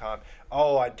long time.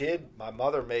 Oh, I did. My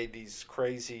mother made these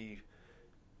crazy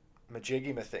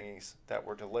majigima thingies that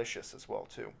were delicious as well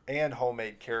too, and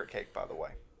homemade carrot cake, by the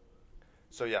way.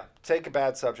 So yeah, take a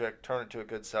bad subject, turn it to a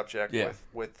good subject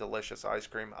with delicious ice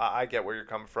cream. I get where you're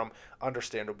coming from.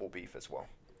 Understandable beef as well.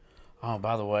 Oh,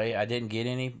 by the way, I didn't get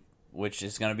any, which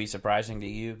is going to be surprising to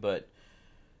you, but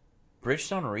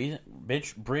Bridgestone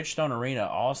Arena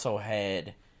also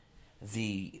had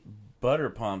the butter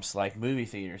pumps like movie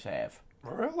theaters have.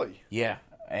 Really? Yeah.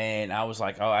 And I was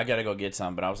like, oh, I got to go get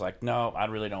some. But I was like, no, I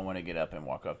really don't want to get up and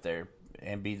walk up there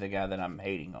and be the guy that I'm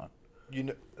hating on. You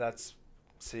know,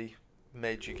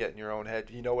 made you get in your own head.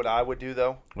 You know what I would do,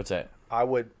 though? What's that? I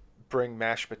would bring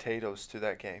mashed potatoes to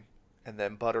that game and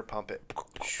then butter pump it.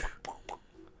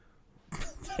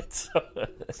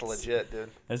 It's legit, dude.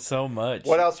 That's so much.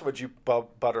 What else would you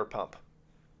butter pump?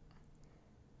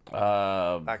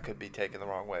 I'm That could be taken the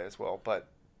wrong way as well, but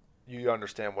you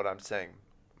understand what I'm saying.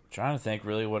 trying to think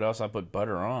really what else I put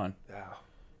butter on. Yeah.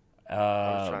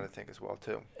 I was trying Uh, to think as well,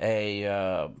 too.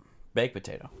 a baked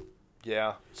potato.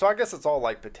 Yeah. So I guess it's all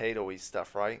like potato-y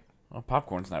stuff, right? Well,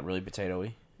 popcorn's not really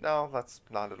potato-y. No, that's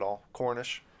not at all.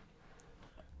 Cornish.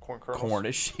 Corn kernels.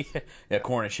 Cornish. Yeah,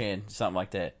 Cornish hen, something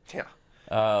like that. Yeah.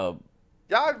 Uh,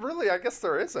 Yeah, I guess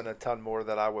there isn't a ton more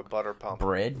that I would butter pump.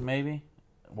 bread, maybe?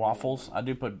 Waffles. I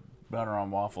do put butter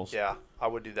on waffles. Yeah, I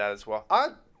would do that as well. I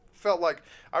felt like,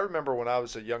 I remember when I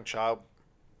was a young child,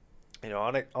 you know,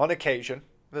 on occasion,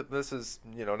 this is,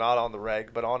 you know, not on the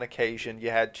reg, but on occasion, you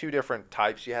had two different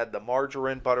types. You had the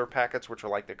margarine butter packets, which are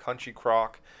like the Country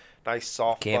Crock, nice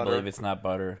soft Can't butter. believe it's not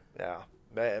butter. Yeah.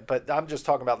 But I'm just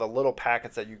talking about the little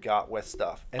packets that you got with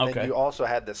stuff. And Okay. then you also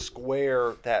had the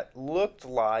square that looked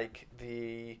like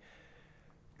the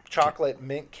chocolate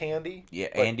mint candy. Yeah,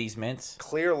 but Andy's mints.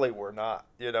 clearly were not.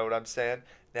 You know what I'm saying?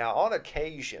 Now, on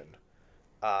occasion,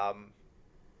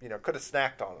 you know, could have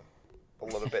snacked on them a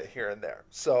little bit here and there.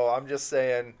 So I'm just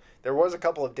saying there was a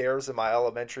couple of dares in my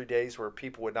elementary days where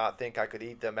people would not think I could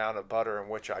eat the amount of butter in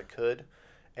which I could.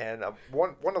 And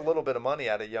won a little bit of money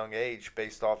at a young age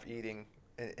based off eating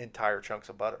entire chunks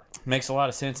of butter. Makes a lot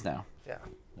of sense now. Yeah,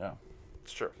 Yeah.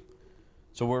 it's true.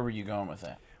 So where were you going with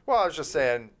that? Well, I was just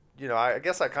saying, you know, I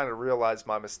guess I kind of realized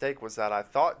my mistake was that I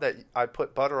thought that I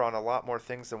put butter on a lot more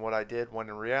things than what I did, when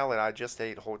in reality I just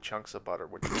ate whole chunks of butter,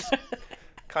 which was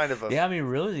kind of a... Yeah, I mean,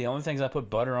 really, the only things I put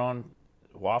butter on,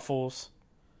 waffles,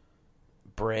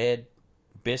 bread,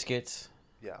 biscuits.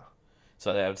 Yeah.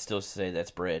 So I would still say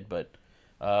that's bread, but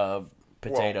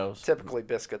potatoes. Well, typically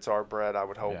biscuits are bread, I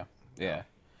would hope. Yeah.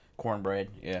 Cornbread,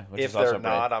 yeah. Which If is also they're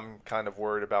bread. not, I'm kind of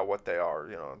worried about what they are.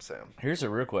 You know what I'm saying? Here's a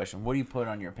real question: what do you put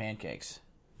on your pancakes?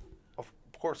 Of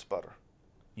course, butter.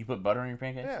 You put butter on your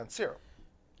pancakes? Yeah, and syrup.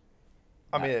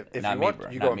 I mean, if not you me, want, bro.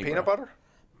 you Not go me, peanut bro. butter?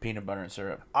 Peanut butter and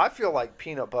syrup. I feel like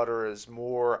peanut butter is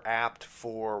more apt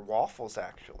for waffles,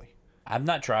 actually. I've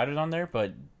not tried it on there,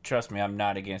 but trust me, I'm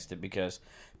not against it because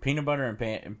peanut butter and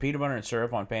peanut butter and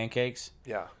syrup on pancakes.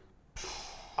 Yeah.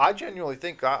 I genuinely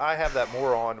think I have that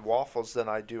more on waffles than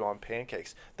I do on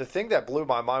pancakes. The thing that blew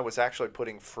my mind was actually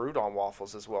putting fruit on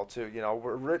waffles as well, too. You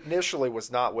know, initially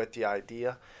was not with the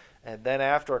idea. And then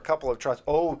after a couple of tries,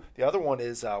 the other one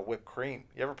is whipped cream.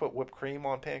 You ever put whipped cream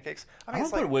on pancakes? I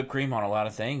don't put whipped cream on a lot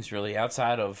of things, really,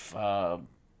 outside of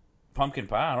pumpkin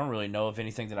pie. I don't really know of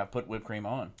anything that I put whipped cream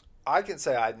on. I can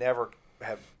say I never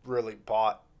have really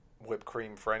bought whipped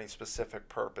cream for any specific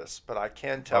purpose, but I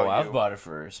can tell you. I've bought it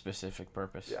for a specific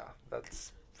purpose. Yeah,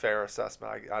 that's fair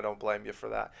assessment. I don't blame you for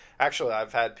that. Actually,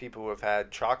 I've had people who have had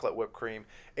chocolate whipped cream.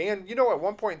 And, you know, at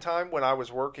one point in time when I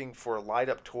was working for Light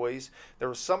Up Toys, there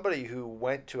was somebody who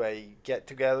went to a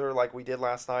get-together like we did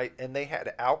last night, and they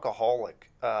had alcoholic.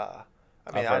 I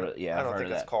don't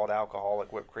think it's called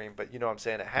alcoholic whipped cream, but you know what I'm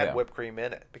saying? It had whipped cream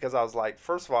in it. Because I was like,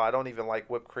 first of all, I don't even like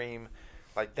whipped cream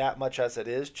like that much as it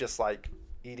is, just like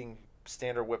eating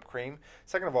standard whipped cream.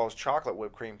 Second of all, it's chocolate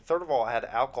whipped cream. Third of all, it had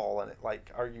alcohol in it. Like,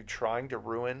 are you trying to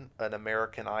ruin an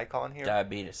American icon here?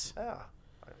 Diabetes. Yeah.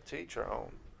 To each your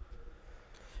own.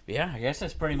 Yeah, I guess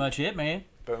that's pretty much it, man.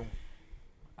 Boom.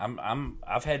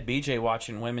 I've had BJ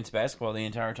watching women's basketball the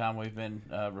entire time we've been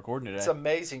recording today. It's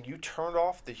amazing. You turned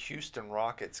off the Houston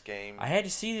Rockets game. I had to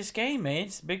see this game, man.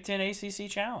 It's Big Ten ACC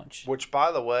Challenge. Which,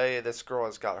 by the way, this girl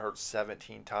has got hurt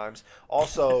 17 times.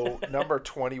 Also, number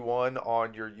 21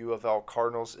 on your U of L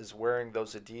Cardinals is wearing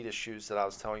those Adidas shoes that I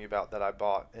was telling you about that I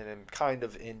bought, and I'm kind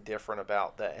of indifferent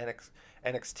about the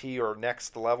NXT or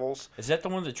Next Levels. Is that the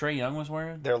one that Trae Young was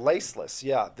wearing? They're laceless,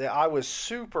 yeah. I was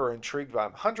super intrigued by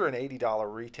them.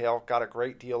 $180 retail. Got a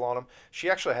great deal on them. She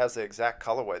actually has the exact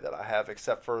colorway that I have,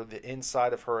 except for the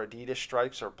inside of her Adidas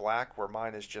stripes are black, where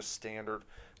mine is just standard.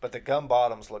 But the gum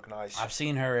bottoms look nice. I've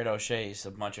seen her at O'Shea's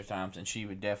a bunch of times, and she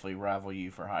would definitely rival you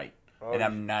for height. And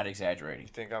I'm not exaggerating.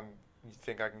 You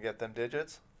think I can get them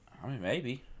digits? I mean,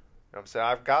 maybe. You know what I'm saying?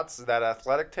 I've got that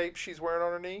athletic tape she's wearing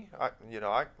on her knee.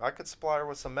 I could supply her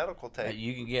with some medical tape.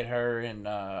 You can get her and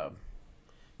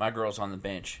my girl's on the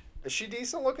bench. Is she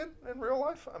decent looking in real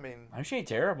life? I mean, she ain't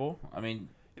terrible. I mean,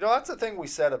 you know, that's the thing we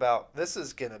said about this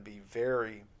is going to be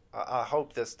very. I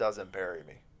hope this doesn't bury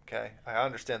me. Okay, I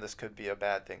understand this could be a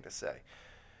bad thing to say.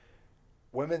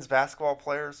 Women's basketball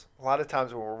players, a lot of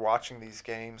times when we're watching these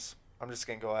games, I'm just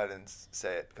going to go ahead and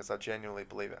say it because I genuinely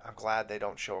believe it. I'm glad they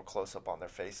don't show a close-up on their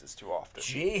faces too often.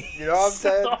 Jeez. You know what I'm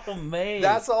saying? Oh, man.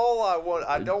 That's all I want.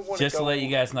 I don't want just to let you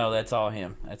guys know, that's all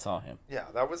him. That's all him. Yeah,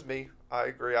 that was me. I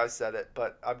agree. I said it.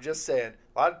 But I'm just saying,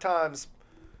 a lot of times,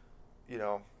 you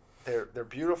know, they're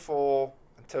beautiful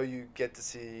until you get to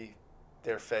see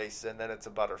their face, and then it's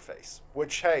a butter face.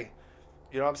 Which, hey,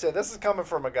 you know what I'm saying? This is coming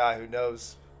from a guy who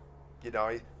knows, you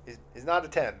know, he's not a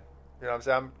 10. You know what I'm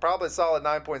saying? I'm probably a solid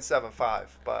 9.75,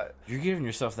 but... You're giving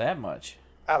yourself that much.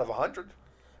 Out of 100.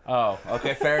 Oh,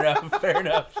 okay, fair enough, fair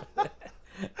enough.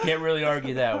 Can't really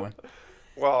argue that one.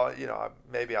 Well, you know,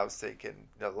 maybe I was thinking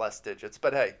less digits.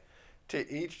 But hey, to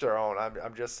each their own.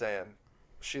 I'm just saying,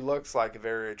 she looks like a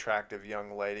very attractive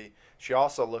young lady. She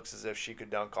also looks as if she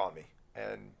could dunk on me.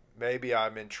 And maybe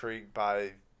I'm intrigued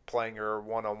by playing her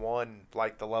one-on-one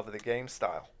like the Love of the Game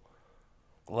style.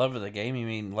 Love of the Game? You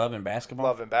mean Love in Basketball?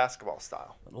 Love in Basketball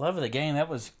style. Love of the Game, that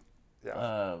was...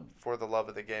 Yeah, for the Love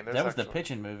of the Game. That was the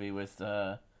pitching movie with...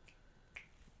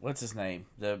 what's his name?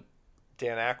 Dan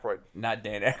Aykroyd. Not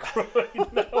Dan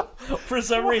Aykroyd, no. For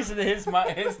some reason, his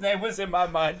name was in my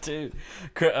mind, too.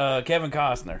 Kevin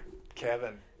Costner.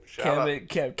 Kevin.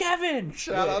 Kevin!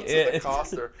 Shout out to the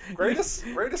Costner. Greatest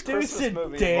Christmas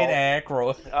movie Dan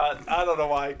Aykroyd. I don't know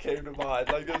why it came to mind.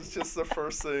 Like, it was just the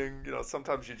first thing. You know,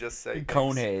 sometimes you just say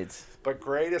Coneheads. But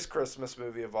greatest Christmas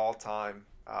movie of all time,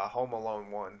 Home Alone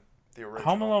 1, the original.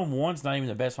 Home Alone 1's not even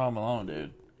the best Home Alone,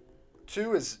 dude.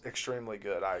 2 is extremely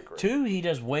good, I agree. 2, he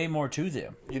does way more to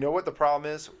them. You know what the problem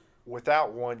is?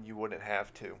 Without 1, you wouldn't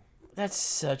have 2. That's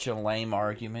such a lame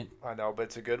argument. I know, but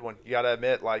it's a good one. You got to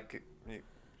admit, like...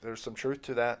 There's some truth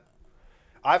to that.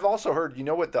 I've also heard, you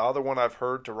know what the other one I've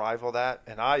heard to rival that,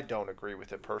 and I don't agree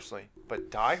with it personally,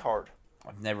 but Die Hard.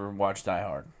 I've never watched Die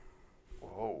Hard.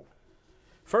 Whoa.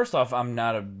 First off, I'm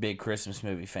not a big Christmas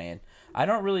movie fan. I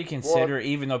don't really consider,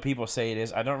 even though people say it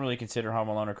is, I don't really consider Home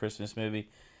Alone a Christmas movie.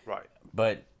 Right.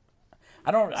 But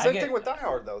I don't. Same thing with Die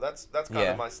Hard, though. That's kind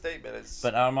of my statement.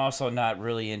 But I'm also not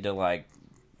really into like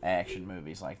action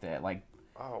movies like that. Like,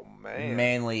 oh man,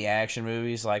 manly action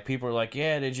movies. Like people are like,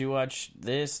 "Yeah, did you watch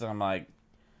this?" And I'm like,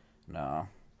 "No."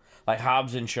 Like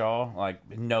Hobbs and Shaw.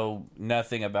 Like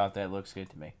nothing about that looks good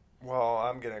to me. Well,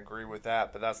 I'm going to agree with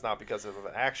that, but that's not because of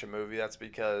an action movie. That's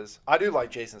because I do like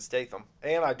Jason Statham,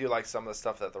 and I do like some of the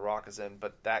stuff that The Rock is in,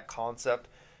 but that concept,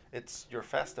 you're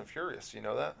Fast and Furious, you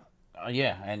know that?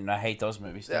 Yeah, and I hate those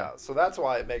movies too. Yeah, so that's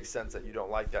why it makes sense that you don't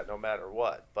like that no matter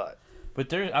what, But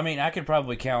there, I mean, I could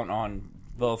probably count on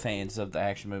both hands of the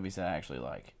action movies that I actually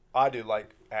like. I do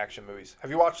like action movies. Have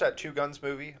you watched that Two Guns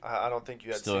movie? I don't think you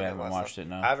had Still seen it haven't last watched time. it,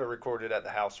 no. I have it recorded at the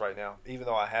house right now, even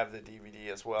though I have the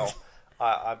DVD as well.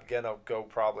 I'm going to go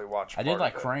probably watch I did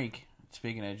like part of it. Crank.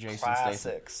 Speaking of Jason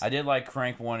Classics. Statham, I did like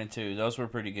Crank 1 and 2. Those were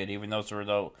pretty good, even though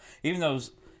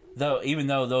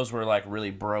those were like really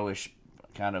bro-ish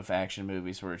kind of action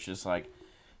movies where it's just like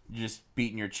just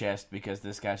beating your chest because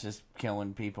this guy's just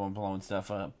killing people and blowing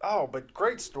stuff up. Oh, but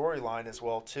great storyline as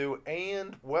well too,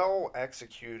 and well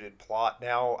executed plot.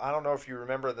 Now, I don't know if you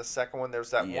remember the second one.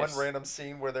 There's that one random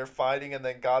scene where they're fighting, and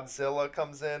then Godzilla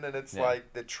comes in, and it's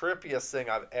like the trippiest thing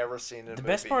I've ever seen in a movie. The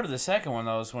best part of the second one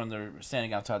though is when they're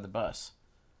standing outside the bus.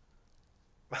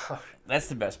 That's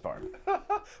the best part.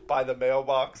 By the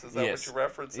mailbox, is that what you're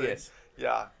referencing? Yes.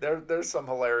 Yeah, there's some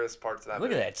hilarious parts of that.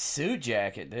 Look at that suit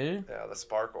jacket, dude. Yeah, the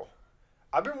sparkle.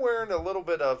 I've been wearing a little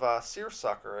bit of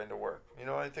seersucker into work. You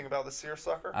know anything about the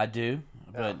seersucker? I do,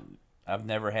 but I've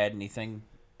never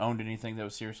owned anything that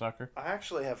was seersucker. I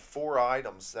actually have 4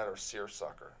 items that are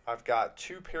seersucker. I've got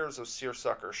 2 pairs of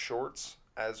seersucker shorts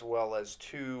as well as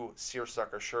 2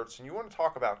 seersucker shirts. And you want to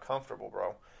talk about comfortable,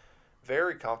 bro.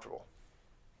 Very comfortable.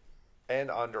 And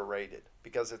underrated.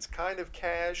 Because it's kind of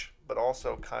cash, but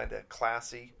also kind of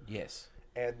classy. Yes.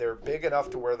 And they're big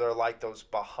enough to where they're like those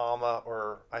Bahama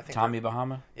or I think Tommy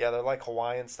Bahama? Yeah, they're like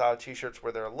Hawaiian style t-shirts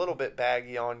where they're a little bit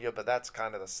baggy on you, but that's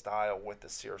kind of the style with the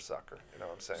seersucker. You know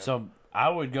what I'm saying? So I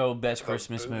would go best Those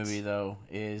Christmas boots. movie though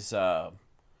is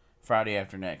Friday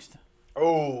After Next.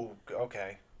 Oh,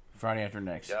 okay. Friday After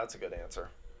Next. Yeah, that's a good answer.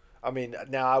 I mean,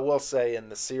 now I will say in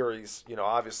the series, you know,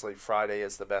 obviously Friday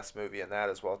is the best movie in that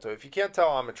as well too. If you can't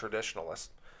tell, I'm a traditionalist.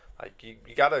 Like you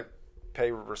got to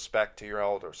pay respect to your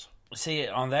elders. See,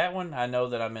 on that one, I know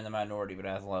that I'm in the minority, but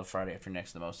I love Friday After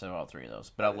Next the most of all 3 of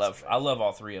those. But I love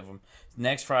all 3 of them.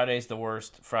 Next Friday's the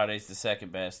worst, Friday's the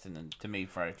second best, and then to me,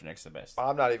 Friday After Next the best.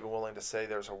 I'm not even willing to say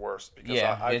there's a worst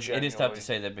because it is tough to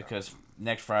say that because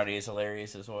Next Friday is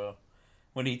hilarious as well.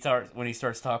 When he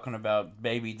starts talking about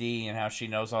Baby D and how she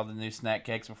knows all the new snack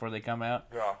cakes before they come out.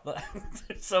 Yeah.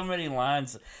 There's so many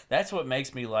lines. That's what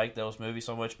makes me like those movies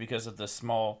so much because of the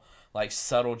small, like,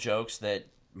 subtle jokes that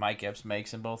Mike Epps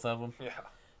makes in both of them. Yeah.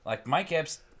 Like, Mike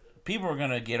Epps, people are going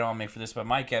to get on me for this, but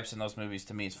Mike Epps in those movies,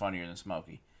 to me, is funnier than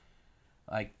Smokey.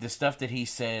 Like, the stuff that he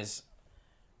says.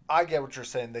 I get what you're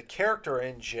saying. The character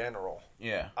in general,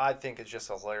 Yeah. I think is just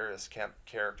a hilarious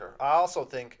character. I also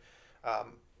think,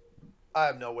 I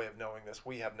have no way of knowing this.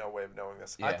 We have no way of knowing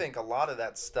this. Yeah. I think a lot of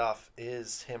that stuff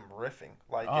is him riffing.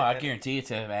 Like, I guarantee it's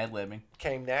him ad-libbing.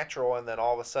 Came natural, and then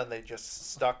all of a sudden they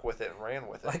just stuck with it and ran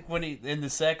with it. Like when in the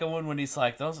second one, when he's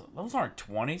like, those aren't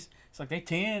 20s. It's like, they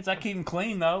 10s. I keep them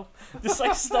clean, though. Just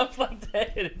like stuff like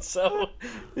that. It's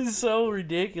so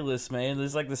ridiculous, man.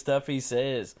 It's like the stuff he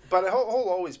says. But he'll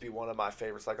always be one of my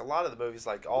favorites. Like a lot of the movies,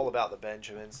 like All About the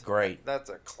Benjamins. Great. That's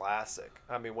a classic.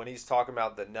 I mean, when he's talking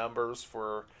about the numbers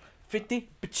for 50.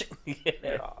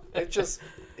 Yeah. It just,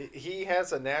 he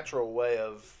has a natural way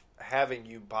of having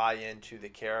you buy into the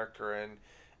character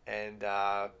and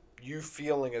you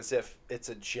feeling as if it's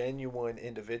a genuine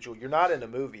individual. You're not in a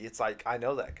movie. It's like, I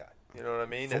know that guy. You know what I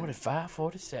mean? 45,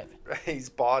 47. He's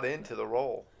bought into the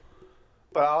role.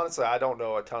 But honestly, I don't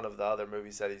know a ton of the other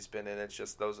movies that he's been in. It's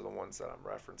just those are the ones that I'm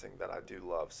referencing that I do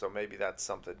love. So maybe that's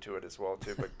something to it as well,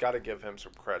 too. But got to give him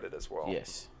some credit as well.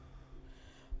 Yes.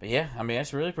 But yeah, I mean,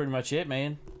 that's really pretty much it,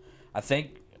 man. I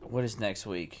think, what is next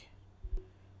week?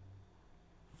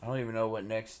 I don't even know what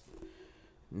next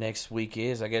week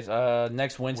is. I guess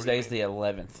next Wednesday's the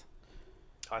 11th.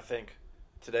 I think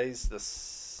today's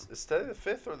is today the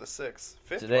 5th or the 6th?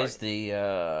 5th, Today's right? the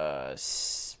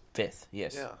 5th.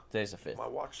 Yes. Yeah. Today's the 5th. My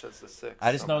watch says the 6th.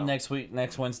 I just know somehow.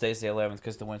 next Wednesday's the 11th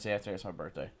because the Wednesday after is my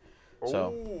birthday.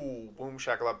 So Ooh, boom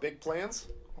shakalaka. Big plans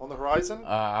on the horizon?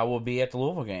 I will be at the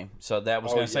Louisville game. So that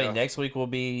was going to say yeah. next week will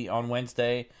be on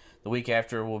Wednesday. The week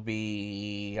after will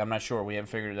be, I'm not sure. We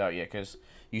haven't figured it out yet because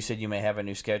you said you may have a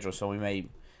new schedule. So we may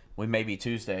we may be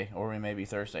Tuesday or we may be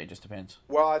Thursday. Just depends.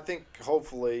 Well, I think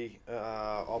hopefully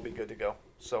I'll be good to go.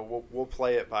 So we'll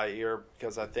play it by ear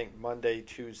because I think Monday,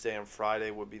 Tuesday, and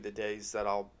Friday would be the days that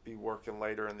I'll be working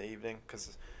later in the evening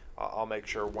because I'll make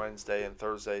sure Wednesday and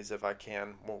Thursdays, if I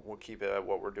can, we'll keep it at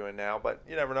what we're doing now. But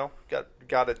you never know.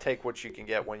 Got to take what you can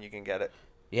get when you can get it.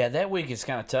 Yeah, that week is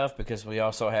kind of tough because we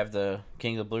also have the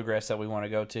King of the Bluegrass that we want to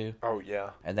go to. Oh, yeah.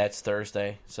 And that's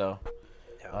Thursday. So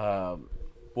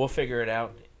we'll figure it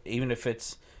out. Even if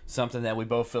it's something that we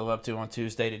both fill up to on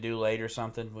Tuesday to do late or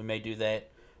something, we may do that.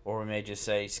 Or we may just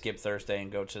say skip Thursday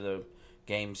and go to the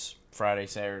games Friday,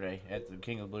 Saturday at the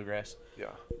King of the Bluegrass.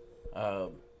 Yeah.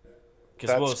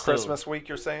 That's Christmas week,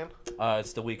 you're saying?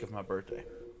 It's the week of my birthday.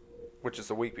 Which is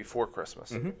the week before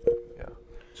Christmas. Mm-hmm. Yeah.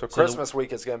 So Christmas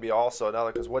week is going to be also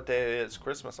another, because what day is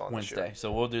Christmas on this year? Wednesday.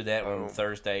 So we'll do that on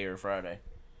Thursday or Friday.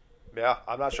 Yeah,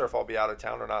 I'm not sure if I'll be out of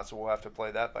town or not, so we'll have to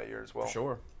play that by ear as well. For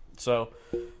sure. So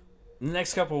the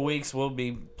next couple of weeks we'll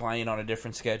be playing on a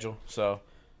different schedule. So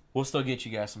we'll still get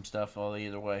you guys some stuff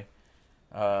either way.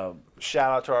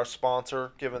 Shout out to our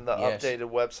sponsor, giving the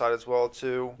updated website as well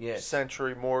too. Yes.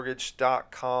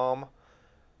 CenturyMortgage.com.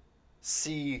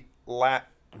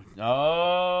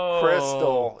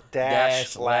 Crystal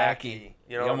Lackey.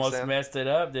 You know what I'm almost saying? messed it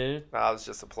up, dude. Nah, it was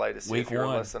just a play to see if you're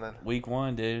listening. Week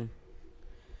 1, dude.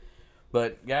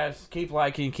 But guys, keep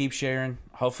liking, keep sharing.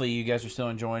 Hopefully you guys are still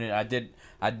enjoying it.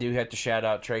 I do have to shout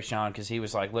out Trayshawn because he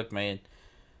was like, "Look, man,"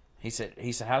 he said,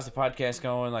 "How's the podcast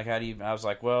going? Like, how do you?" I was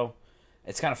like, "Well,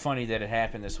 it's kind of funny that it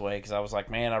happened this way because I was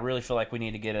like, man, I really feel like we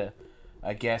need to get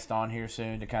a guest on here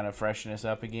soon to kind of freshen us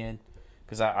up again."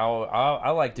 Because I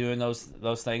like doing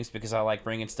those things because I like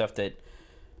bringing stuff that,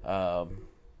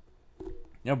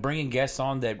 bringing guests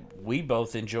on that we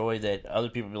both enjoy that other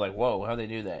people be like, whoa, how'd they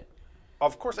do that?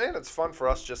 Of course, and it's fun for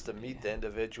us just to meet the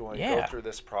individual and go Yeah. through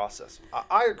this process.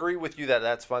 I agree with you that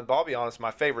that's fun, but I'll be honest,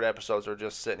 my favorite episodes are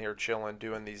just sitting here chilling,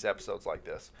 doing these episodes like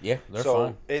this. Yeah, they're so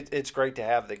fun. It's great to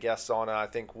have the guests on, and I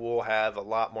think we'll have a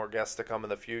lot more guests to come in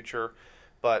the future.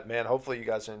 But, man, hopefully you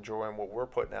guys are enjoying what we're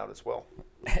putting out as well.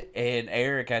 And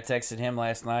Eric, I texted him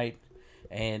last night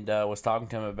and was talking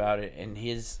to him about it, and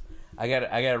I got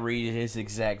to read his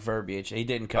exact verbiage. He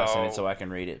didn't cuss in it, so I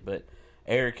can read it. But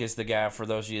Eric is the guy, for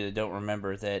those of you that don't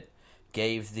remember, that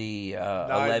gave the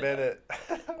 9-minute.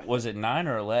 Was it 9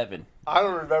 or 11? I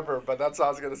don't remember, but that's what I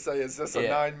was going to say. Is this a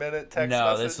 9-minute text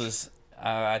message? This was.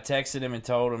 I texted him and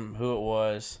told him who it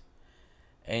was,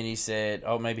 and he said,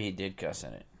 "Oh, maybe he did cuss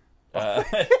in it."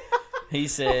 He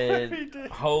said,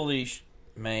 "Holy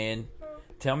man,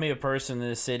 tell me a person in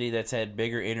the city that's had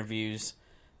bigger interviews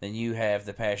than you have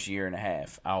the past year and a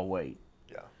half. I'll wait."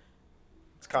 Yeah,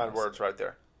 it's kind words right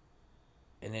there.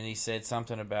 And then he said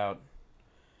something about.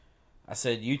 I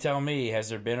said, "You tell me, has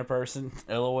there been a person?"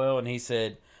 LOL. And he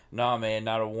said, "Nah, man,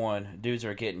 not a one. Dudes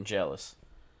are getting jealous."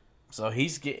 So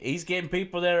he's getting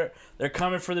people that they're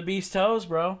coming for the beef's toes,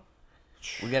 bro.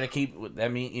 We got to keep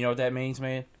that. You know what that means,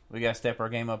 man? We got to step our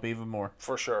game up even more.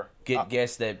 For sure. Get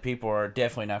guests that people are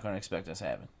definitely not going to expect us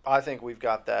having. I think we've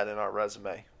got that in our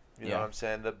resume. You know Yeah. what I'm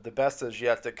saying? The best is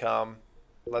yet to come.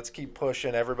 Let's keep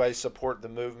pushing. Everybody support the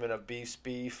movement of Beef's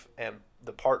Beef and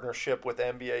the partnership with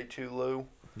NBA Tulu.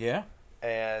 Yeah.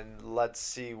 And let's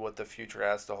see what the future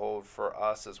has to hold for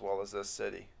us as well as this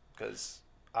city. Because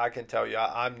I can tell you,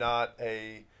 I'm not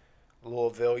a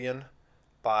Louisvillian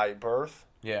by birth.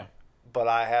 Yeah. But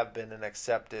I have been an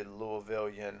accepted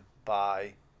Louisvillian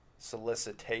by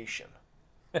solicitation.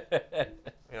 You know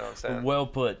what I'm saying? Well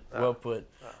put. Well put.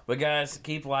 But guys,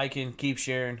 keep liking, keep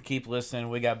sharing, keep listening.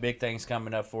 We got big things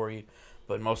coming up for you.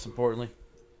 But most importantly,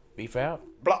 beef out.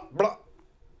 Blah, blah.